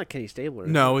 It's not Kenny Stabler.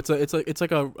 is No, it? it's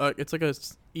like a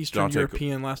Eastern John Jacob.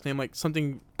 European last name, like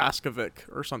something Askovic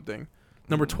or something.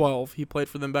 Number 12. He played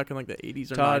for them back in like the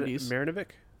 80s or Todd 90s, Marinovic.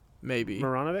 maybe.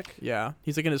 Marinovic. Yeah,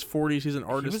 he's like in his 40s. He's an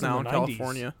artist was in now the in 90s.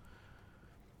 California.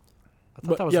 I thought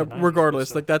But that was yeah, the 90s, regardless,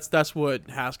 so- like that's what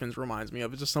Haskins reminds me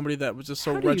of. It's just somebody that was just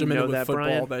so How do you regimented know with that, football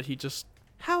Brian? that he just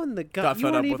How in the Got god? You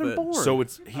fed weren't up with even it. born. So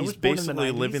he's was born in the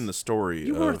basically 90s. living the story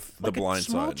you were of like the a blind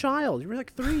small side. child. You were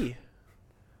like 3.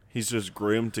 He's just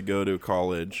groomed to go to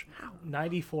college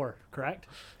 94, correct?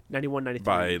 91, 93.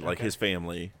 by like Okay. his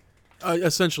family.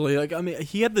 essentially, like I mean,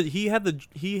 he had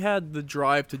the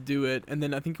drive to do it, and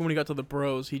then I think when he got to the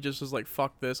Bros, he just was like,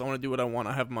 "Fuck this! I want to do what I want.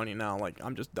 I have money now. Like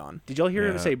I'm just done." Did y'all hear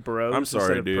him Yeah. say bros I'm sorry,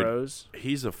 instead of dude. bros?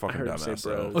 He's a I fucking heard him say dumbass. bros.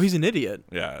 though. Oh, he's an idiot.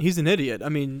 Yeah, He's an idiot. I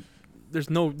mean, there's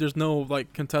no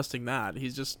like contesting that.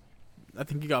 He's just, I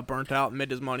think he got burnt out and made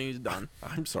his money. He's done.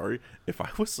 I'm sorry. If I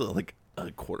was like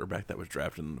a quarterback that was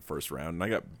drafted in the first round and I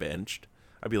got benched,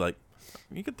 I'd be like,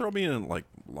 you could throw me in like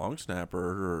long snapper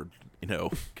or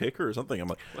kicker or something. I'm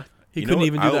like, He you know couldn't what?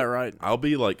 even do that right. I'll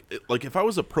be like if I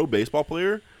was a pro baseball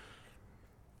player,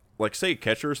 like say a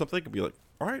catcher or something, I'd be like,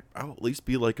 all right, I'll at least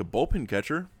be like a bullpen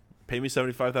catcher. Pay me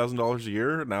 $75,000 a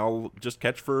year, and I'll just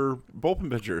catch for bullpen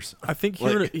pitchers. I think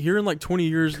Like- here in like 20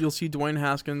 years, you'll see Dwayne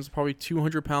Haskins probably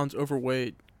 200 pounds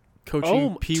overweight,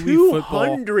 coaching Oh, Pee Wee football.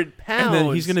 200 pounds. And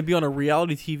then he's going to be on a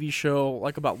reality TV show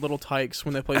like about little tykes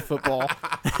when they play football.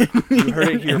 You heard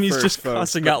it here and he's first, just folks,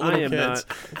 cussing but out little I am kids.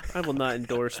 Not, I will not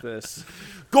endorse this.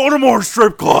 Go to more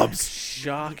strip clubs.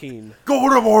 Shocking. Go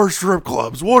to more strip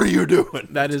clubs. What are you doing?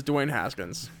 That is Dwayne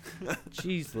Haskins.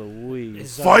 Jeez Louise.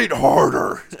 Is, Fight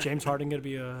harder. is James Harden going to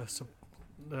be a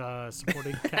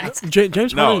supporting cast?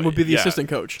 James No, Harden would be the yeah. assistant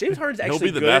coach. James Harden's He'll actually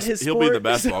be the good best- at his he'll be the sport,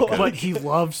 basketball so- coach. But he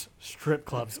loves strip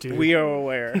clubs, dude. We are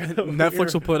aware.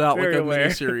 Netflix will put out like very a aware.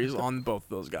 mini series on both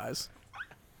those guys.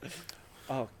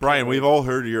 Oh, Brian, we've all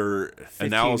heard your 15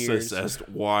 analysis years. as to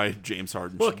why James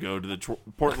Harden should go to the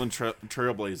Portland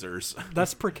Trailblazers.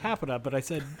 That's per capita, but I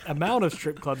said amount of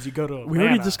strip clubs you go to. We already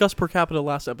Atlanta. discussed per capita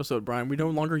last episode, Brian. We no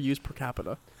longer use per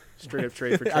capita. straight up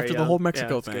trade for Trae After the Young. whole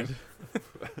Mexico Yeah, that's thing. good.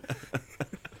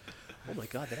 Oh my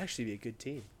God, that'd actually be a good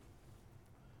team.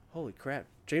 Holy crap,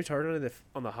 James Harden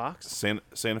on the Hawks. Santa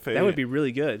Fe. That would be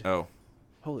really good. Oh,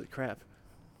 Holy crap,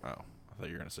 I thought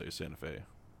you were gonna say Santa Fe.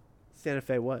 Santa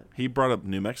Fe. What? He brought up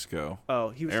New Mexico. Oh,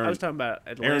 he was. I Aaron- was talking about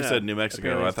Atlanta. Aaron said New Mexico.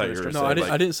 Apparently I thought you it's were Tony No, saying, I didn't.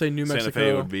 like, I didn't say New Santa Mexico.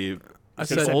 Fe would be. I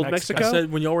Said said old Mexico. Mexico. I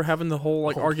said when y'all were having the whole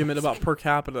like Oh, argument about per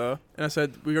capita, and I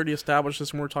said we already established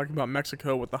this when we were talking about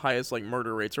Mexico with the highest like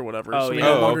murder rates or whatever. Oh, so we yeah.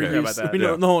 no Oh, longer okay. use About that. we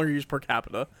Yeah. no longer use per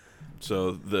capita.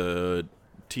 So the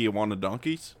Tijuana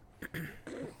Donkeys.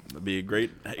 That'd be a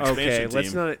great expansion Okay, team.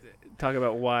 let's not talk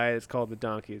about why it's called the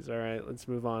Donkeys. All right, let's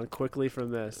move on quickly from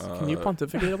this. Can you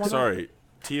pontificate on that? Sorry,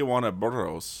 Tijuana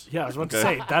Burros. Yeah, I was about to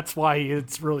Okay. say that's why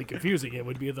it's really confusing. It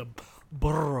would be the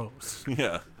burros.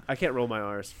 Yeah, I can't roll my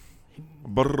R's.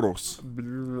 Burros.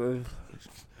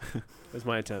 That's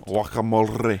my attempt.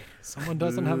 Guacamole. Someone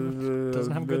doesn't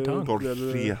have good tongue.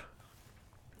 Tortilla.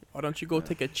 Why don't you go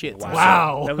take a shit?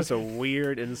 Wow. That was a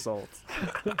weird insult.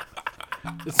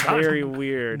 It's not, Very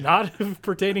weird. not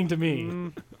pertaining to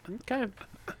me. Okay.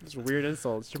 It's a weird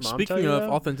insult. Did your mom tell Speaking you of that?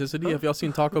 authenticity, have y'all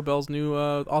seen Taco Bell's new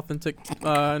authentic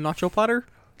nacho platter?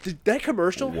 Did that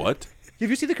commercial? What? Have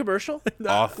you seen the commercial?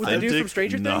 Authentic dude from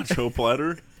Stranger Things? nacho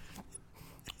platter?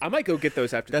 I might go get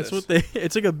those after That's this. what they.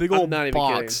 It's like a big I'm old not even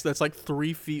box kidding. that's like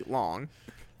 3 feet long.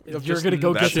 Of You're just gonna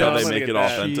go That's get how those. they make it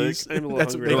authentic. cheese. I'm a little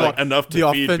That's hungry. they They're call like, enough the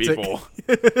to feed authentic. people.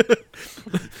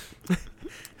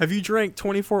 Have you drank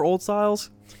 24 Old Styles?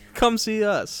 Come see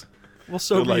us. We'll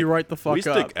sober They're you like, right the fuck we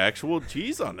up. stick actual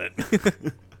cheese on it.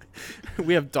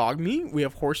 We have dog meat. We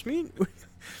have horse meat.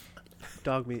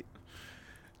 Dog meat.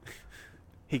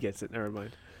 He gets it. Never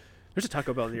mind. There's a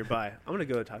Taco Bell nearby. I'm gonna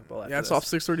go to Taco Bell after Yeah, it's this. off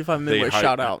 635 Midway. hi-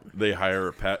 Shout out. They hire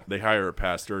a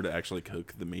pastor to actually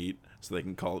cook the meat, so they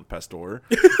can call it pastor.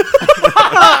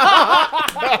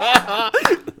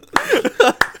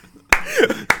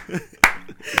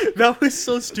 That was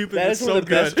so stupid. That It's is so one of the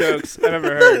best good. jokes I've ever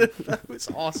heard. That was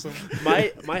awesome.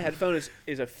 My headphone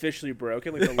is officially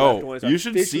broken. Like the left one Oh, is you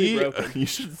should officially see broken. you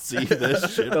should see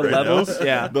this shit The right levels? now.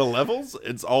 Yeah. The levels,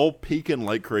 it's all peaking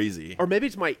like crazy. Or maybe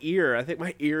it's my ear. I think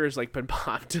my ear has like been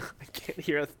popped. I can't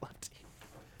hear the left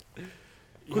ear.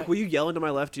 Quick, will you yell into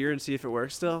my left ear and see if it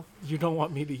works still? You don't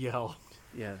want me to yell.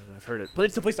 Yeah, I've heard it.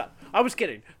 Please stop. I was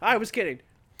kidding.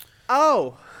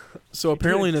 Oh. So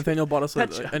apparently Nathaniel bought us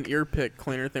Pet an ear pick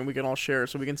cleaner thing we can all share,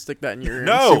 so we can stick that in your ear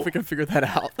No! and see if we can figure that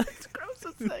out. It's the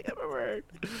grossest thing I've ever heard.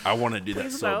 I want to do that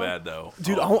Please so no. bad though.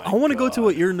 Dude, Oh I my want to go to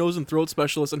God. an ear, nose, and throat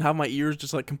specialist and have my ears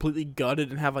just like completely gutted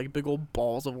and have like big old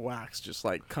balls of wax just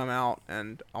like come out,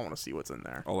 and I want to see what's in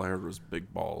there. All I heard was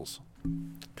big balls.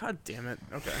 God damn it.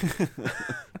 Okay.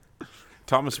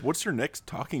 Thomas, what's your next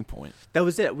talking point? That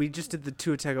was it. We just did the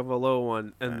Tua Tagovailoa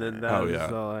one, and then that Oh, was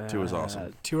yeah. all I Tua was had.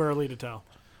 awesome. Too early to tell.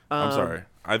 I'm sorry.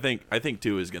 I think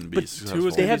 2 is going to be But 2 is successful.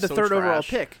 They gonna have be the so third overall trash.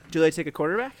 pick. Do they take a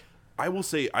quarterback? I will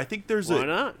say I think there's Why a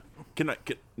not?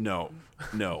 no.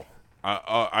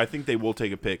 I think they will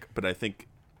take a pick, but I think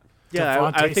Yeah,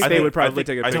 Devontae I think Smith. they would I probably think-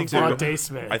 take a I pick. think they're- Devontae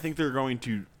Smith. I think they're going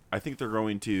to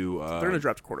They're gonna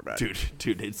draft a quarterback.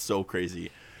 dude, it's so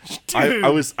crazy. I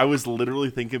was literally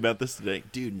thinking about this today.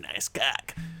 Dude, nice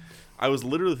cock. I was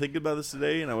literally thinking about this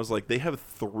today, and I was like, they have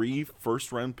 3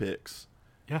 first-round picks,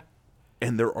 Yeah.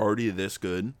 and they're already this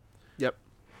good. Yep.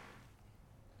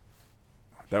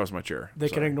 That was my chair. They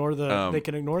can Sorry.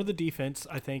 ignore the defense,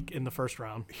 I think, in the first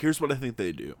round. Here's what I think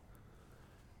they do.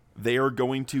 They are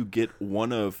going to get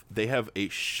they have a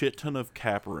shit ton of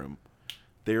cap room.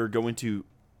 They are going to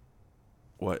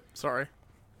what? Sorry.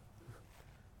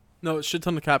 No, it's shit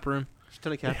ton of cap room.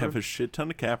 Ton of They cap have room. a shit ton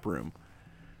of cap room.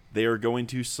 They are going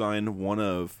to sign one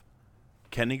of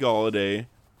Kenny Golladay,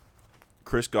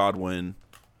 Chris Godwin.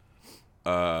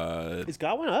 Is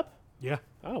Godwin up? Yeah.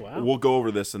 Oh wow. We'll go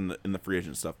over this in the free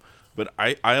agent stuff, but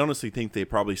I honestly think they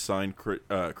probably signed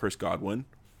Chris Godwin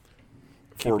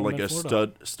for him like in a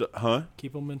Florida. stud, huh?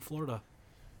 Keep them in Florida.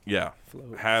 Yeah,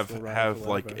 Flow have right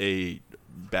like forever. a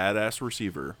badass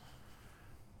receiver.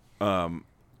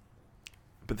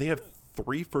 But they have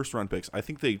 3 first-round picks. I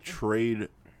think they trade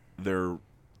their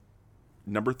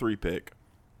number 3 pick,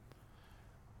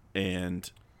 and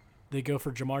They go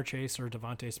for Jamar Chase or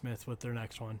Devontae Smith with their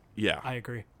next one. yeah, I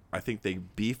agree. I think they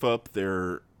beef up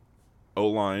their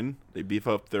O-line, they beef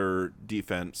up their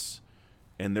defense,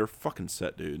 and they're fucking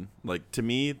set, dude. Like, to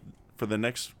me, for the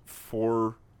next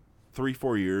 4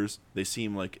 years, they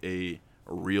seem like a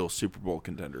real Super Bowl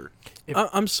contender.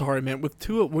 I'm sorry, man. With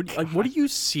Tua, what do you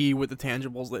see with the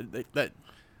tangibles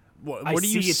what do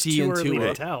you it's see too in early Tua?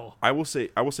 to tell. I will say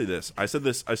this. I said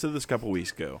this a couple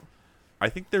weeks ago. I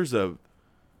think it's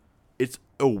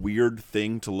a weird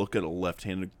thing to look at a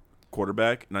left-handed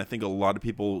quarterback, and I think a lot of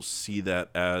people see that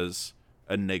as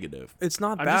a negative. It's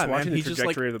not I'm bad, just watching man. the He's just like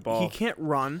trajectory of the ball. he can't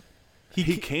run.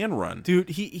 He can run. Dude,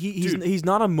 he's Dude. he's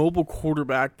not a mobile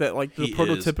quarterback that like the He is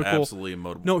prototypical. absolutely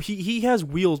immobile. No, he has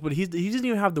wheels, but he doesn't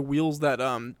even have the wheels that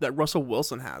that Russell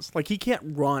Wilson has. Like he can't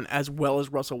run as well as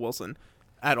Russell Wilson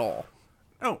at all.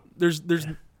 No. There's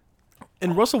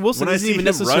and Russell Wilson When I isn't see even him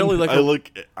necessarily run, like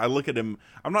I look at him.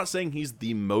 I'm not saying he's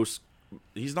the most.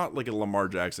 He's not like a Lamar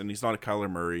Jackson. He's not a Kyler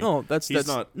Murray. No, he's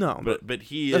not. no, but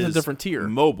he that's a is different tier.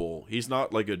 Mobile. He's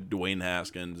not like a Dwayne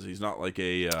Haskins. He's not like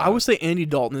a. I would say Andy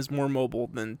Dalton is more mobile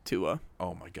than Tua.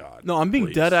 Oh my God. No, I'm being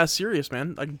Please. dead ass serious,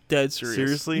 man. Like dead serious.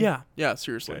 Seriously? Yeah,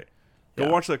 seriously. Okay. Go Yeah.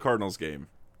 watch that Cardinals game.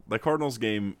 The Cardinals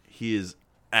game, he is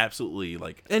absolutely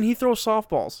like And he throws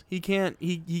softballs. He can't.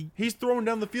 He he's throwing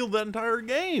down the field that entire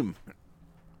game.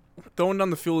 throwing down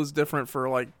the field is different for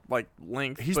like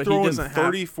length. He's but throwing he doesn't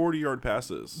 30, 40-yard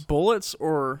passes. have bullets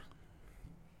or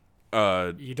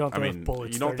You don't I throw mean,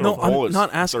 bullets. you don't 30 throw no. yards. bullets I'm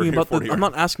not asking 30 or about 40 the. I'm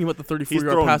not asking about the 34 He's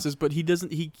yard throwing- passes, but he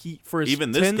doesn't. He for his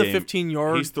Even this 10 to game, 15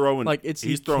 yard. He's throwing like it's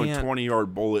he's he throwing can't-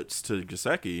 20-yard bullets to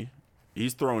Gesicki.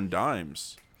 He's throwing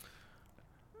dimes.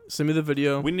 Send me the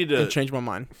video. We need to and change my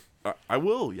mind. I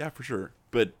will, yeah, for sure.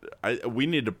 But we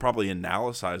need to probably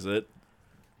analyze it.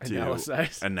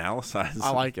 Analyze.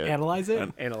 I like it. Analyze it.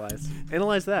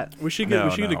 Analyze that. We should get No,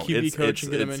 a no, QB it's- coach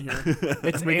and get him in here.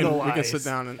 It's we analyze. can sit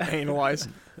down and analyze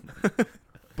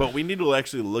But we need to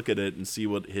actually look at it and see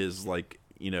what his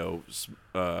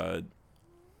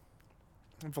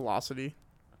velocity,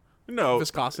 no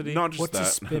viscosity. not just What's that.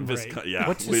 his spin rate? Yeah,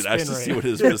 What's his we'd spin actually see rate? what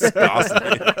his viscosity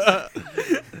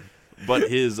is. But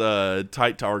his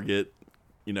tight target,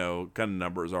 kind of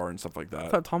numbers are and stuff like I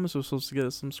that. thought Thomas was supposed to get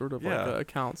us some sort of Yeah.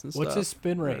 accounts and What's stuff. his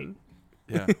spin rate?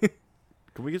 Yeah.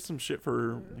 Can we get some shit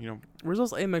for Where's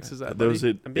those Amexes at? those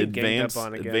buddy? I'm being ganged advanced up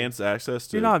on again. advanced access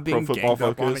to You're not being Pro Football ganged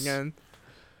up on Focus? again.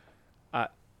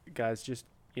 Guys, just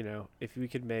if we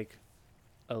could make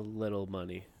a little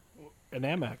money. An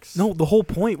Amex. No, the whole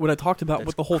point, what I talked about That's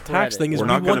with the whole tax credit. thing, is We're we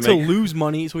not gonna want to make- lose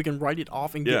money so we can write it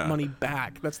off and Yeah. get money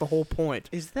back. That's the whole point.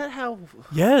 Is that how?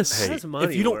 Yes. Hey, Does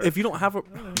money if work? you don't have a,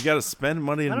 you You got to spend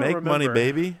money I and don't make money, remember.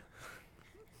 baby.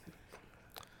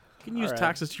 can use Alright.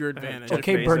 taxes to your advantage. Jeff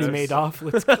Okay, Bernie Bezos. Madoff.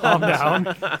 Let's calm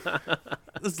down.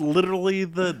 That's literally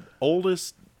the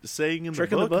oldest saying in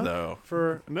Trick the in the book, book? though.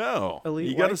 For No, elite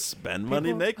you got to white spend money,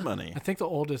 and make money. I think the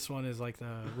oldest one is like the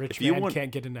rich If you man want-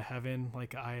 can't get into heaven,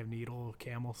 like Eye of Needle,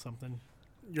 camel, something.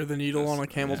 You're the needle on a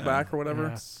camel's Yeah. back or whatever.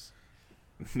 Yeah.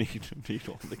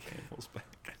 Needle on the camel's back.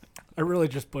 I really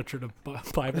just butchered a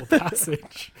Bible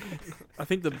passage. I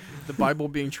think the Bible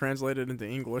being translated into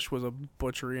English was a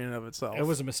butchery in and of itself. It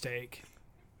was a mistake.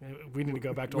 We need to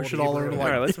go back to We Old should all Hebrew. learn to all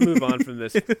like- right, let's move on from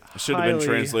this It should have been Highly-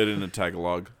 translated into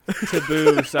Tagalog.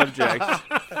 taboo subject.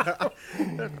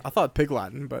 I thought Pig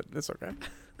Latin, but it's okay.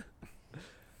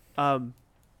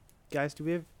 Guys, do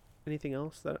we have anything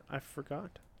else that I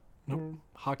forgot? Nope.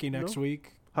 Hockey next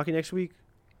week. Hockey next week.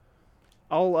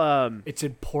 I'll It's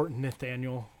important,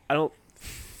 Nathaniel. I don't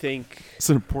think. It's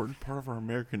an important part of our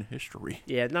American history.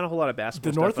 Yeah, not a whole lot of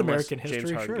basketball. The stuff North unless American James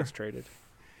history, Harden sure. gets traded.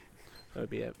 That would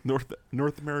be it.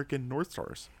 North American North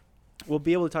Stars. We'll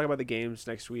be able to talk about the games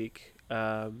next week.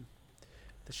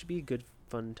 This should be a good,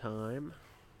 fun time.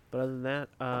 But other than that,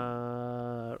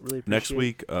 really appreciate Next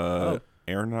week, Oh.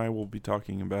 Aaron and I will be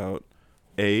talking about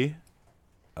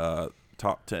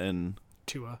top 10.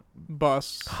 Tua.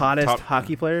 Bus. hottest top-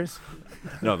 hockey players.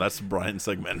 No, that's Brian's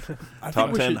segment. I Top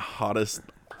think we 10 should- hottest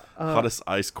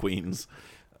ice queens.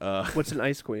 What's an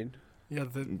ice queen? Yeah,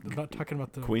 I'm not talking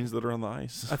about the. Queens that are on the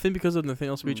ice. I think because of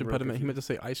Nathaniel's speech Real impediment, he meant to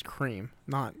say ice cream,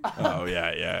 not. Oh,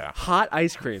 yeah. Hot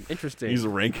ice cream. Interesting. He's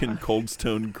ranking Cold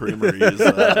Stone Creamery's.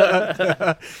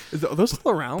 Are those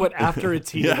still around? But after it's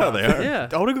heated Yeah, up. they are. yeah.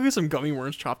 I want to go get some gummy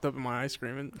worms chopped up in my ice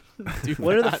cream and do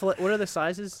What are the that. what are the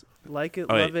sizes? Like it,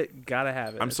 Oh, wait. love it, gotta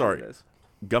have it. I'm That's what sorry. it is.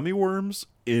 Gummy worms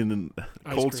in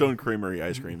Ice Cold cream. Stone Creamery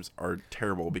ice creams are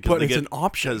terrible because But they it's get an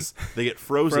option. because they get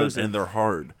frozen, Frozen. and they're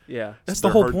hard. Yeah. That's So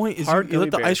the whole they're point. Is hard you let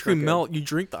gummy the ice bears, cream not good. melt, you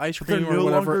drink the ice But they're cream or no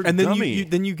whatever, longer and then gummy.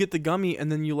 you get the gummy,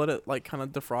 and then you let it like kind of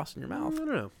defrost in your I mouth. don't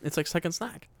know. It's like second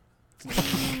snack.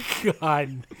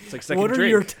 God. It's like second What are drink.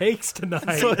 your takes tonight?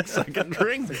 It's like a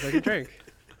drink. It's like second drink.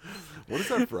 What is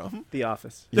that from? The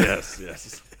Office. yes.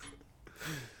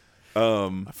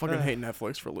 I fucking hate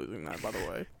Netflix for losing that. By the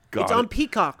way, God, It's on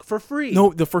Peacock for free.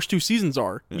 no, the first 2 seasons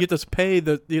are. You have to pay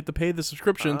the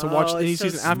subscription to watch Oh, any it's so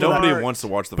season after smart. that. nobody wants to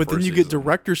watch the But first then you season. get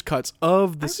director's cuts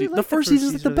of the I season. really The like first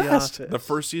season is the of The best. Office. The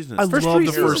first season. I Is First love three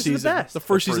the seasons first is the season. best. The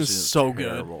first the season is so good.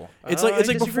 terrible. It's I like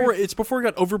disagree. before it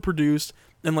got overproduced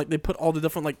and like they put all the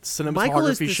different like Michael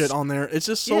is cinematography the shit s- on there. It's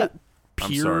just so Yeah. I'm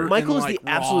pure. sorry. and, Michael is like, the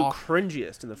absolute raw.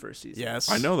 cringiest in the first season.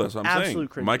 Yes, I know that's what I'm Absolute saying.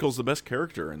 cringe. Michael's the best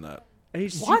character in that. And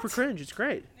he's What? super cringe. It's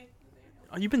great.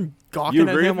 Oh, you've been You gawking at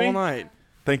agree him with all me? night.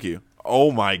 Thank you.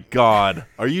 Oh my God,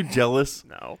 are you jealous?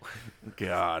 No,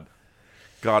 God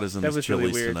is in That this was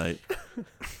really Chili's weird. tonight.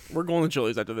 we're going to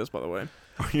Chili's after this. By the way,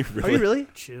 Are you Are you really?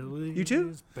 Chili. You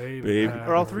too? Baby.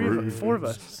 Or all three of us? 4 of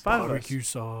us? 5 of us? Barbecue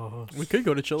sauce. we could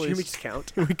go to Jimmy Chili's.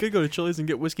 count. We could go to Chili's and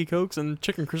get whiskey cokes and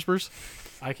chicken crispers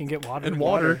I can get water. and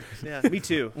water. Yeah, me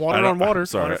too. Water I don't- on water. I'm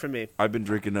sorry. Water for me. I've been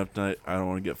drinking up tonight. I don't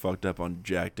want to get fucked up on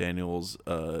Jack Daniels.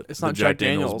 It's the not Jack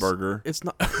Daniels Daniels. burger. It's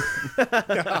not.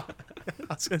 I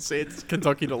was gonna say it's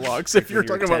Kentucky Deluxe. If you're You're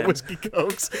talking about 10. whiskey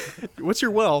cokes, what's your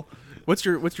well? What's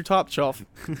your top shelf?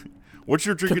 What's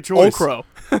your drink of Old choice? Crow.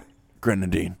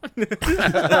 Grenadine.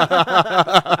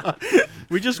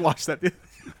 We just watched that.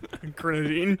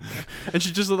 grenadine, and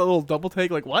she just did a little double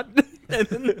take, like what? And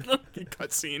then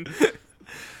cutscene.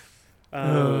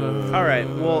 All right.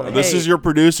 Well, This hey, is your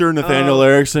producer, Nathaniel I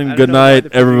Erickson. don't Good know why night, the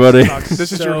producer everybody. talks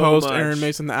This is your so host, much. Aaron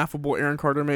Mason, the affable Aaron Carter